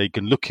Premier League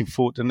and looking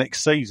forward to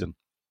next season.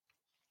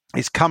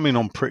 It's coming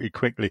on pretty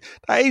quickly.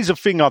 That is a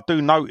thing I do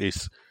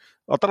notice.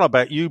 I don't know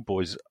about you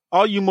boys.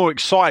 Are you more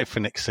excited for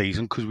next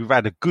season because we've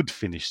had a good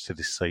finish to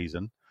this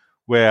season?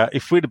 Where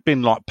if we'd have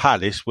been like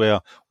Palace,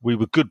 where we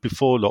were good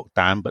before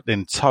lockdown, but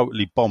then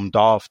totally bombed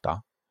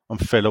after. and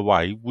fell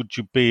away, would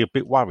you be a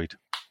bit worried?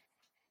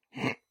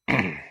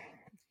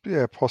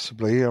 Yeah,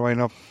 possibly. I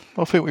mean,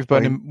 I think we've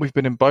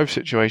been in both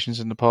situations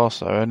in the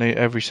past, though, and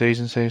every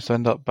season seems to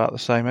end up about the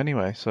same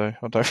anyway. So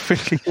I don't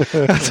really,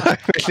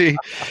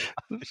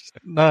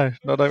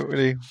 I don't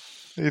really.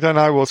 You don't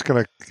know what's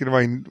going to.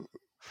 I mean,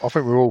 I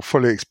think we're all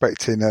fully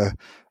expecting a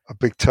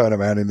big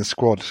turnaround in the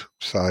squad.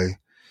 So.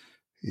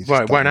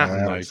 Well, it won't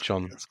happen though,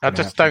 John. I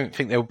just don't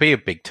think there'll be a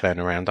big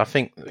turnaround. I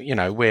think,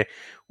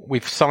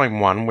 we've signed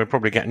one. We'll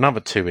probably get another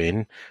 2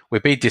 in.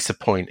 We'll be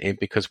disappointed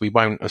because we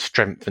won't have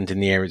strengthened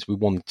in the areas we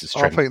wanted to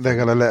strengthen. I think they're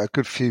going to let a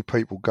good few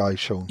people go,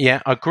 Sean.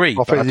 Yeah, I agree.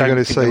 But I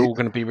don't think they're all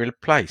going to be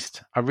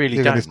replaced. I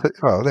really don't.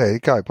 Well, there you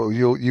go. But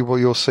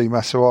you'll see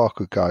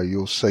Masuaku go.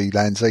 You'll see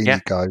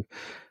Lanzini go.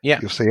 Yeah.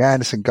 You'll see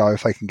Anderson go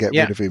if they can get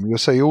rid of him. You'll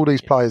see all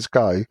these players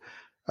go,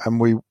 and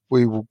we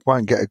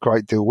won't get a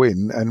great deal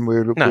win, and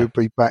we'll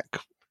be back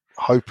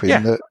hoping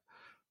that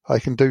they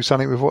can do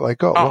something with what they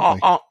got.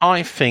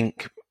 I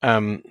think,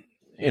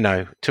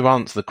 to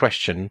answer the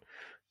question,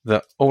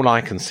 that all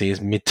I can see is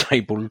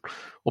mid-table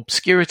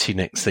obscurity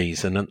next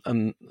season,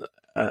 and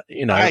I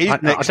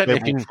don't know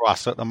if you, for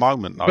us at the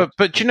moment, though.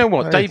 But do you know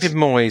what? David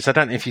Moyes, I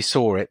don't know if you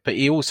saw it, but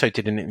he also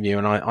did an interview,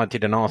 and I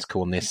did an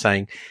article on this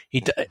saying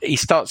he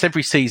starts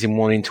every season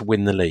wanting to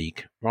win the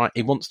league, right?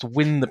 He wants to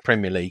win the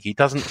Premier League. He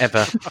doesn't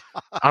ever.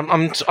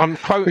 I'm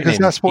quoting because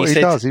him. That's what he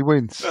does. He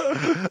wins.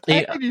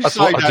 That's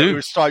what I do. With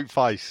a straight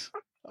face.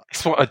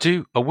 That's what I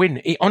do. I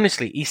win.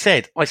 He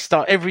said, I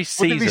start every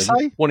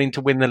season wanting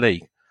to win the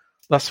league.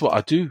 That's what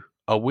I do.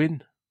 I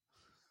win.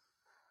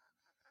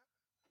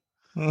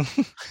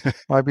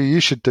 Maybe you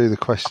should do the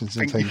questions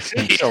and things.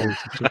 You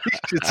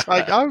should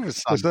take over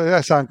something.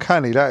 That's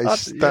uncanny. That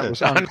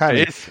was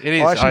uncanny. It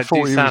is. I actually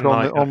thought he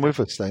was on with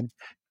us then.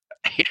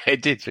 Yeah,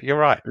 it did. You're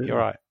right. You're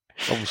right.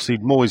 Obviously,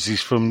 Moyes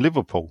is from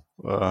Liverpool.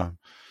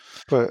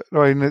 But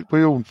I mean,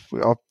 we all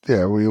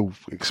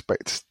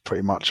expect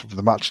pretty much of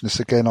the muchness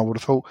again. I would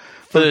have thought.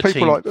 But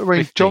people like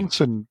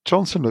Johnson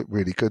looked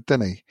really good,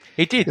 didn't he?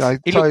 He did.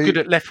 He looked good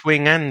at left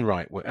wing and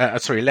right.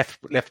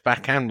 Left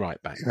back and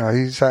right back.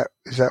 Is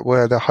that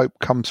where the hope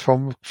comes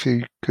from? A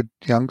few good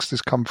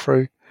youngsters come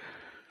through.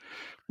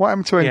 What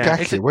happened to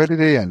Ngakia? Where did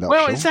he end up?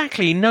 Well, Sean?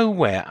 exactly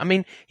nowhere. I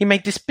mean, he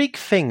made this big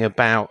thing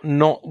about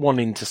not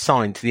wanting to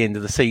sign to the end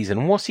of the season.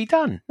 And what's he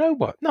done?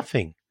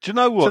 Nothing. Do you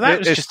know what?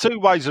 So There's two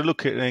ways of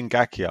looking at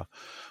Ngakia.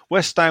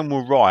 West Ham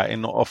were right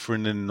in not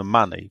offering him the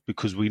money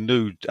because we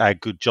knew how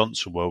good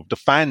Johnson was. The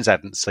fans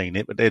hadn't seen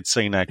it, but they'd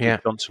seen how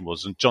good Johnson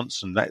was. And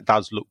Johnson, that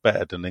does look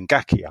better than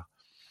Ngakia.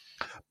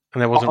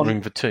 And there wasn't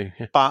room for two.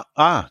 Yeah. But,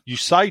 you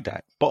say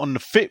that. But on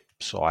the flip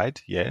side,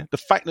 the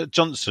fact that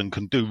Johnson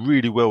can do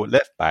really well at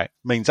left back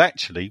means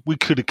actually we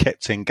could have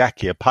kept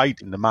Ngakia,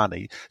 paid him the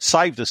money,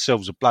 saved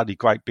ourselves a bloody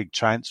great big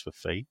transfer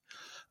fee,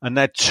 and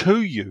had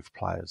 2 youth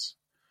players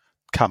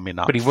coming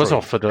up. But he was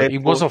offered a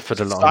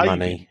lot of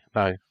money,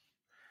 though.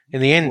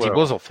 In the end, he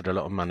was offered a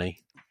lot of money.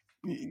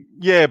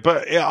 Yeah,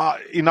 but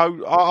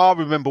I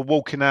remember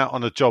walking out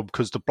on a job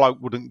because the bloke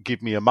wouldn't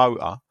give me a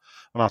motor,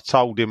 and I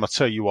told him, "I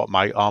tell you what,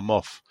 mate, I'm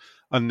off."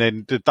 And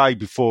then the day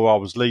before I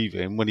was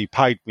leaving, when he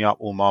paid me up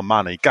all my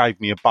money, gave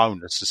me a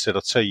bonus and said, "I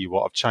tell you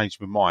what, I've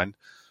changed my mind.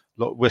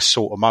 Look, we'll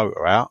sort a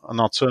motor out."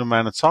 And I turned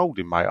around and told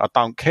him, "Mate, I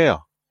don't care,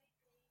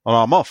 and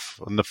I'm off."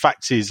 And the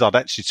fact is, I'd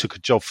actually took a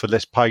job for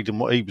less paid than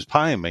what he was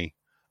paying me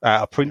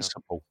out of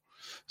principle.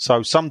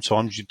 So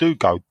sometimes you do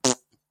go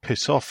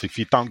piss off if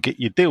you don't get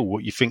your deal,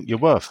 what you think you're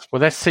worth.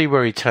 Well, let's see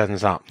where he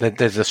turns up.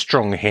 There's a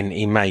strong hint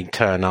he may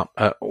turn up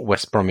at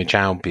West Bromwich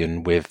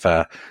Albion with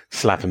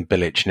Slaven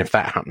Bilic, and if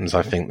that happens,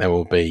 I think there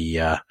will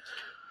be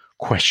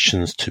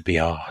questions to be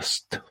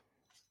asked.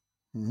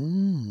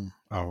 All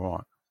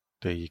right,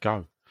 there you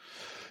go.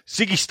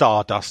 Ziggy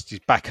Stardust is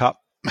back up.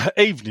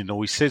 Evening,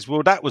 all he says,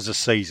 well, that was a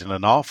season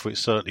and a half. It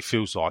certainly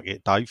feels like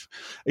it, Dave.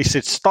 He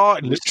said,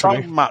 started with so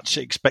much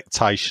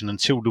expectation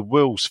until the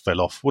wheels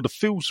fell off. Well, the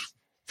wheels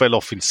fell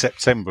off in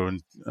September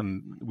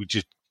and we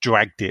just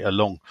dragged it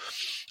along.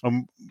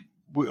 And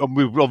we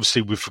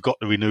forgot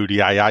to renew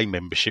the AA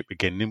membership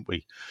again, didn't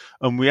we?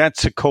 And we had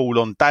to call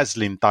on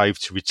Dazzling Dave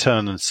to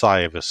return and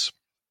save us.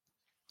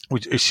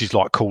 This is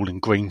like calling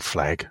green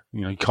flag.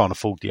 You can't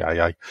afford the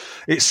AA.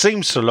 It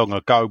seems so long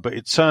ago, but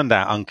it turned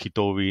out hunky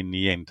dory in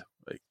the end.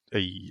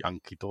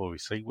 Hunky dory,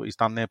 see what he's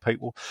done there,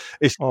 people?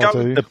 It's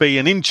going to be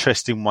an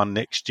interesting one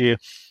next year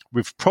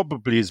with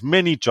probably as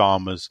many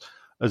dramas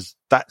as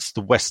that's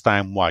the West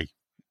Ham way.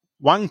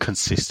 One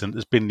consistent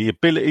has been the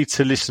ability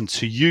to listen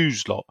to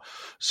yous lot.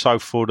 So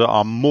for that,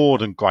 I'm more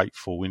than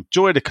grateful.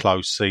 Enjoy the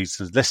close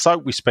seasons. Let's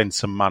hope we spend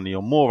some money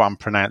on more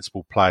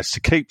unpronounceable players to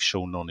keep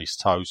Sean on his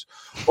toes.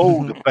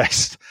 All the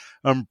best.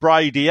 And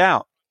Brady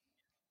out.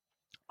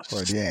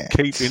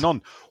 Keeping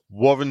on.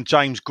 Warren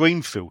James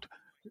Greenfield.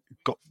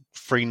 Got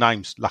 3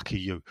 names. Lucky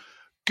you.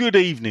 Good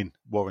evening,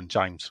 Warren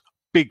James.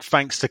 Big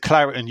thanks to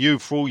Claret and you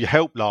for all your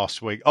help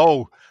last week.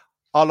 Oh,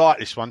 I like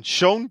this one.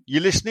 Sean, you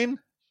listening?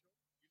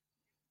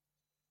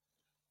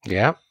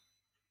 Yeah.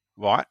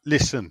 Right,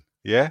 listen.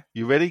 Yeah,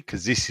 you ready?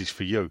 Because this is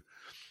for you.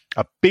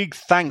 A big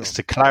thanks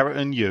to Claret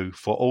and you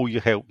for all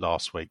your help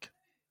last week.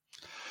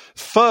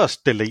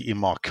 First deleting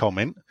my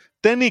comment,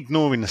 then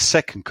ignoring the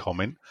second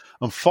comment,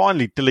 and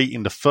finally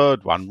deleting the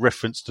third one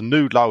referenced the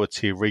new lower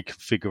tier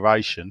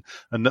reconfiguration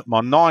and that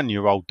my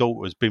 9-year-old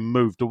daughter has been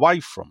moved away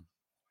from.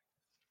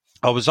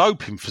 I was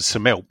hoping for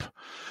some help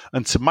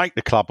and to make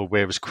the club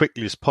aware as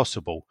quickly as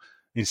possible.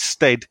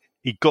 Instead,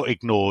 he got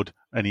ignored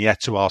and he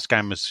had to ask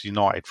Amherst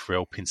United for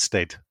help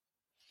instead.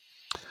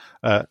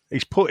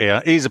 He's put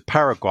here's a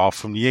paragraph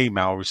from the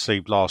email I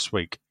received last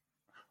week.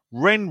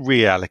 When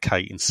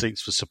reallocating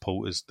seats for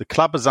supporters, the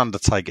club has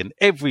undertaken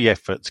every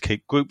effort to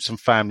keep groups and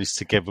families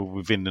together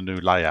within the new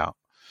layout.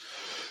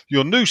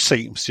 Your new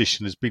seating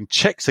position has been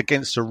checked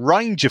against a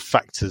range of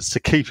factors to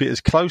keep it as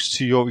close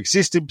to your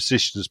existing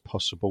position as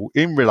possible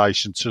in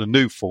relation to the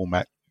new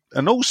format,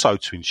 and also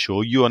to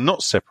ensure you are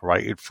not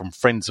separated from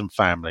friends and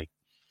family.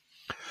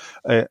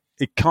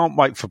 It can't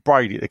wait for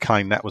Brady to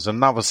claim that was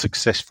another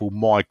successful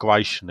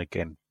migration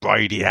again.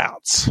 Brady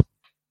out.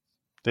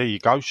 There you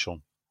go,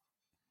 Sean.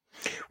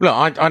 Look,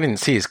 I didn't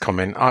see his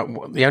comment.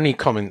 The only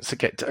comments that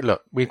get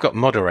look, we've got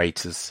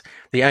moderators.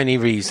 The only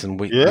reason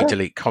we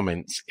delete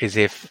comments is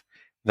if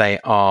they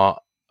are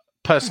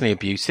personally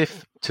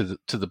abusive to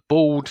the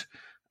board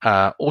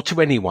or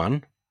to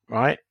anyone,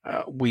 right?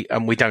 We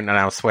don't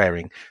allow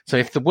swearing. So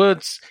if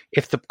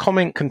the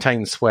comment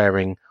contains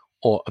swearing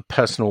or a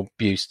personal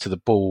abuse to the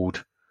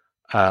board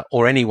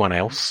or anyone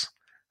else,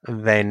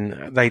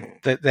 then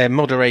they're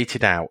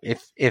moderated out.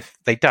 If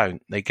they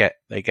don't, they get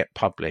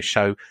published.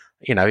 So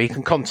he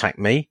can contact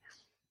me.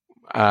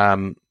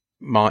 My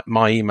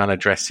email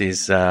address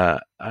is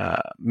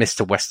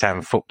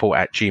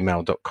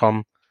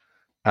mrwesthamfootball@gmail.com.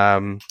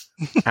 And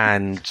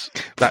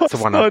that's the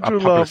one I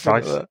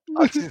publicise.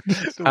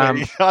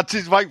 I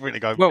just wait for it to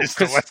go,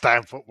 Mr. West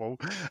Ham Football.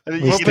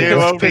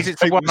 Because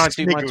it's the one I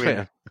do my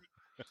Twitter.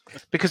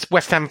 Because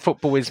West Ham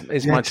Football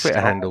is my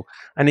Twitter handle.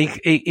 And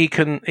he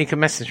can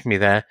message me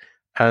there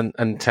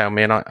and tell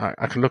me, and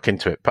I can look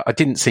into it. But I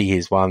didn't see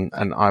his one,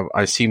 and I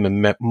assume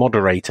a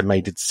moderator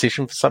made a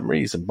decision for some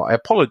reason. But I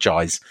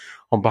apologise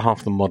on behalf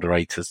of the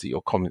moderators that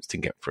your comments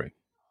didn't get through.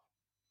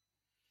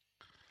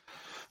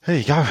 There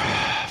you go.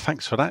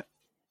 Thanks for that,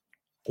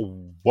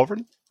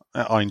 Warren.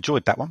 I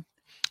enjoyed that one.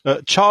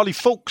 Charlie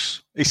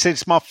Fawkes, he said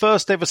it's my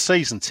first ever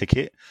season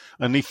ticket,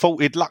 and he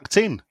thought he'd lucked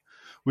in.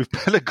 With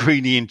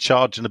Pellegrini in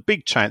charge and a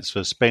big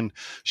transfer spend,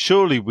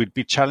 surely we'd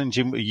be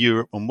challenging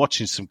Europe and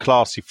watching some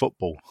classy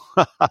football.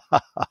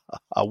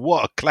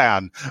 What a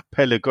clown,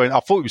 Pellegrini. I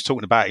thought he was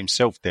talking about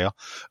himself there.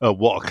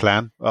 What a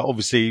clown.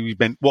 Obviously, he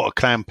meant what a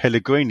clown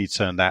Pellegrini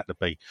turned out to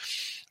be,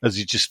 as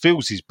he just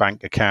fills his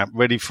bank account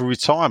ready for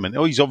retirement.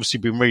 Oh, he's obviously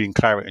been reading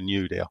Claret and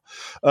you there.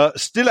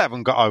 Still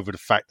haven't got over the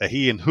fact that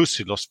he and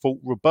Husilos thought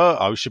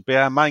Roberto should be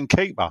our main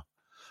keeper,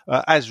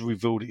 as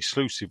revealed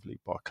exclusively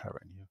by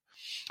Claret and you.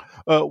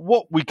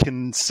 What we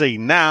can see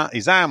now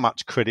is how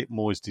much credit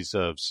Moyes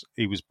deserves.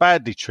 He was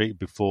badly treated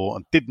before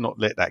and did not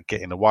let that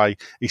get in the way.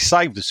 He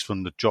saved us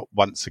from the drop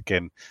once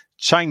again.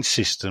 Changed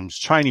systems,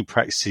 training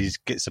practices,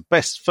 gets the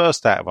best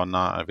first out of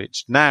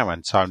Arnautovic. Now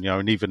Antonio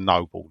and even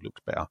Noble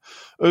looks better.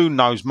 Who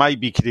knows,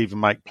 maybe he could even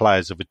make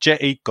players of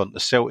Ajeti, gone to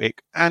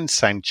Celtic, and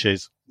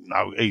Sanchez.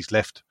 No, he's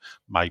left.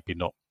 Maybe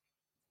not.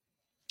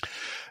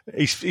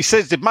 He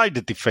says they've made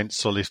the defence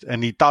solid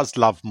and he does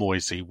love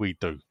Moisey. We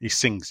do. He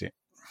sings it.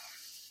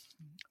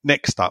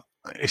 Next up,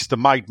 it's the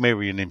Maid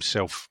Marian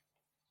himself.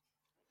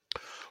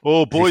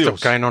 Oh, boy. He's still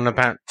going on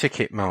about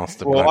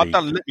Ticketmaster. Well, I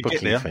don't let you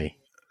get there. Fee.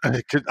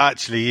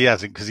 Actually, he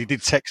hasn't, because he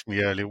did text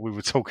me earlier. We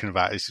were talking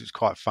about this. It was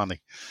quite funny.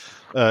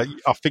 I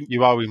think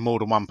you owe him more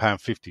than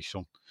 £1.50,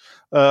 Sean.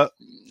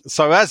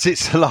 So as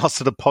it's the last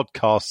of the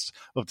podcasts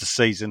of the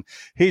season,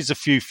 here's a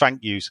few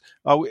thank yous.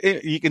 Oh,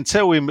 you can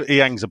tell him he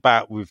hangs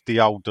about with the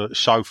old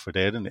chauffeur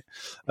there, isn't it?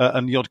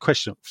 And the odd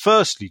question.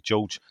 Firstly,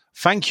 George,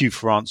 thank you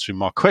for answering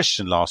my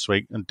question last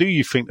week. And do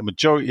you think the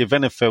majority of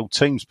NFL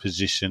teams'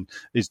 position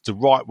is the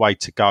right way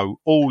to go,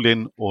 all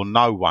in or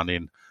no one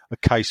in? A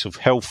case of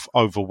health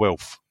over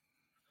wealth.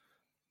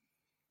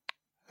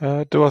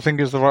 Do I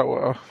think is the right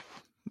way?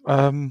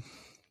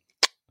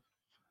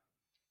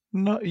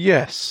 No.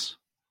 Yes,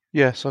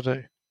 I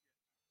do.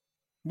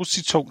 What's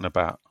he talking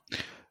about?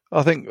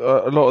 I think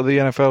a lot of the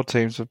NFL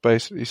teams have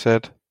basically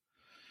said,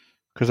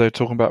 because they're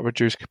talking about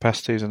reduced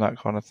capacities and that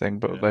kind of thing,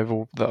 but I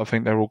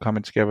think they're all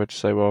coming together to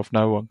say, well, if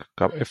no one can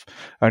come, if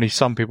only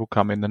some people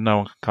come in, then no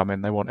one can come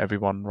in. They want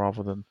everyone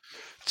rather than.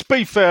 To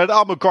be fair,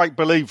 I'm a great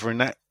believer in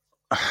that.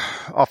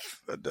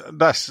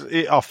 That's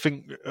it. I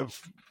think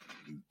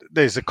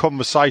there's a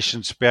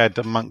conversation to be had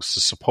amongst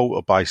the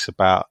supporter base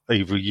about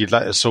either you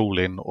let us all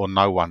in or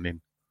no one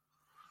in.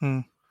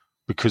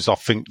 Because I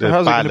think the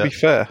how's ballot, it going to be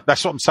fair?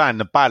 That's what I'm saying.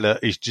 The ballot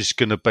is just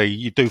going to be,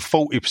 you do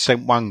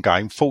 40% one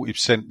game,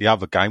 40% the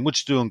other game. What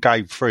do you do on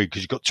game 3?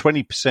 Because you've got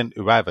 20%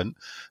 who haven't.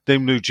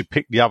 Then who do you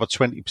pick the other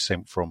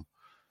 20% from?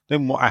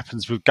 Then what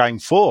happens with game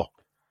 4?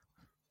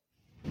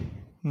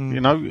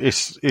 You know,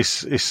 it's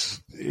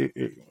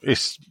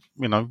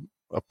you know,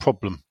 a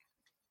problem.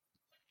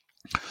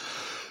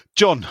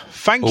 John,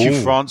 thank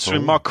you for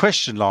answering my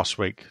question last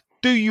week.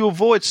 Do you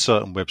avoid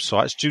certain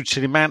websites due to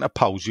the amount of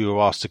polls you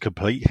were asked to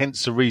complete?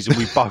 Hence the reason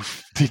we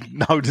both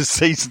didn't know the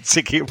season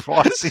ticket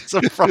prices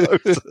are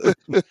frozen.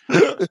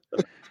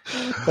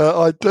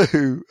 I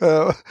do.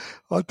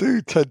 I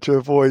do tend to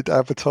avoid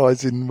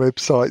advertising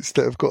websites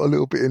that have got a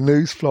little bit of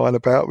news flying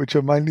about, which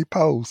are mainly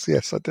polls.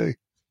 Yes, I do.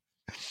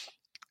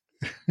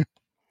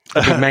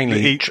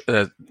 Mainly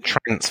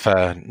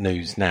transfer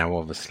news now,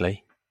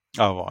 obviously.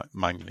 Oh, right,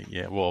 mainly,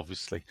 yeah, well,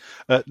 obviously.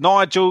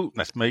 Nigel,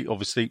 that's me,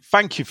 obviously.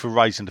 Thank you for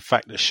raising the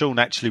fact that Sean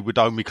actually would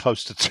owe me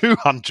close to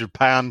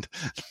 £200,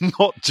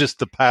 not just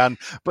 £1,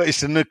 but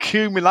it's an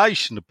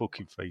accumulation of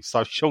booking fees.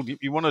 So, Sean,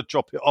 if you want to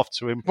drop it off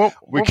to him, what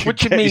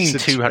do you mean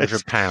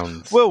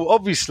 £200? Well,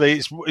 obviously,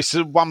 it's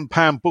a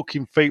 £1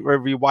 booking fee for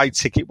every away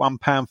ticket,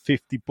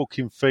 £1.50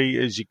 booking fee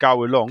as you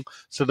go along.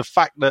 So the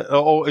fact that,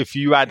 or if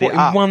you add it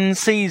up. In one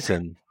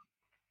season?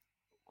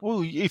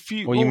 Well, if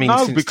you, mean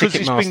no, since because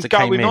it's been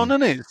going on,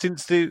 in? hasn't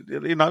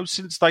it?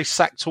 Since they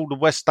sacked all the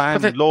West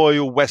Ham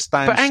loyal West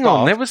Ham. But hang staff.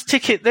 on,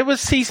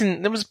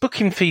 there was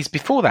booking fees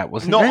before that,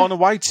 wasn't Not there? on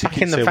away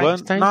tickets, there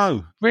weren't.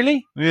 No,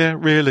 really? Yeah,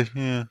 really,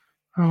 yeah.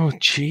 Oh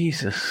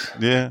Jesus!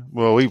 Yeah,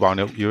 well, he won't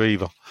help you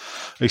either.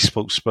 He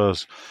spoke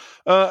Spurs.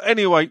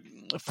 Anyway,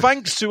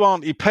 thanks to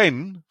Auntie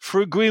Pen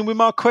for agreeing with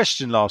my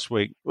question last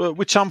week,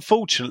 which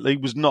unfortunately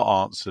was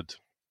not answered.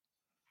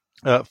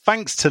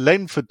 Thanks to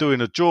Len for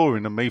doing a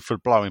drawing of me for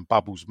Blowing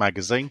Bubbles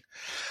magazine.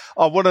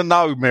 I want to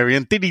know,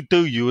 Marion, did he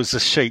do you as a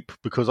sheep?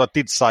 Because I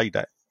did say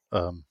that.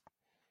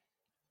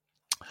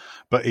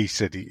 But he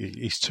said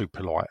he's too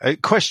polite. A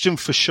question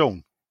for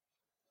Sean.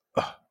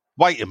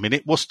 Wait a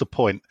minute, what's the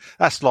point?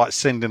 That's like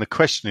sending a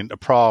question into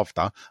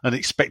Pravda and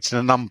expecting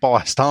an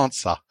unbiased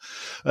answer.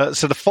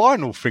 So the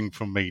final thing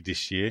from me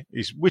this year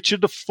is which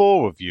of the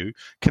four of you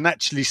can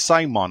actually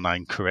say my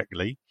name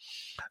correctly?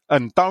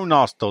 And don't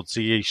ask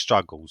Dodsey, he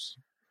struggles.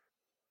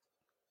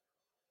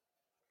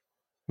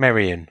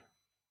 Marion.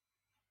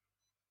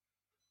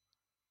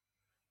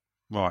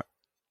 Right,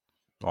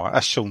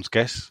 that's Sean's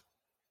guess.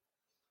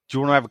 Do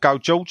you want to have a go,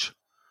 George?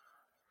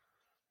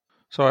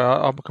 Sorry,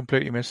 I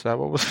completely missed that.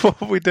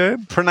 What were we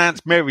doing?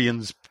 Pronounce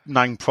Marion's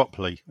name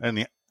properly, and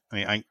it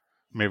ain't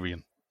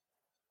Marion.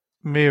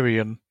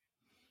 Miriam.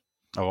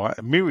 All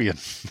right, Miriam.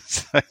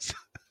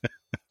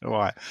 All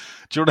right.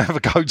 Do you want to have a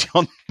go,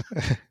 John?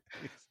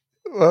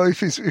 Well, if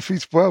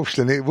he's Welsh,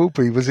 then it will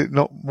be. Was it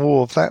not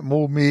more of that?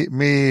 More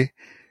Marianne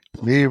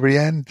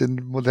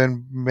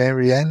than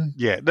Marianne?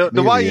 Yeah,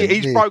 the way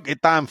he's broke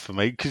it down for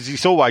me, because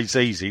it's always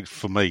easy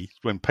for me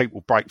when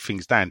people break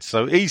things down.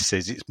 So he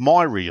says it's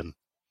Myrian.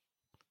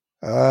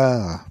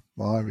 Ah,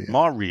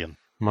 Myrian.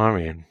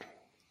 Myrian.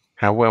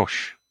 How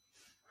Welsh.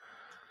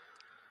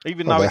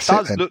 Even though it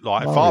does look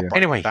like, if I break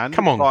anyway, it down,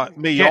 come on, like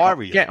me,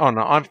 get on.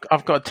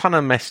 I've got a ton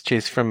of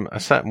messages from a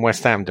certain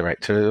West Ham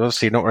director who's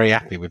obviously not very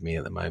happy with me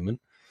at the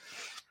moment.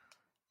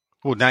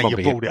 Well, now you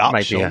brought it up,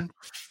 Sean.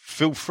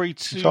 Feel free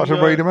to try to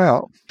read them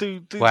out.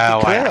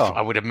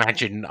 I would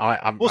imagine.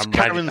 What's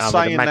Karen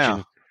saying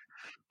now?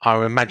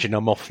 I imagine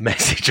I'm off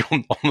message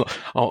on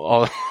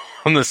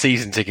the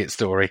season ticket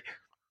story.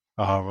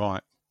 Oh,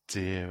 right.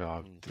 Dear,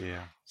 oh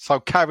dear. So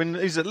Karen,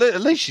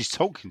 at least she's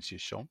talking to you,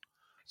 Sean,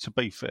 to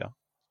be fair.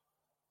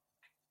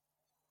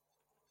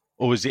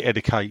 Or is it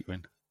Eddie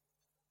catering?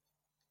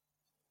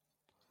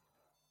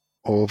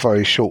 Or a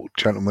very short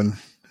gentleman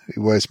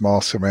who wears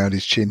masks around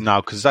his chin?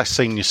 No, because that's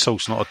senior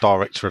source, not a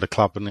director of the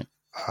club, isn't it?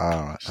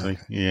 Ah, right. Okay.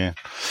 Yeah.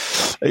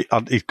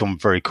 He's gone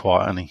very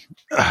quiet, hasn't he?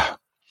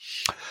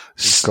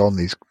 He's gone,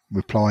 he's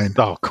replying.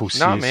 Oh, of course he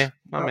is. I'm here.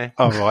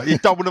 Oh, right. You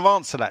don't want to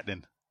answer that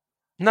then?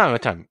 No, I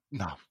don't.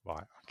 No,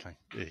 right. Okay.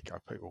 Here you go,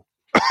 people.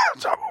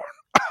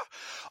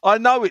 I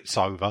know it's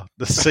over.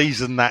 The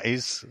season, that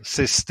is,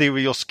 says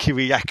Styrios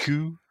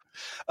Kyriakou.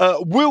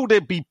 Will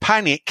there be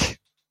panic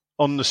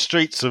on the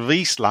streets of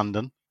East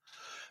London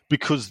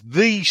because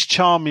these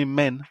charming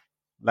men,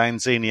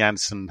 Lanzini,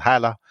 Hansen,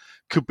 Haller,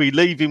 could be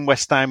leaving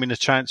West Ham in a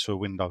transfer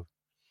window?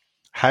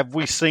 Have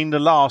we seen the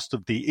last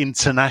of the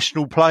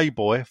international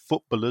playboy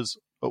footballers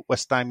at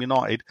West Ham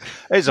United?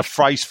 There's a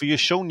phrase for you,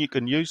 Sean, you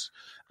can use,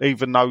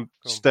 even though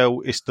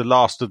still it's the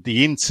last of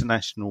the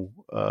international,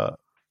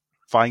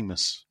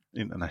 famous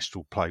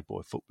international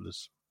playboy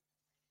footballers.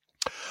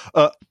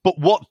 But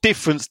what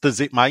difference does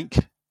it make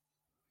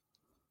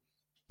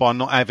by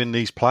not having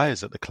these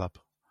players at the club?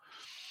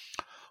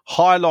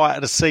 Highlight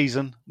of the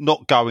season,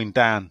 not going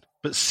down.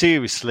 But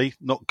seriously,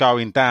 not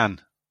going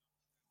down.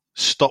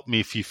 Stop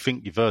me if you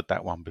think you've heard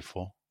that one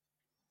before.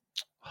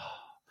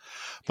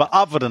 But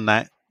other than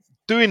that,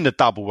 doing the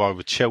double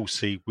over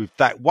Chelsea with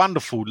that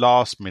wonderful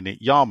last-minute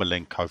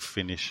Yarmolenko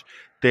finish,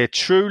 there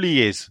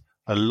truly is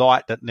a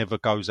light that never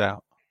goes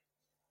out.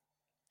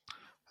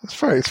 It's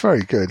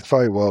very good.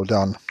 Very well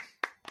done.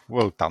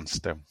 Well done,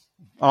 Still.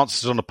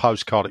 Answers on a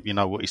postcard if you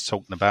know what he's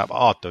talking about, but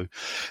I do.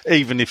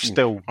 Even if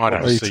Still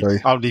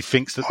only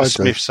thinks that the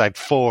Smiths had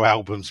 4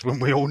 albums when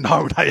we all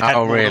know they had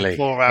more than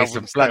 4 albums.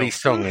 It's a bloody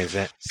song, is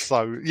it?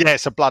 So, yeah,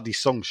 it's a bloody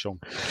song,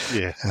 Sean.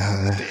 Yeah.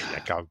 There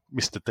you go.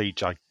 Mr.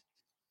 DJ.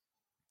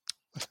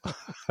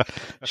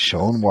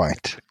 Sean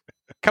White.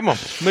 Come on,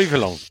 move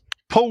along.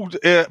 Paul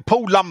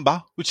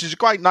Lumber, which is a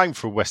great name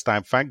for a West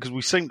Ham fan because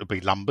we seem to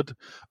be lumbered.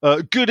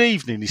 Good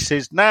evening, he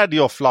says. Now the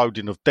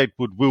offloading of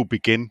Deadwood will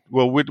begin.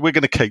 Well, we're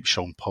going to keep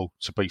Sean Paul,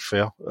 to be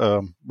fair.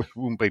 It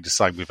wouldn't be the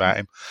same without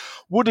him.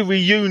 Would a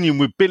reunion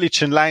with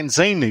Bilic and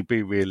Lanzini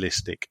be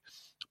realistic?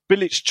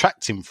 Bilic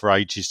tracked him for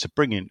ages to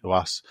bring him to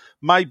us.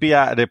 Maybe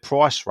out of their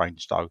price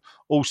range, though.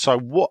 Also,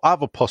 what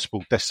other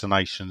possible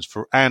destinations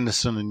for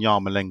Anderson and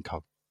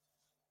Yarmolenko?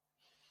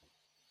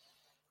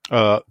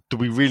 Do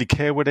we really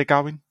care where they're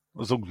going?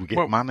 As long as we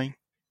get money.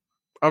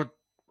 I'd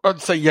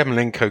say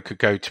Yarmolenko could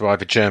go to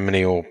either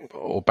Germany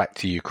or back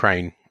to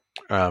Ukraine.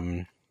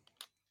 All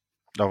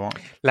right.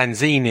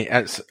 Lanzini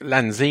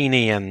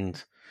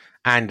and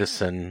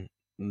Anderson,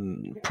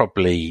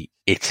 probably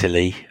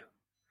Italy.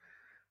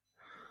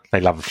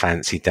 They love a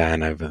fancy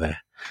Dan over there.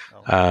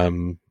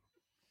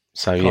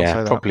 So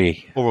yeah,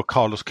 probably. Or a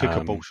Carlos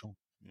Kickerball.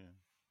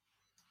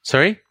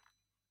 Sorry?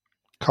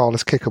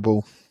 Carlos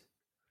Kickerball.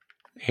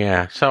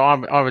 Yeah, so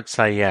I would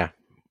say,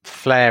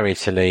 Flair,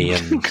 Italy,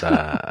 and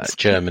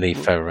Germany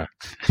for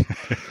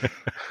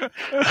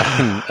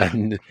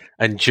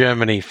and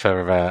Germany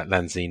for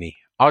Lanzini.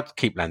 I'd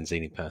keep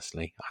Lanzini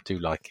personally. I do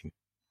like him.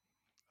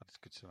 That's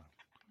good to know.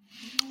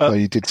 So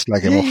you did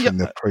slag him off in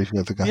the preview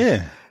of the game.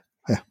 Yeah.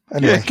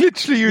 Anyway.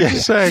 Literally, you were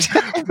just saying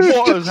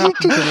what has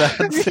happened to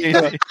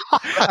Lanzini.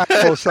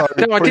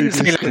 No, I didn't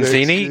say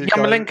Lanzini.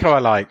 Yarmolenko, I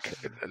like.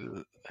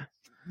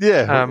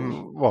 Yeah.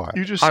 Right.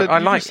 You just said I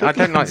don't like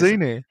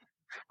Lanzini.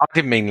 I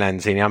didn't mean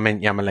Lanzini. I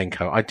meant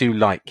Yarmolenko. I do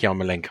like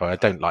Yarmolenko. I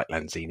don't like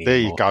Lanzini. There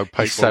anymore. You go,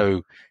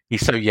 people.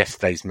 He's so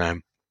yesterday's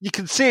man. You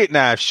can see it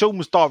now. Sean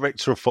was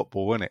director of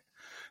football, isn't it?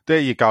 There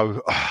you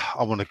go.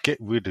 I want to get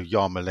rid of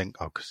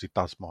Yarmolenko because he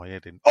does my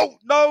head in. Oh,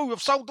 no,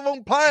 I've sold the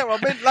wrong player. I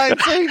meant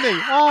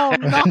Lanzini. Oh,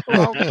 no,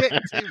 I'll get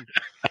him.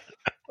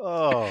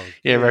 Oh,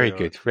 yeah, very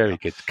good. Very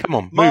good. Come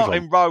on,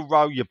 Martin move on.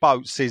 Row your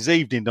boat says,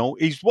 evening all.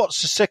 He's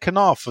watched the second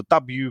half of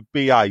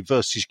WBA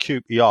versus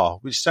QPR,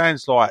 which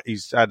sounds like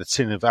he's had a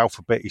tin of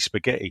alphabeti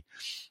spaghetti,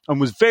 and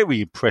was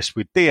very impressed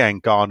with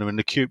Dejan Garner and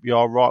the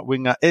QPR right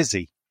winger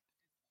Eze.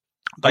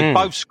 They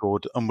both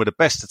scored and were the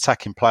best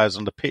attacking players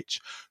on the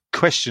pitch.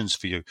 Questions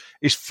for you.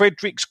 Is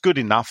Fredericks good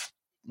enough?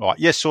 Right,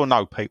 yes or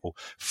no, people?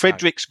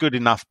 Fredericks good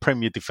enough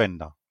Premier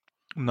defender?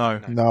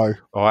 No.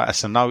 All right,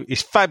 that's a no.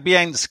 Is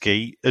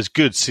Fabianski as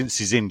good since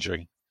his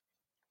injury?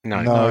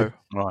 No.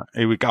 Right,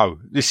 here we go.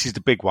 This is the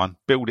big one.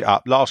 Build it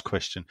up. Last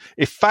question.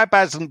 If Fab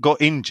hasn't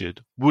got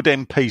injured, would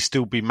MP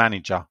still be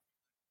manager?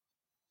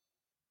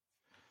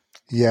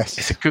 Yes.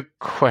 It's a good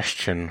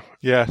question.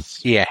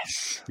 Yes.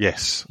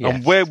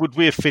 And where would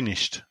we have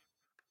finished?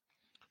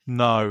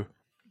 No.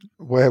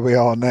 Where we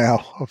are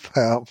now,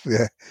 about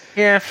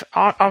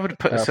I would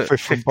put us at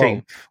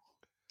 15th.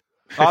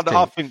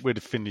 I think we'd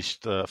have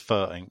finished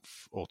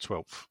 13th or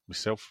 12th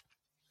myself.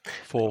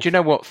 4th. Do you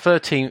know what?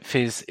 13th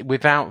is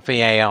without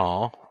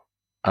VAR.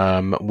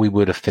 We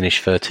would have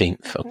finished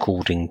 13th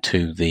according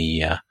to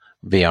the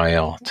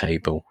VAR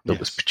table that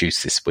was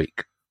produced this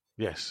week.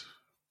 Yes.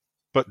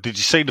 But did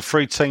you see the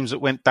 3 teams that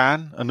went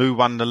down and who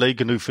won the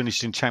league and who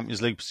finished in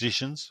Champions League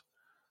positions?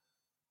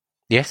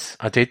 Yes,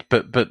 I did,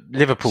 but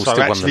Liverpool still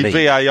won the league. So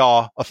actually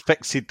VAR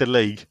affected the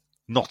league?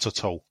 Not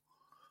at all.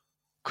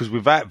 Because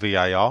without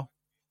VAR,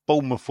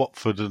 Bournemouth,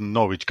 Watford and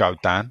Norwich go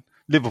down.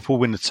 Liverpool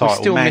win the title.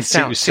 We still Man missed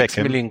City out was £6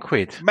 second. million.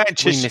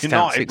 Manchester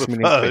United were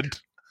third.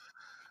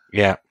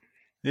 Yeah.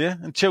 Yeah,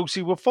 and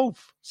Chelsea were 4th.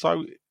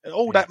 So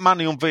all that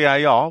money on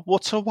VAR,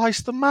 what a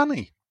waste of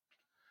money.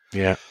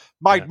 Yeah.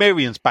 Maid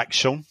Marian's back,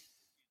 Sean.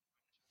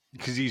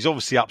 Because he's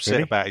obviously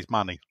upset about his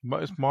money.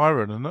 It's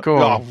Myron, isn't it? Go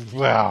on.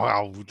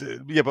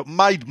 Yeah, but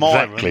Maid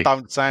Myron Exactly.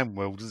 don't sound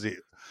well, does it?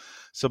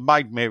 So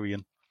Maid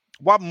Marian.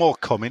 One more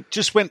comment.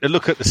 Just went to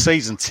look at the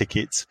season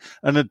tickets.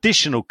 An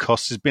additional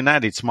cost has been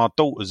added to my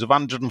daughters of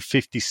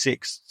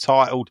 156,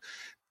 titled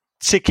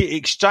Ticket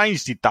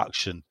Exchange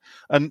Deduction.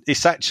 And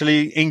it's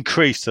actually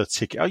increased her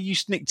ticket. Oh, you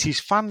snicked his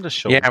thunder,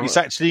 Sean. Yeah, it's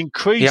actually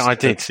increased I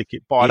the did.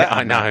 ticket by that.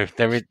 I know.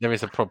 There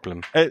is a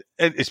problem.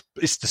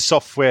 It's the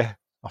software,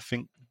 I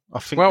think.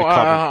 Well,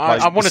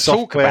 I want to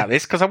talk about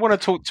this because I want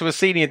to talk to a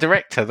senior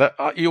director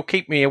that you'll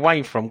keep me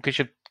away from because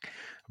you're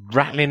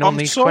rattling on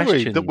these questions. I'm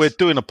sorry that we're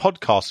doing a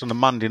podcast on a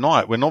Monday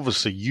night when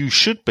obviously you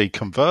should be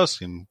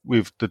conversing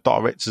with the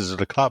directors of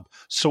the club,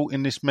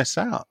 sorting this mess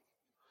out.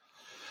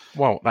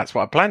 Well, that's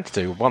what I plan to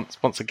do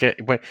once again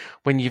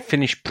when you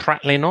finish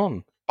prattling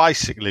on.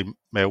 Basically,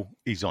 Mel,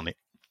 he's on it.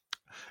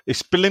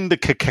 It's Belinda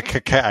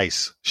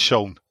case,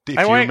 Sean. If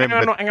you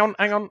remember. Hang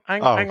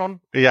on.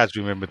 He has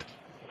remembered.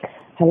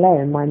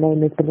 Hello, my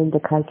name is Belinda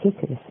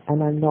Kaikitis,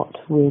 and I'm not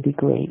really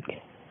Greek.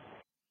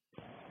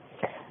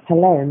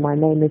 Hello, my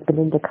name is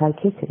Belinda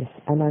Kaikitis,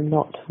 and I'm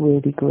not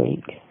really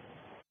Greek.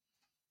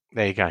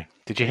 There you go.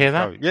 Did you hear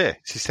that? Oh, yeah.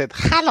 She said,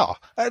 hello,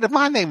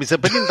 my name is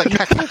Belinda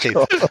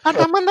Kaikitis, and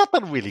I'm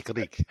not really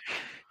Greek.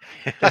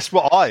 That's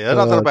what I heard.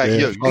 I don't know about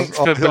you.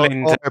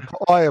 Belinda.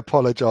 I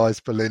apologise,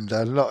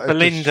 Belinda.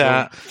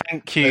 Belinda,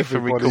 thank you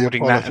for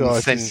recording that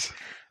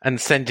and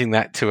sending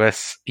that to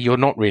us. You're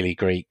not really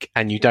Greek,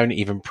 and you don't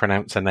even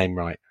pronounce her name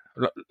right.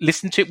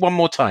 Listen to it one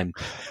more time.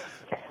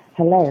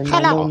 Hello, my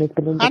name is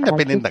Belinda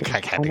Belinda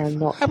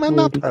Kaikidis, and I'm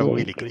not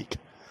really Greek.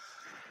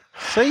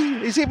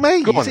 See, is it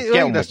me? Go on, is it get me?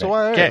 on That's with the way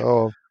I it.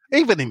 am.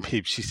 Even in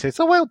pubs, she says,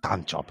 "Oh, well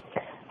done, job."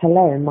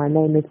 Hello, my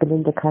name is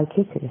Belinda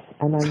Kaikidis,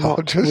 and I'm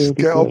not really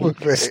get on Greek.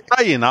 with it.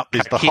 Staying up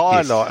is the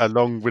Kakidis. highlight,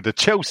 along with the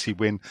Chelsea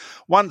win.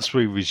 Once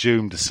we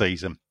resumed the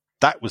season,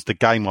 that was the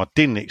game I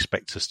didn't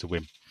expect us to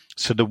win.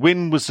 So the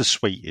win was the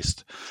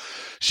sweetest.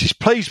 She's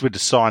pleased with the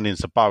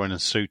signings of Bowen and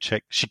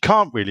Souček. She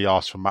can't really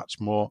ask for much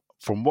more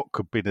from what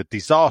could have been a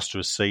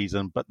disastrous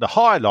season, but the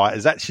highlight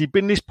has actually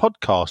been this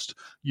podcast.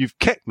 You've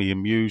kept me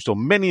amused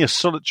on many a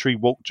solitary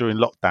walk during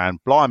lockdown.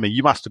 Blimey,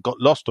 you must have got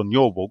lost on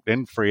your walk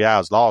then, 3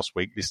 hours last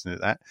week listening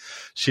to that.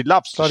 She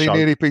loves the Bloody show.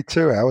 nearly be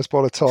 2 hours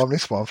by the time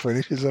this one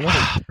finishes, isn't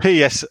it?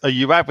 P.S. Are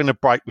you having a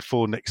break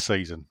before next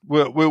season?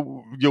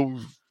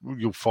 You'll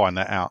find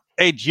that out.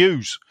 Ed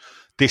Hughes.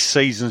 This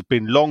season's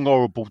been long,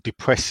 horrible,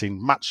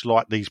 depressing, much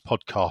like these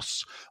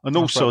podcasts, and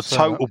also a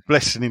total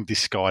blessing in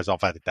disguise.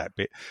 I've added that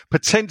bit.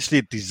 Potentially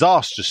a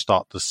disastrous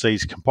start to the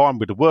season, combined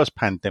with the worst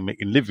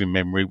pandemic in living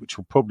memory, which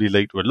will probably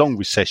lead to a long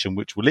recession,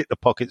 which will hit the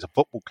pockets of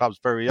football clubs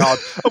very hard,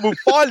 and will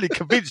finally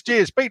convince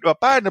GSP to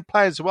abandon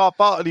players who are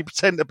partly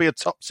pretend to be a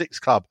top 6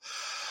 club.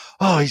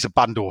 Oh, he's a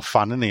bundle of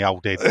fun, isn't he,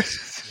 old Ed?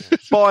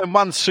 Buying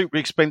one super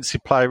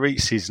expensive player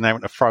each season,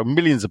 having to throw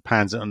millions of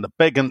pounds at them,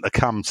 begging to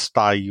come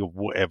stay or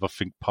whatever,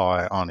 think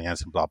pie, Arnie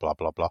has and blah, blah,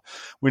 blah, blah.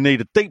 We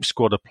need a deep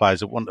squad of players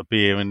that want to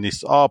be here, and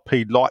this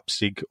RP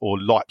Leipzig, or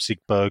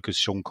Leipzigburg, as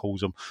Sean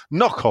calls them,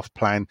 knockoff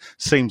plan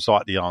seems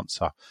like the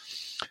answer.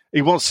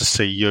 He wants to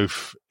see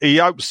youth. He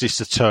hopes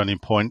this is a turning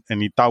point,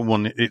 and he don't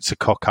want it to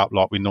cock up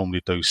like we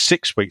normally do.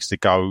 6 weeks to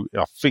go.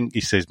 I think he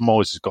says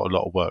Moyes has got a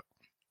lot of work.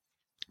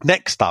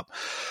 Next up,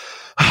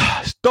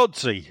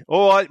 Dodsey.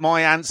 All right,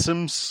 my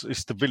handsomes.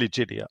 It's the village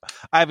idiot.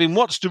 Having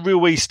watched the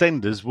real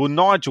EastEnders, will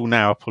Nigel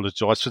now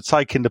apologise for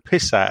taking the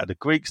piss out of the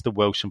Greeks, the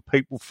Welsh and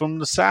people from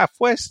the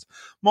southwest?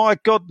 My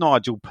God,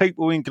 Nigel,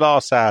 people in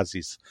glass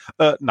houses.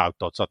 No,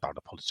 Dodds, I don't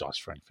apologise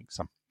for anything,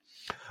 son.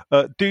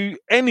 Do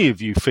any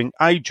of you think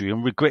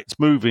Adrian regrets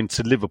moving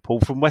to Liverpool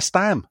from West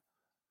Ham?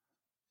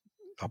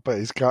 I bet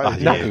he's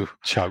gutted. No.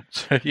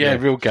 Choked. Yeah,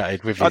 real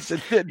gutted with his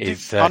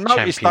I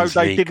noticed, Champions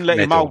though, they League didn't let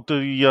him medal. hold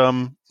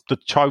the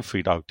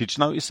trophy, though. Did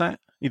you notice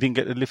that? He didn't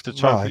get to lift the No.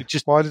 trophy.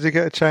 Why did he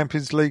get a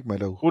Champions League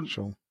medal,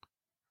 Sean?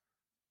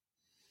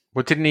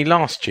 Well, didn't he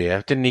last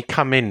year? Didn't he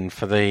come in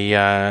for the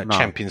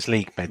Champions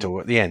League medal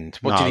at the end?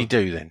 What did he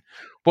do then?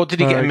 What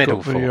did he get a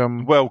medal for?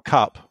 World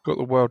Cup. Got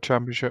the World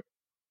Championship.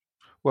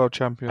 World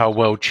Champion. Oh,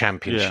 World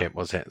Championship,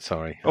 was it?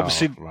 Sorry.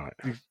 Obviously, right.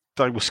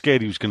 they were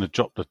scared he was going to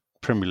drop the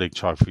Premier League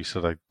trophy, so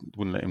they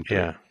wouldn't let him do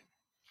it.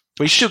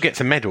 Well, he still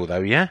gets a medal,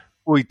 though, yeah?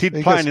 Well, he did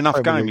play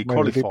enough game. He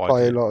qualified. He did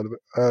play a lot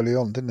early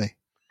on, didn't he?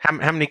 How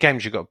many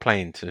games you got to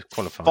play in to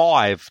qualify?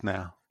 5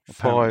 now.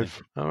 Apparently.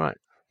 5. All right.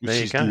 Which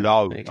There is you go.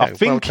 low. There you go. I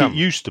think Well it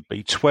used to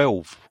be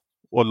 12,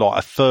 or like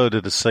a third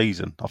of the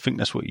season. I think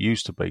that's what it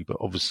used to be, but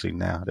obviously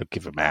now they'll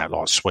give them out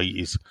like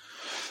sweeties.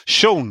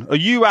 Sean, are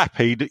you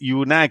happy that you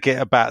will now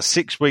get about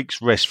 6 weeks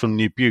rest from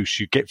the abuse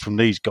you get from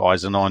these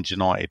guys and Irons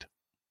United?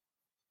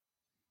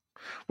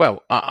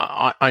 Well,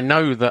 I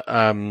know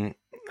that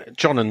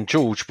John and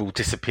George will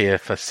disappear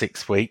for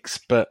 6 weeks,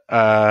 but,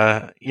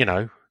 I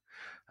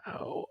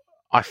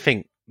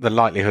think the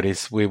likelihood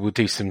is we will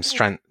do some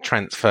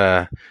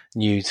transfer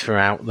news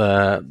throughout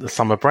the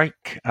summer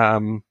break.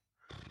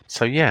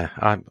 So, yeah,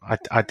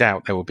 I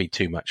doubt there will be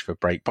too much of a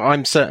break. But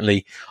I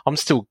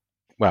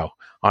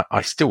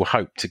still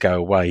hope to go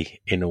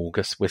away in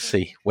August. We'll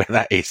see where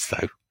that is,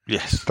 though.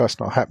 Yes. That's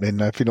not happening,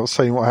 though. Have you not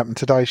seen what happened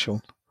today,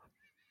 Sean?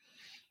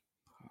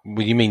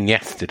 Well, you mean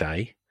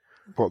yesterday?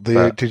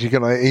 Did you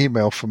get an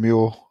email from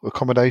your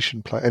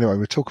accommodation place? Anyway,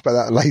 we'll talk about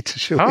that later,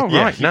 shall we? Oh,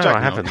 right. No,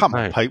 I haven't. Come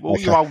on, people.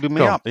 Okay. You're holding me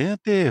Go on. up here.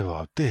 Dear,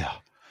 oh dear.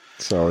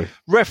 Sorry.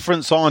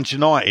 Reference Irons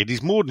United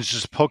is more than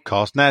just a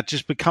podcast, now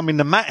just becoming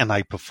the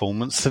matinee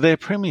performance to their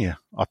premiere.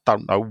 I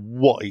don't know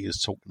what he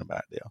is talking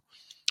about there.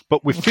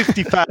 But with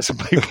 50,000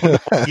 people on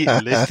the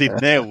waiting list, in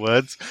their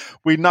words,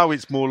 we know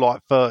it's more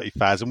like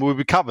 30,000. Well,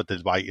 we covered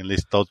the waiting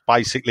list, Dodds.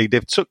 Basically,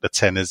 they've took the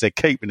tenors, they're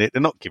keeping it,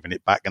 they're not giving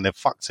it back, and they've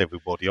fucked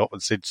everybody up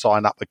and said,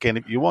 sign up again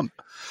if you want.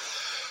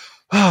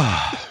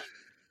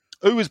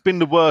 Who has been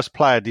the worst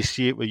player this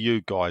year for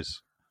you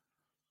guys?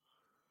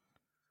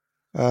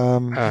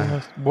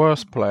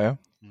 Worst player?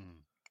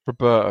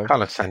 Roberto.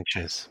 Carlos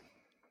Sanchez.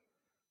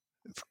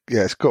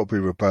 Yeah, it's got to be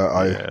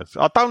Roberto. Yes.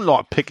 I don't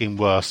like picking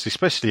worst,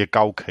 especially a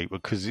goalkeeper,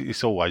 because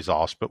it's always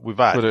asked, but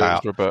without But doubt,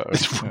 it's Roberto.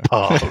 it's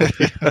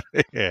Roberto.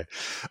 Yeah.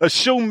 As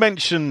Sean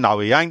mentioned, no,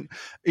 he ain't.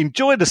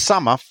 Enjoy the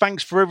summer.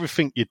 Thanks for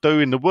everything you do.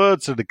 In the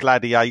words of the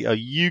Gladiator,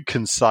 you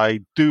can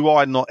say, do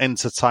I not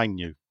entertain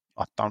you?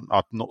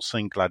 I've not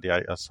seen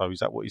Gladiator, so is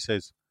that what he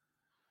says?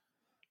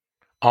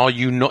 Are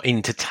you not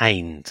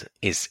entertained?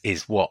 Is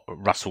what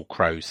Russell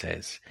Crowe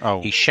says.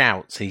 Oh. He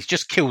shouts. He's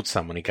just killed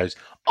someone. He goes,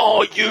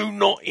 "Are you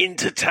not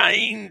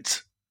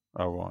entertained?"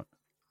 Oh, right.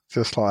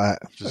 Just like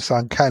that. It's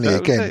uncanny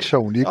That was again, it.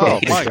 Sean. You've got Oh,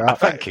 to mate, pick up.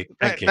 Thank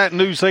you. That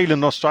New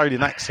Zealand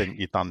Australian accent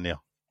you done there.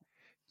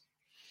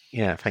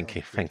 Yeah, thank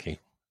you.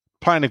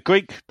 Playing a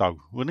Greek though,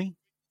 wasn't he?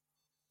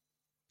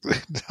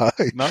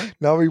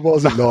 No, he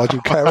wasn't,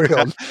 Nigel. Carry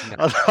on.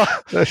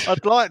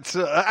 I'd like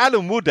to.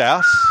 Alan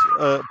Woodhouse,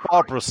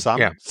 Barbara's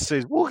son,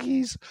 says,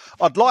 Woogies,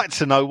 I'd like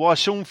to know why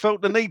Sean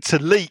felt the need to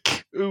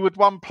leak who would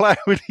won Player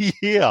of the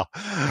Year.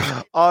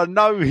 I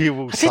know he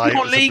will say it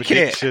was a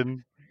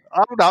prediction.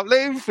 Hold up,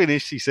 let him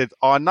finish. He said,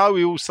 I know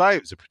he will say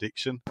it was a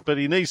prediction, but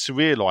he needs to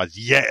realise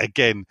yet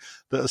again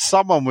that as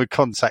someone with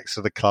contacts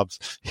to the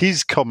clubs,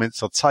 his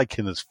comments are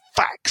taken as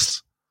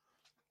facts.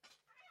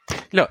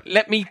 Look,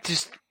 let me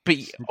just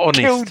be honest,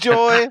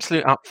 Killjoy. and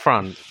absolute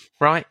upfront,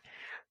 right?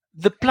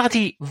 The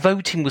bloody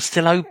voting was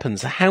still open,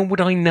 so how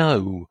would I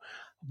know?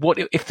 What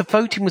if the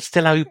voting was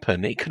still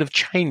open? It could have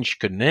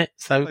changed, couldn't it?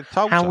 So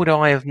how would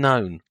I have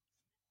known?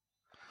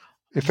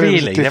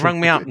 Really, they rang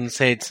me up and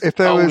said,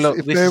 "Look,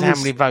 this is how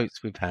many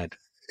votes we've had."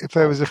 If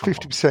there was a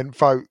 50%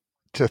 vote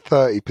to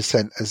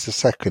 30% as the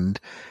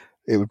second,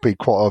 it would be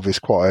quite obvious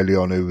quite early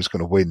on who was going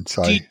to win.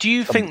 So, do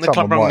you think the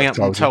club rang me up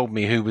and told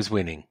me who was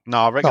winning? No,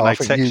 I reckon they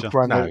text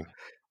you.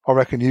 I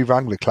reckon you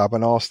rang the club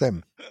and asked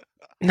them.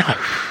 No,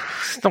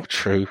 it's not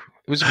true.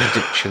 It was a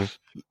prediction.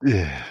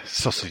 Yeah,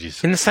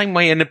 sausages. In the same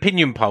way, an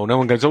opinion poll, no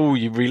one goes, "Oh,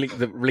 you leaked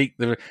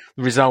the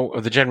result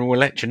of the general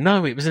election."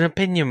 No, it was an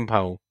opinion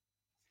poll.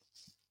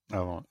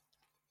 All right.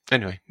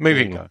 Anyway,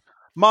 moving on.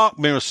 Mark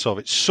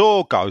Mirasovic,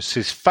 Sorgo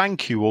says,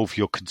 thank you all for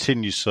your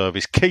continued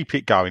service. Keep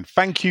it going.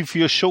 Thank you for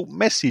your short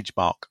message,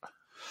 Mark.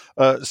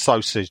 So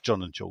says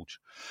John and George.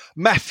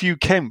 Matthew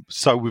Kemp,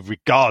 so with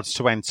regards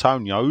to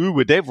Antonio, who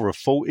would ever have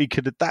thought he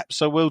could adapt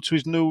so well to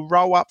his new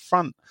role up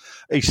front?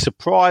 He's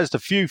surprised. A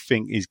few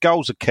think his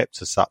goals have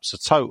kept us up, so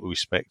total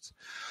respect.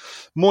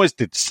 Moyes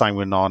did the same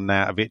with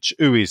Arnautovic.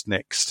 Who is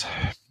next?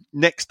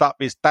 Next up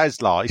is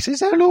Dazlar. He says,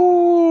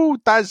 hello,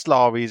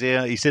 Dazlar is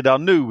here. He said, I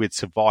knew we'd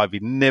survive. He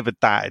never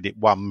doubted it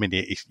 1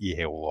 minute.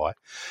 Yeah, all right.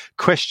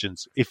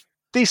 Questions. If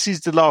this is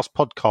the last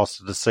podcast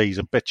of the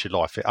season, bet your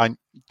life it ain't.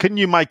 Can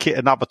you make it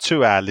another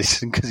 2-hour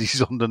listen because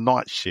he's on the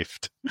night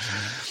shift?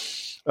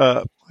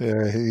 Yeah,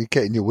 you're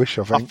getting your wish,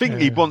 I think. I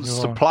think he wants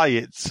to play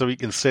it so he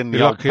can send the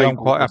You're old lucky people. I'm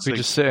quite happy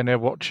just sitting there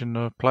watching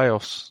the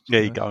playoffs.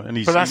 There you go.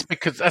 And but that's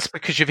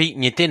because you've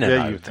eaten your dinner.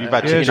 Yeah, though. you've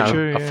had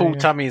a full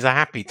tummy is a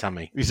happy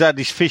tummy. He's had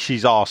his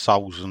fishes,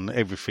 arseholes and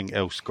everything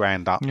else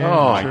ground up. Yeah,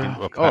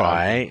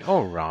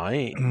 all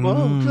right.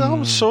 Well,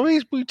 I'm sorry.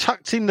 We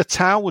tucked in the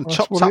towel and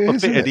chopped up a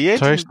bit of the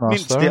edge and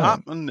minced it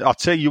up. And I'll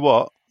tell you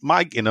what,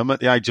 making them at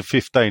the age of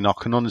 15, I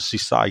can honestly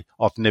say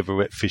I've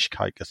never ate fish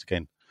cake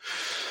again.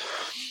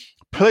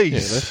 Please. Yeah,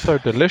 they're so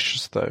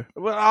delicious, though.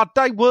 Well,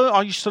 they were.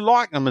 I used to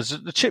like them as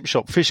at the chip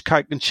shop, fish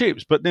cake and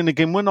chips. But then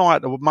again, when I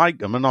had to make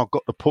them and I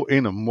got to put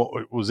in them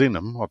what it was in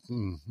them,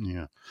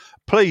 yeah.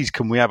 Please,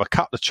 can we have a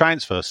couple of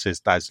transfers,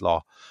 says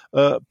Dazlar.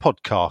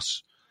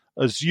 Podcasts,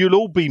 as you'll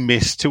all be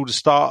missed till the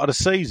start of the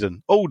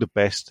season. All the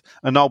best.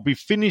 And I'll be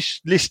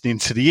finished listening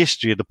to the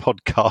history of the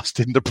podcast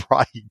in the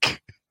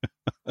break.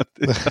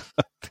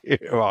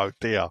 Oh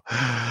dear.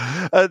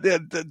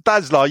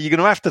 Dazlar, you're going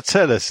to have to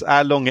tell us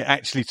how long it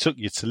actually took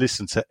you to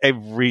listen to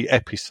every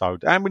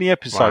episode. How many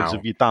episodes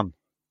have you done?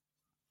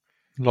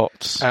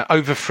 Lots.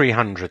 Over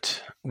 300.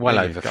 Well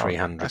over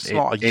 300. That's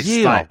not a it's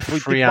year. like We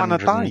did one a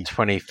day.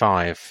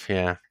 325,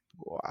 yeah.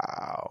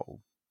 Wow.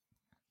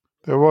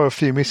 There were a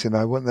few missing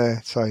though, weren't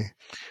there? So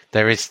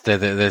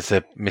there's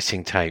a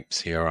missing tape,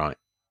 so you're right.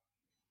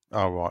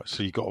 Oh, right.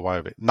 So you got away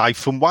with it.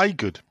 Nathan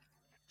Waygood.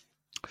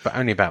 But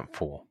only about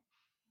 4.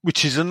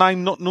 Which is a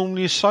name not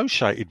normally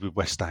associated with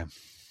West Ham.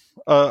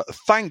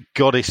 Thank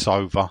God it's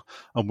over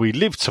and we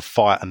live to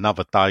fight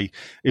another day.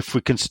 If we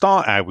can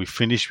start how we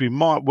finish, we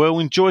might well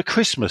enjoy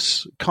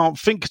Christmas. Can't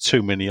think of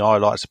too many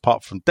highlights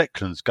apart from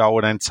Declan's goal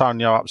and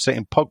Antonio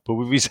upsetting Pogba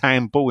with his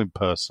handball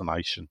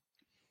impersonation.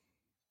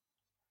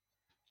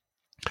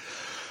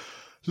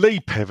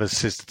 Lee Pevers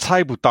says the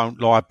table don't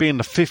lie. Being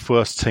the 5th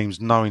worst team's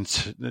no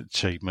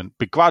achievement.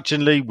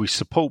 Begrudgingly, we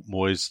support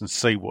Moyes and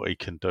see what he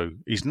can do.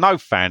 He's no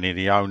fan of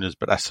the owners,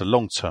 but that's a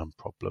long-term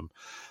problem.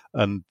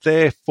 And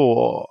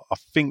therefore, I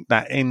think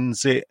that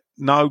ends it.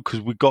 No,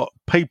 because we've got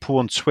people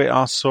on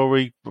Twitter.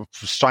 Sorry,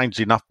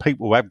 strangely enough,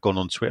 people have gone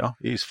on Twitter.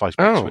 It is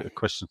Facebook, Twitter,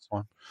 question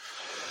time.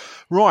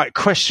 Right,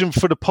 question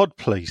for the pod,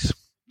 please.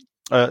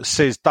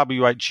 Says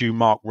WHU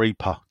Mark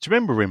Reaper. Do you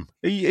remember him?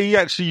 He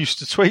actually used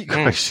to tweet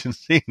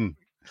questions in.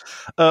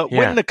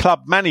 When the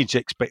club manage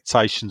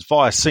expectations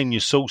via senior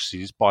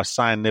sources by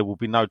saying there will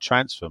be no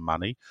transfer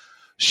money,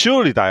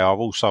 surely they are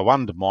also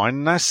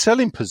undermining our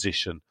selling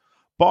position.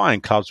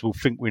 Buying clubs will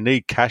think we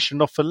need cash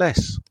and offer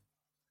less.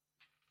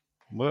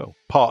 Well,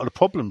 part of the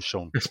problem,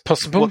 Sean. It's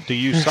possible. What do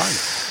you say?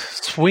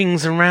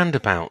 Swings and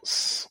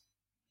roundabouts.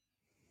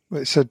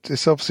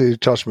 It's obviously a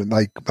judgment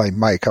they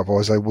make,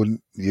 otherwise they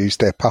wouldn't use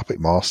their puppet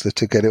master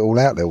to get it all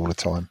out there all the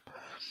time.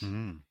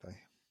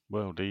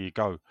 Well, there you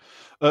go.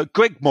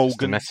 Greg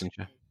Morgan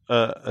messenger.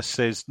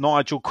 Says,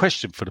 Nigel,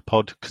 question for the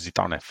pod, because he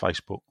don't have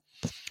Facebook.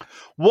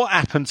 What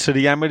happened to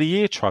the Am of the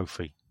Year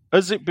trophy?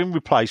 has it been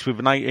replaced with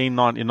an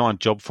 $18.99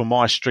 job for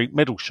my street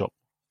medal shop?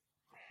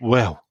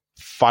 Well,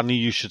 funny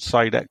you should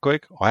say that,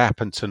 Greg. I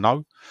happen to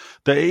know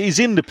that it is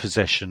in the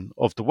possession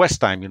of the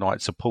West Ham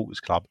United Supporters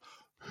Club,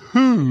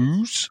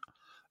 whose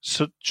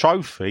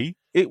trophy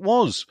it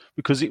was,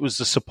 because it was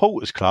the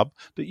Supporters Club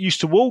that used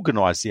to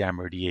organise the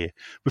Hammer of the Year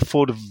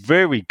before the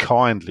very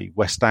kindly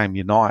West Ham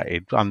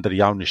United, under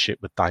the ownership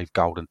of Dave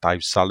Gold and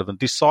Dave Sullivan,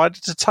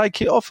 decided to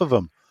take it off of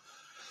them.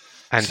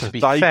 And so to be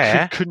they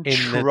fair, could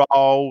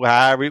control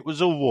how it was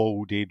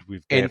awarded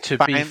with their and to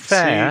be fancy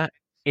fair,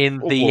 in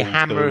the award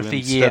Hammer of the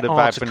instead Year of having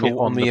article it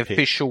on the the pitch.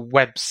 official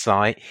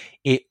website,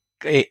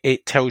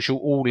 it tells you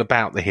all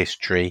about the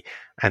history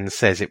and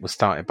says it was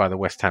started by the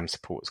West Ham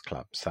Supporters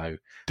Club. So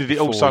did it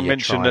also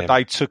mention that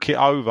they took it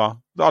over?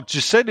 I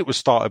just said it was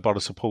started by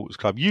the Supporters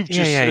Club. You've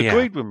just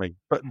agreed with me,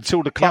 but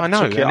until the club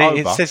took it over,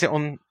 it says it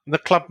on the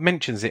club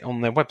mentions it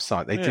on their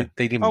website. They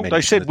didn't. Oh, mention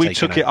they said the we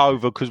taking took it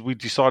over because we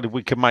decided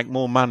we could make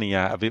more money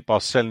out of it by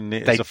selling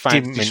it They as a fancy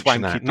didn't mention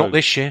swanky. that. Not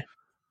this year.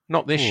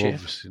 Not this year.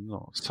 Obviously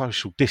not.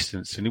 Social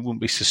distancing. It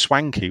wouldn't be so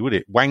swanky, would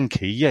it?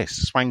 Wanky, yes.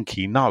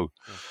 Swanky, no.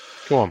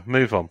 Go on,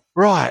 move on.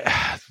 Right.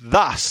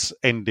 Thus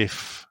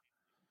endeth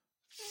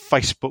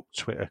Facebook,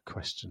 Twitter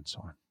question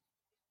time.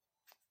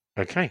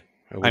 Okay.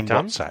 Are we And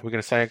done? WhatsApp. We're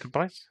going to say our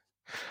goodbyes.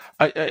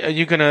 Are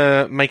you going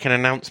to make an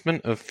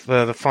announcement of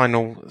the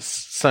final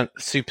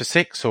Super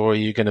Six, or are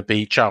you going to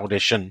be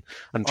childish and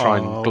try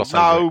and gloss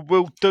over it? No,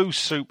 we'll do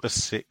Super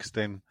 6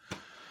 then.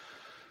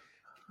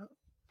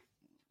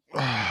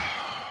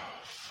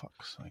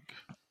 Fuck's sake.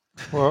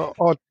 Well,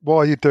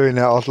 while you're doing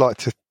that, I'd like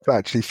to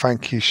actually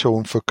thank you,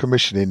 Sean, for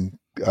commissioning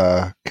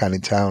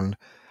Canning Town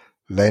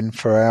Len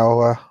for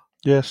our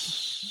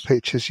Yes.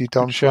 pictures you've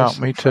done. Good for us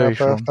shout, me for too, our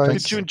Sean.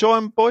 birthdays. Did you enjoy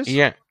them, boys?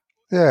 Yeah.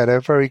 Yeah,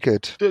 they're very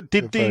good.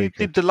 Did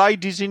the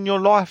ladies in your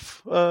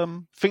life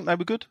think they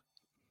were good?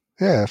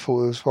 Yeah, I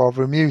thought it was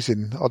rather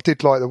amusing. I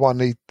did like the one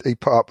he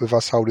put up with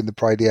us holding the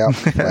Brady out.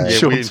 Yeah, we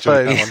Sean's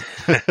enjoyed face.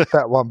 that one.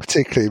 That one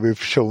particularly with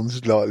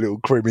Sean's like little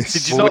grimace.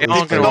 Did you Well, not, we are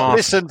did you gonna not ask-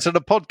 listen to the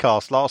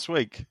podcast last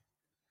week?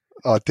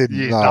 I didn't.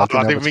 Yeah, no, I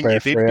didn't have a think you spare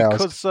did 3 hours.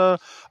 because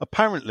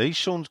apparently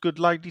Sean's good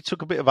lady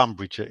took a bit of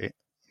umbrage at it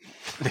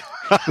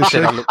They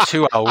said I look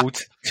too old,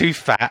 too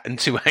fat, and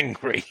too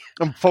angry.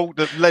 and thought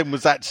that Len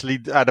was actually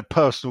had a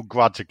personal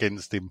grudge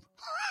against him.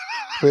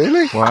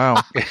 Really?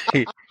 Wow.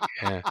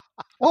 Yeah.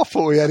 I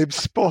thought he had him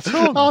spot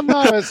on. Oh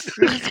no, it's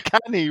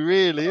canny,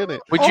 really, isn't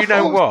it? Would you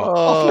know what?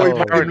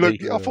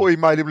 I thought he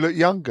made him look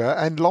younger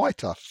and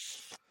lighter.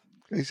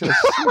 He's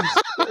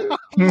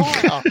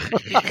lighter.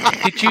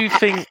 Did you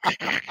think?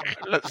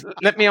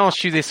 Let me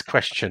ask you this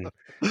question,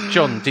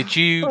 John. Did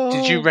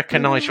you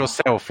recognise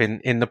yourself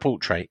in the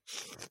portrait?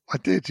 I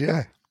did,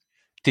 yeah.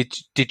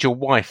 Did your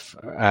wife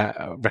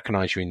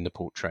recognise you in the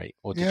portrait,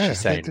 or did she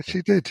say anything?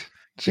 She did.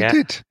 She Yeah?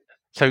 did.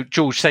 So,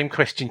 George, same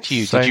question to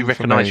you. Same did you for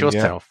recognise me, yeah.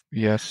 yourself?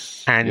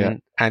 Yes. And yeah.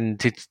 and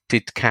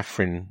did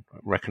Catherine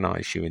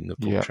recognise you in the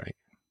Yeah. portrait?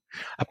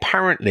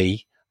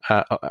 Apparently,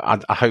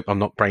 I hope I'm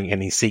not breaking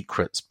any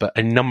secrets, but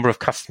a number of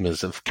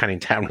customers of Canning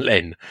Town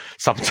Len,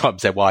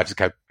 sometimes their wives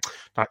go,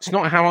 "That's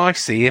not how I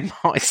see him.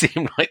 I see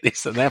him like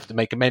this," and they have to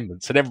make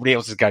amendments. And everybody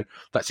else is going,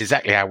 "That's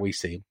exactly how we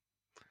see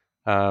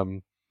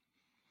him."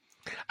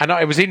 And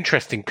it was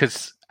interesting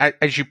because,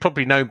 as you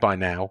probably know by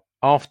now,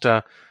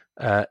 after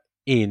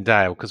Ian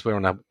Dale, because we're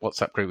on a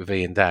WhatsApp group with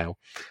Ian Dale,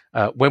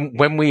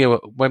 when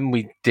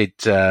we did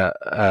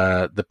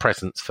the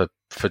presents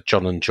for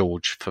John and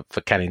George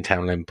for Canning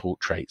Town Len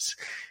portraits,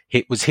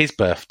 it was his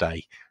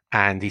birthday,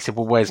 and he said,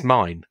 "Well, where's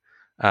mine?"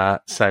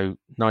 So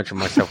Nigel and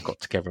myself got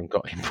together and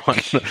got him one,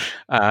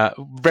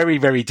 very,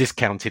 very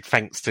discounted,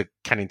 thanks to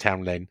Canning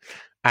Town Len,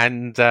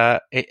 and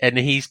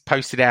he's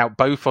posted out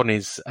both on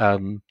his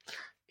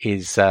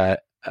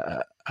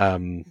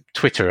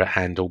Twitter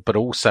handle, but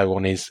also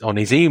on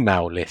his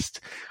email list.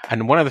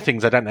 And one of the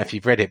things, I don't know if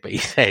you've read it, but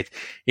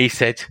he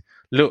said,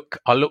 "Look,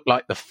 I look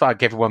like the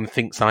thug everyone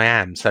thinks I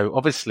am." So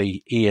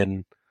obviously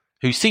Ian,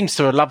 who seems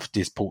to have loved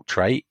his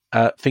portrait,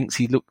 thinks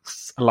he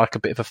looks like a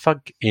bit of a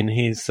thug in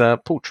his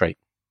portrait.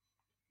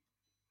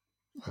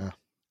 There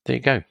you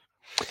go.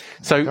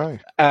 So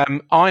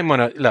I'm on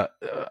a look.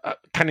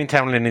 Canning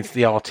Town Len is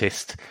the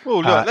artist.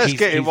 Well, look, let's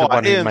get it he's the one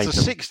right. who Ian's made a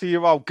them.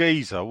 60-year-old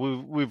geezer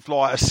with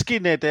like a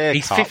skinhead haircut.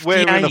 He's 58.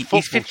 Wearing a football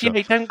He's 58.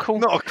 shirt. Don't call.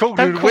 Not according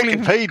don't to call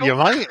him- Wikipedia,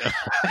 mate.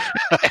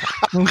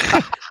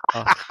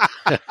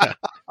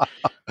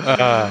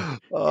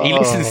 He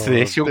listens to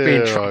this. You'll be in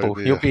dear, trouble. oh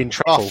dear. You'll be in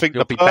trouble. I think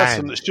You'll the be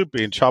person banned. that should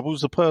be in trouble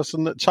is the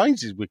person that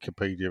changes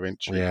Wikipedia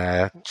entry.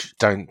 Yeah,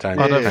 don't. I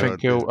don't Yeah,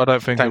 think he'll be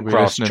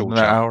grasp listening George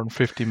an out. hour and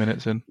 50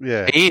 minutes in.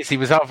 Yeah. He is. He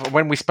was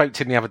when we spoke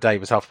to him the other day. He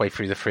was halfway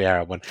through the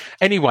 3-hour one.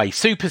 Anyway,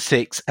 Super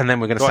 6, and then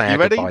we're going to Right, say you our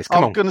ready? goodbyes. Come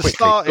I'm on, going to quickly,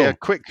 start go here on.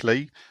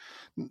 quickly.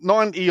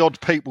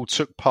 90-odd people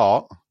took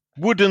part.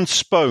 Wooden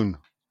spoon.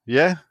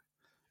 Yeah?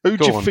 Who do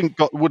Go you on. think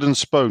got wooden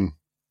spoon?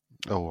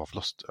 Oh, I've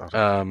lost.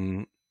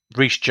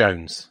 Reece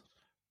Jones.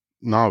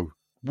 No.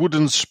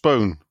 Wooden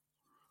spoon.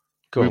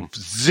 Go with on.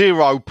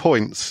 0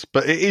 points,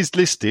 but it is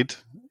listed.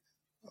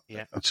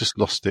 Yeah. I just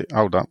lost it.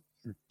 Hold up.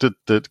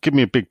 Give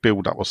me a big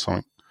build up or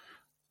something.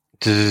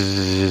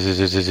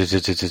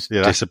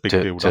 Yeah, that's a big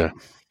build-up.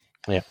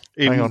 Yeah.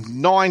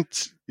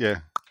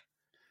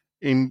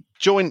 In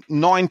joint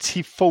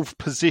 94th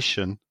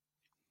position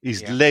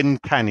is Len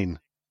Canning.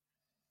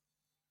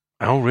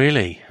 Oh,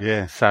 really?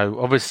 Yeah. So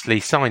obviously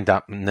signed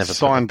up and never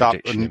signed put a up,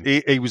 prediction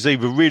and he was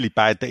either really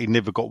bad that he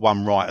never got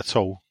one right at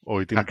all,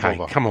 or he didn't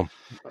bother. Come on.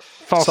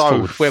 Fast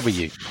forward. Where were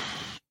you?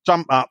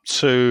 Jump up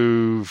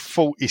to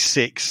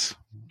 46.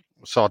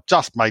 So I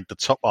just made the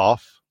top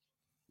half.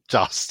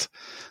 Just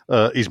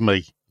is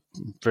me.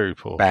 Very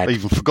poor. Bad. I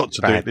even forgot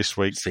to do it this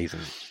week. Season.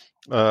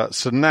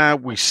 So now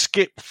we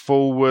skip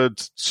forward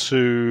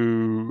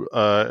to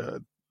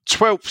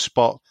 12th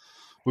spot.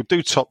 We'll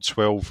do top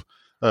 12.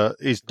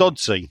 Is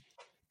Dodsey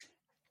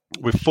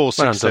with 4,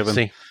 6,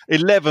 7.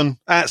 11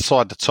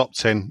 outside the top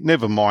 10.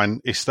 Never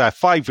mind. It's their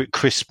favourite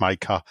Chris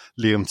maker,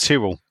 Liam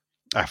Tyrrell,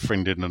 our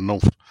friend in the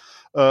north.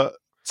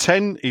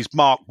 10 is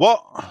Mark.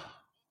 What?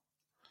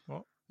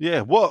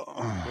 Yeah, what?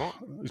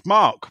 It's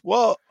Mark.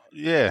 What?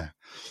 Yeah.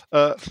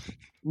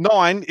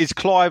 9 is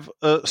Clive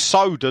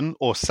Soden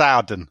or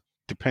Sowden,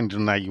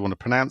 depending on how you want to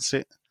pronounce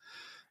it.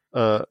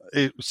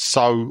 It's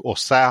So or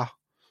Sow,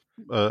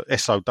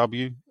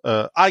 S-O-W.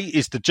 8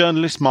 is the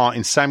journalist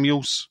Martin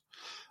Samuels.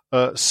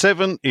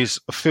 7 is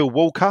Phil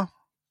Walker.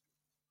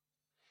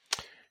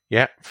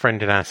 Yeah,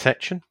 friend in our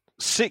section.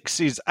 6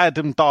 is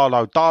Adam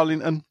Darlow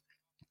Darlington.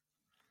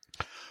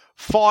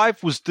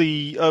 5 was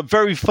the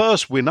very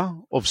first winner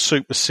of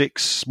Super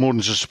 6 More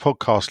Than Just a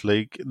Podcast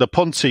League, the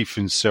Pontiff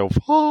himself.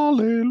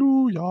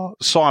 Hallelujah.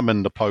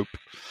 Simon the Pope.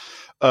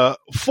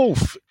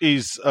 4th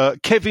is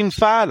Kevin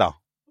Fowler,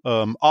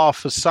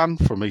 Arthur's son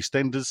from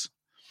EastEnders.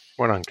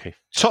 Well done, Keith.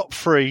 Top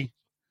 3,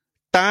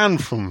 down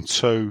from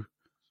 2,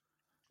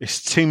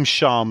 it's Tim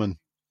Sharman,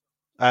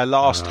 our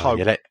last hope.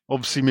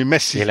 Obviously, my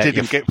message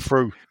didn't get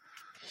through.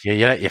 Yeah,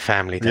 you let your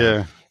family down.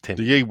 Yeah. Tim.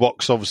 The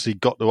Ewoks obviously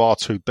got to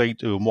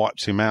R2-D2 and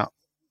wiped him out.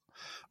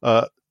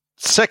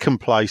 Second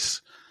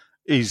place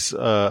is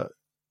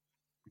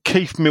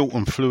Keith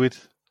Milton Fluid.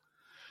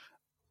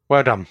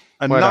 Well done.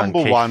 And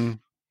number 1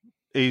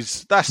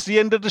 is, that's the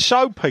end of the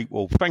show,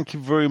 people. Thank you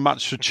very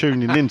much for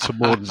tuning in to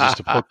More Than Just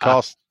a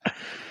Podcast.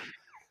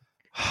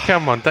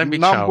 Come on, don't be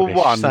number childish.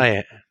 1, say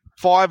it.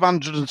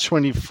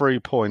 523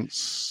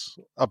 points.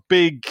 A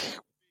big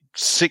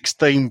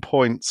 16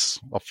 points,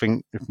 I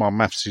think, if my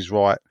maths is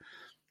right.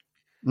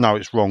 No,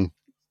 it's wrong.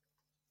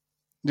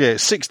 Yeah,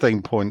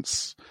 16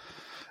 points.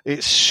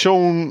 It's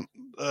Sean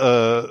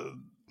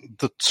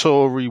the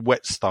Tory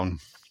Whetstone.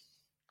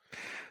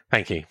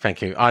 Thank you.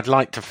 I'd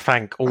like to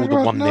thank all the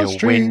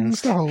 1-0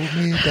 wins.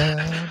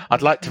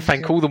 I'd like to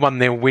thank all the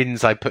 1-0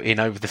 wins I put in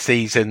over the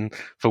season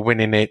for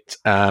winning it.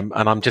 And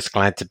I'm just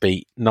glad to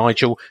beat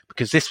Nigel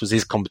because this was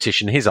his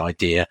competition, his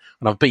idea,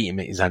 and I've beat him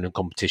at his own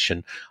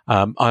competition.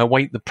 I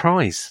await the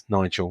prize,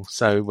 Nigel.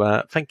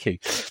 So thank you.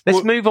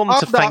 Let's move on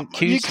to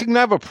thank yous. You can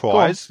have a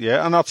prize,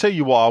 yeah. And I'll tell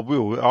you what, I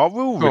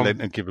will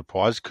relent and give a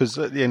prize because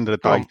at the end of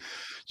the day,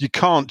 you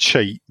can't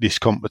cheat this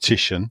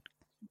competition.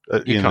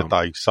 At the end of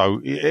the day,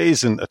 so it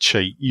isn't a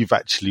cheat. You've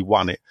actually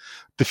won it.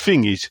 The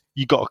thing is,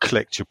 you got to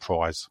collect your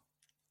prize.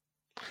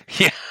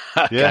 Yeah,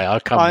 okay, yeah.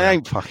 I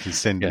ain't fucking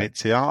sending it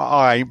to you.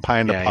 I ain't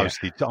paying the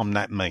postage. Yeah. I'm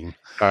that mean.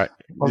 All right.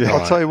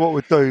 I'll tell you what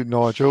we'll do,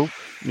 Nigel.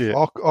 Yeah.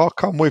 I'll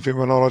come with him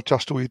and I'll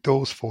adjust all your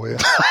doors for you.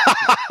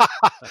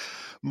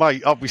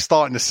 Mate, I'll be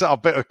starting to set. I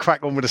better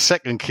crack on with a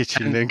second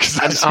kitchen then.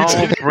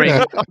 I'll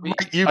bring.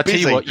 You I'll tell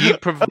you what. You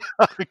provide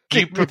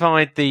you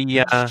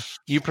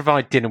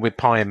provide dinner with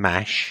pie and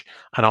mash,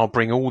 and I'll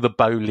bring all the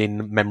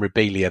bowling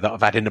memorabilia that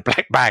I've had in a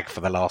black bag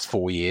for the last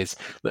 4 years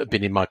that have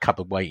been in my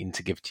cupboard waiting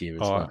to give to you as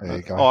well. There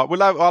you go. All right,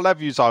 well, I'll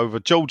have yous over.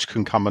 George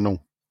can come and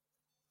all.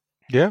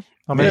 Yeah,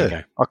 I'm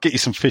in. I'll get you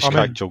some fish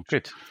cake, George.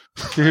 Good,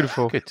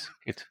 beautiful. Good.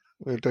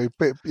 We'll do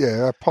pie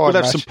we'll mash.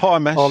 Have some pie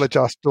mash. I'll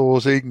adjust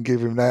doors. He can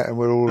give him that, and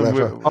we'll all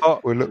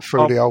we'll look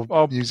through the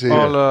old museum.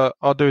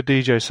 I'll do a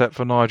DJ set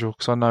for Nigel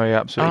because I know he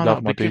absolutely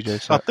loved my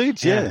DJ set. I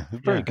did, yeah.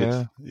 Very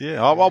good.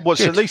 Yeah, I watched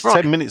at least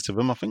 10 minutes of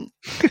him, I think.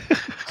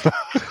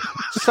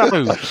 So,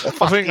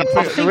 I think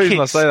the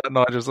reason I say that,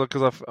 Nigel, is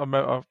because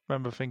I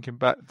remember thinking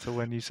back to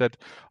when you said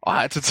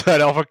I had to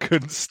turn it off. I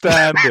couldn't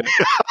stand it.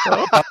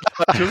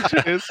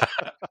 Cheers.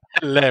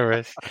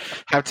 Hilarious.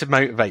 How to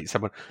motivate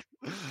someone.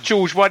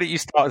 George, why don't you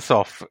start us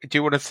off? Do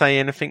you want to say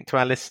anything to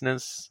our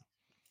listeners?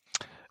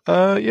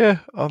 Yeah,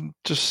 I'll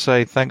just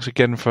say thanks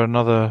again for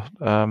another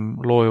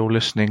loyal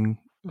listening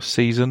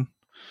season.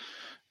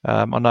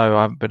 I know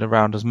I haven't been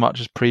around as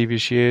much as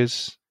previous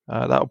years.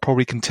 That'll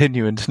probably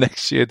continue into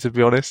next year, to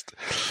be honest.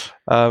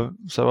 So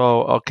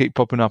I'll keep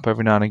popping up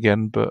every now and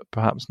again, but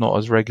perhaps not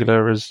as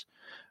regular as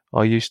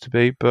I used to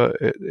be. But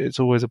it's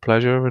always a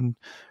pleasure, and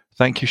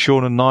thank you,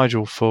 Sean and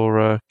Nigel,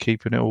 for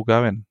keeping it all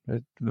going.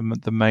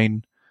 The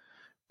main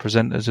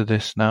presenters of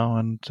this now,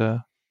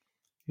 and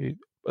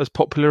as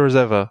popular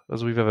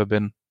as we've ever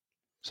been.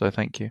 So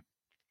thank you.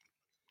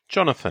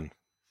 Jonathan.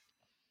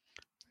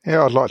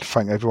 Yeah, I'd like to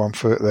thank everyone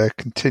for their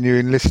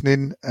continuing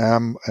listening,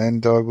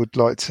 and I would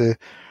like to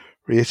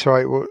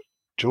reiterate what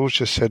George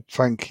just said.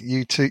 Thank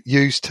you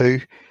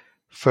to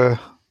for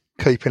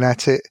keeping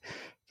at it.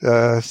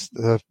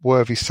 The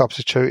worthy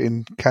substitute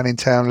in Canning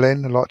Town,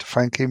 Len. I'd like to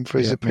thank him for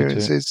his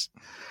appearances.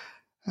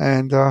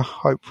 And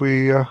hope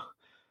we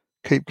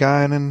keep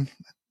going and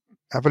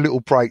have a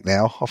little break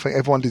now. I think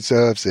everyone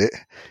deserves it,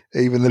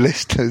 even the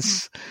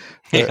listeners.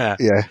 But,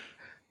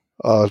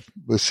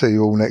 we'll see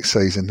you all next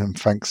season, and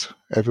thanks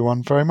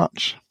everyone very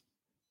much.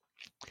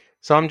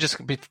 So I'm just,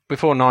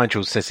 before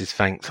Nigel says his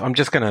thanks, I'm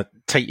just going to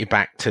take you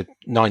back to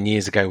 9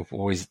 years ago,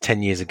 or is it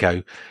 10 years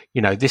ago?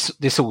 You know,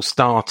 this all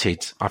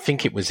started, I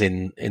think it was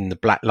in the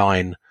Black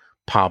Lion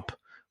pub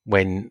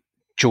when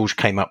George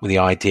came up with the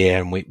idea,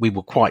 and we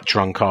were quite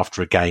drunk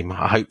after a game.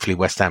 Hopefully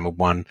West Ham had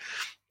won.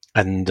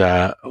 And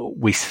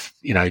George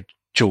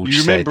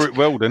You remember said, it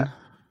well then?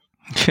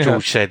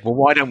 George said, well,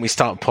 why don't we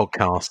start a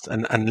podcast?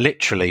 And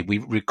literally, we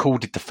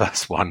recorded the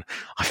first one,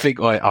 I think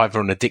either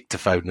on a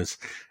dictaphone as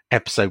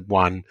episode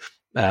 1.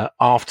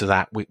 After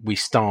that, we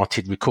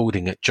started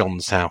recording at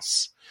John's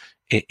house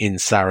in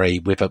Surrey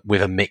with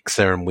a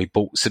mixer, and we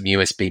bought some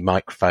USB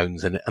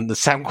microphones, and the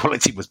sound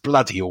quality was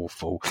bloody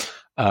awful.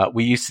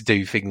 We used to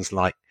do things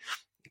like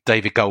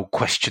David Gold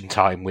question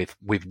time with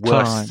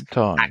worse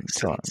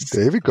accents.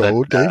 David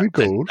Gold.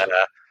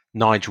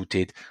 Nigel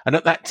did. And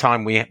at that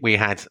time, we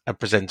had a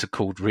presenter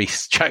called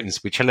Rhys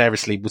Jones, which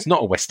hilariously was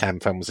not a West Ham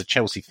fan, was a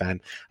Chelsea fan,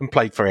 and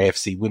played for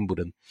AFC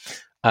Wimbledon.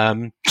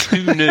 Who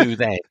knew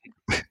then?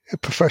 A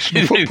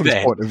professional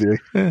footballer's point of view.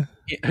 Yeah.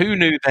 Who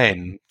knew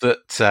then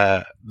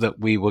that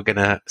we were going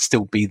to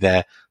still be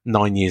there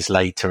 9 years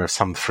later, or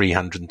some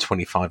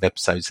 325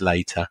 episodes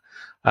later?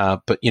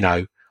 But,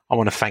 I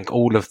want to thank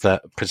all of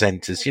the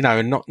presenters,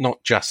 and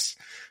not just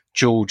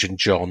George and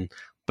John,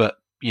 but,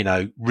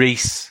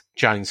 Rhys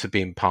Jones for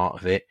being part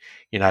of it,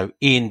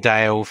 Ian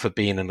Dale for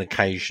being an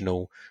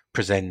occasional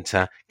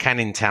presenter,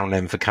 Canning Town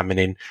Len for coming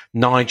in,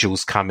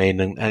 Nigel's come in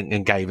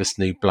and gave us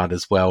new blood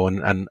as well,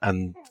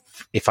 and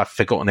if I've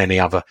forgotten any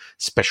other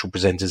special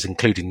presenters,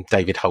 including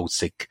David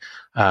Holsick,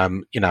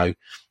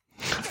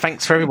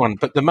 thanks for everyone.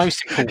 But the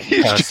most important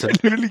person... You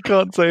genuinely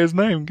can't say his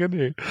name, can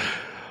you?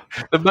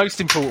 The most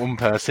important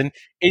person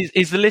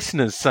is the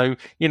listeners. So,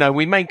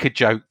 we make a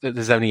joke that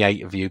there's only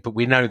 8 of you, but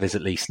we know there's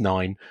at least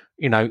 9.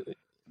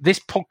 This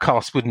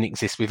podcast wouldn't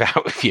exist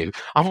without you.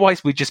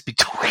 Otherwise, we'd just be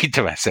talking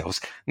to ourselves.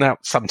 Now,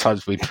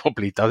 sometimes we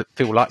probably don't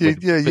feel like you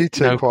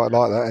two quite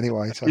like that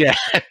anyway. So. Yeah,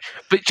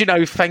 but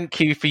thank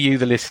you for you,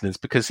 the listeners,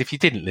 because if you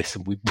didn't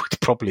listen, we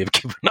would probably have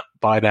given up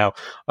by now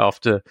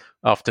after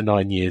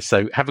 9 years.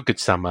 So have a good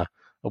summer.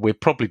 We'll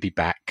probably be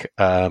back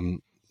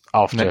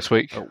after next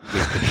week.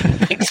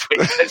 Next week,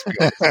 let's be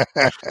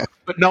honest.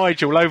 But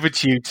Nigel, over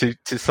to you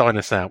to sign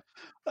us out.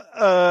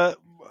 I'd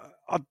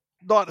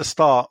like to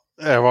start.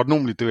 I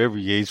normally do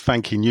every year, is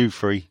thanking you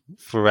three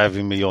for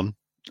having me on.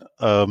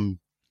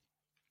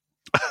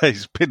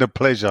 It's been a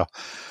pleasure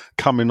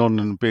coming on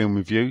and being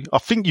with you. I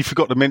think you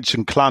forgot to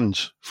mention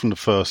Clunge from the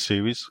first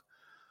series.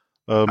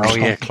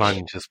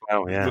 Clunge as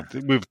well, yeah.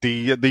 With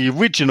the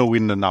original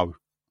In the Know,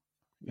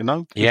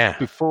 Yeah.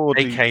 Before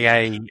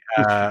AKA...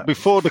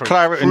 before the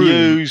Claret and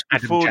Hughes,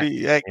 before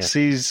the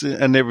X's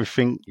and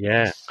everything.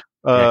 Yeah.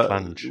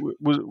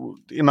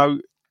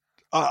 Clunge.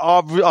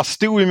 I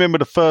still remember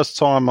the first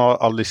time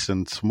I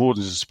listened to More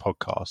Than Just a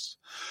Podcast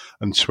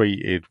and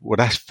tweeted, well,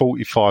 that's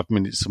 45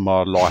 minutes of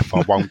my life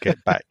I won't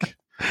get back.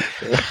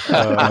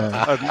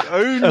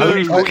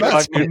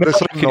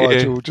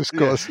 Nigel just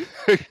got us.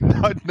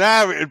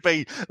 Now it'd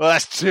be, well,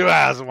 that's 2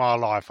 hours of my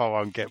life I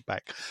won't get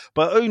back.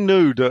 But who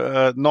knew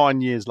that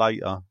 9 years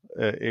later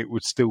it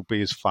would still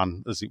be as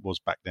fun as it was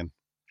back then?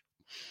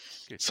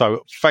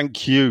 So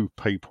thank you,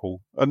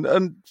 people,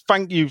 and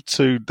thank you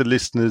to the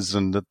listeners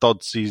and the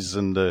Dodsies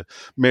and the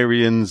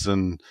Miriams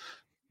and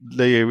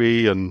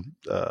Leary and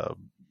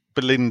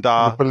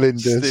Belinda. The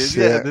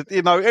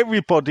Belindas,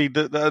 everybody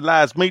that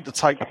allows me to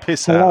take the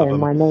piss out Hello, of them.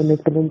 my name is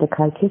Belinda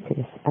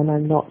Kaikitis, and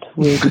I'm not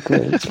really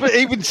good. But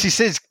even she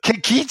says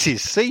Kaikitis.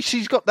 See,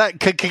 she's got that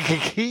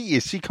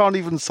Kaikitis. She can't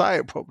even say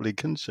it properly,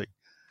 can she?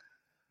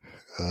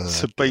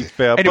 To be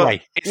fair.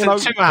 Anyway, but, it's a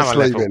 2-hour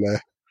leave level. it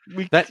there.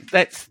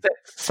 Let's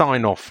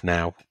sign off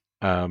now.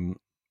 I've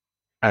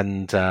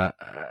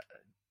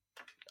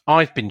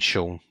been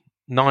Sean.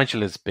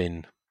 Nigel has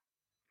been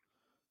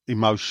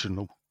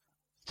emotional.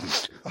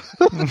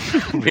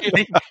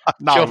 Really?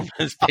 No. John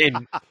has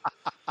been.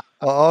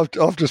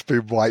 I've just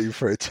been waiting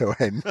for it to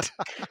end.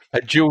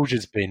 And George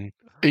has been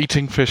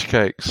eating fish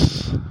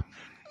cakes.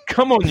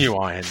 Come on, you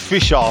irons.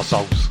 Fish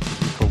arseholes.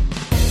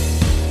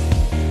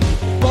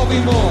 Bobby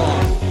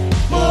Moore.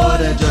 More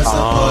than just a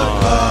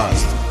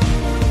podcast.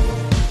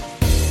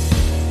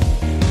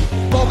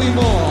 Bobby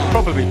Moore.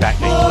 Probably back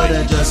next More week.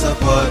 than just a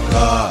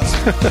podcast.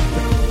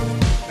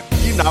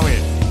 You know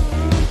it.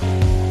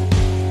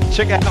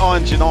 Check out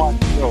Irons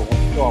United. Well,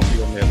 I'll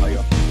be on there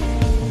later.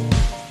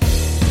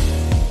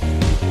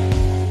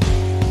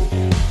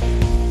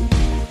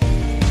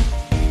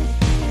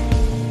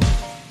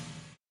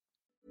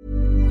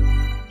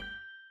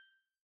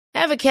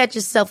 Ever catch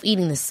yourself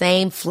eating the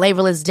same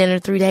flavorless dinner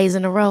 3 days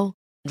in a row?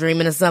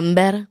 Dreaming of something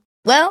better?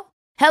 Well,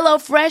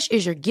 HelloFresh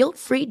is your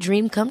guilt-free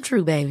dream come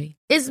true, baby.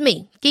 It's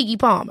me, Keke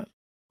Palmer.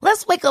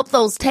 Let's wake up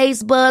those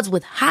taste buds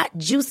with hot,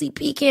 juicy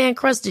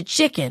pecan-crusted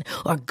chicken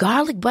or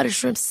garlic butter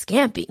shrimp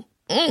scampi.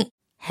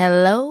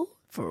 Hello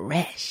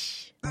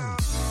Fresh.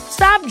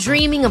 Stop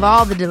dreaming of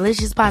all the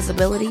delicious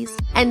possibilities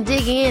and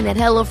dig in at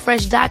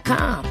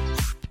HelloFresh.com.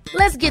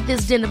 Let's get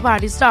this dinner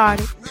party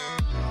started.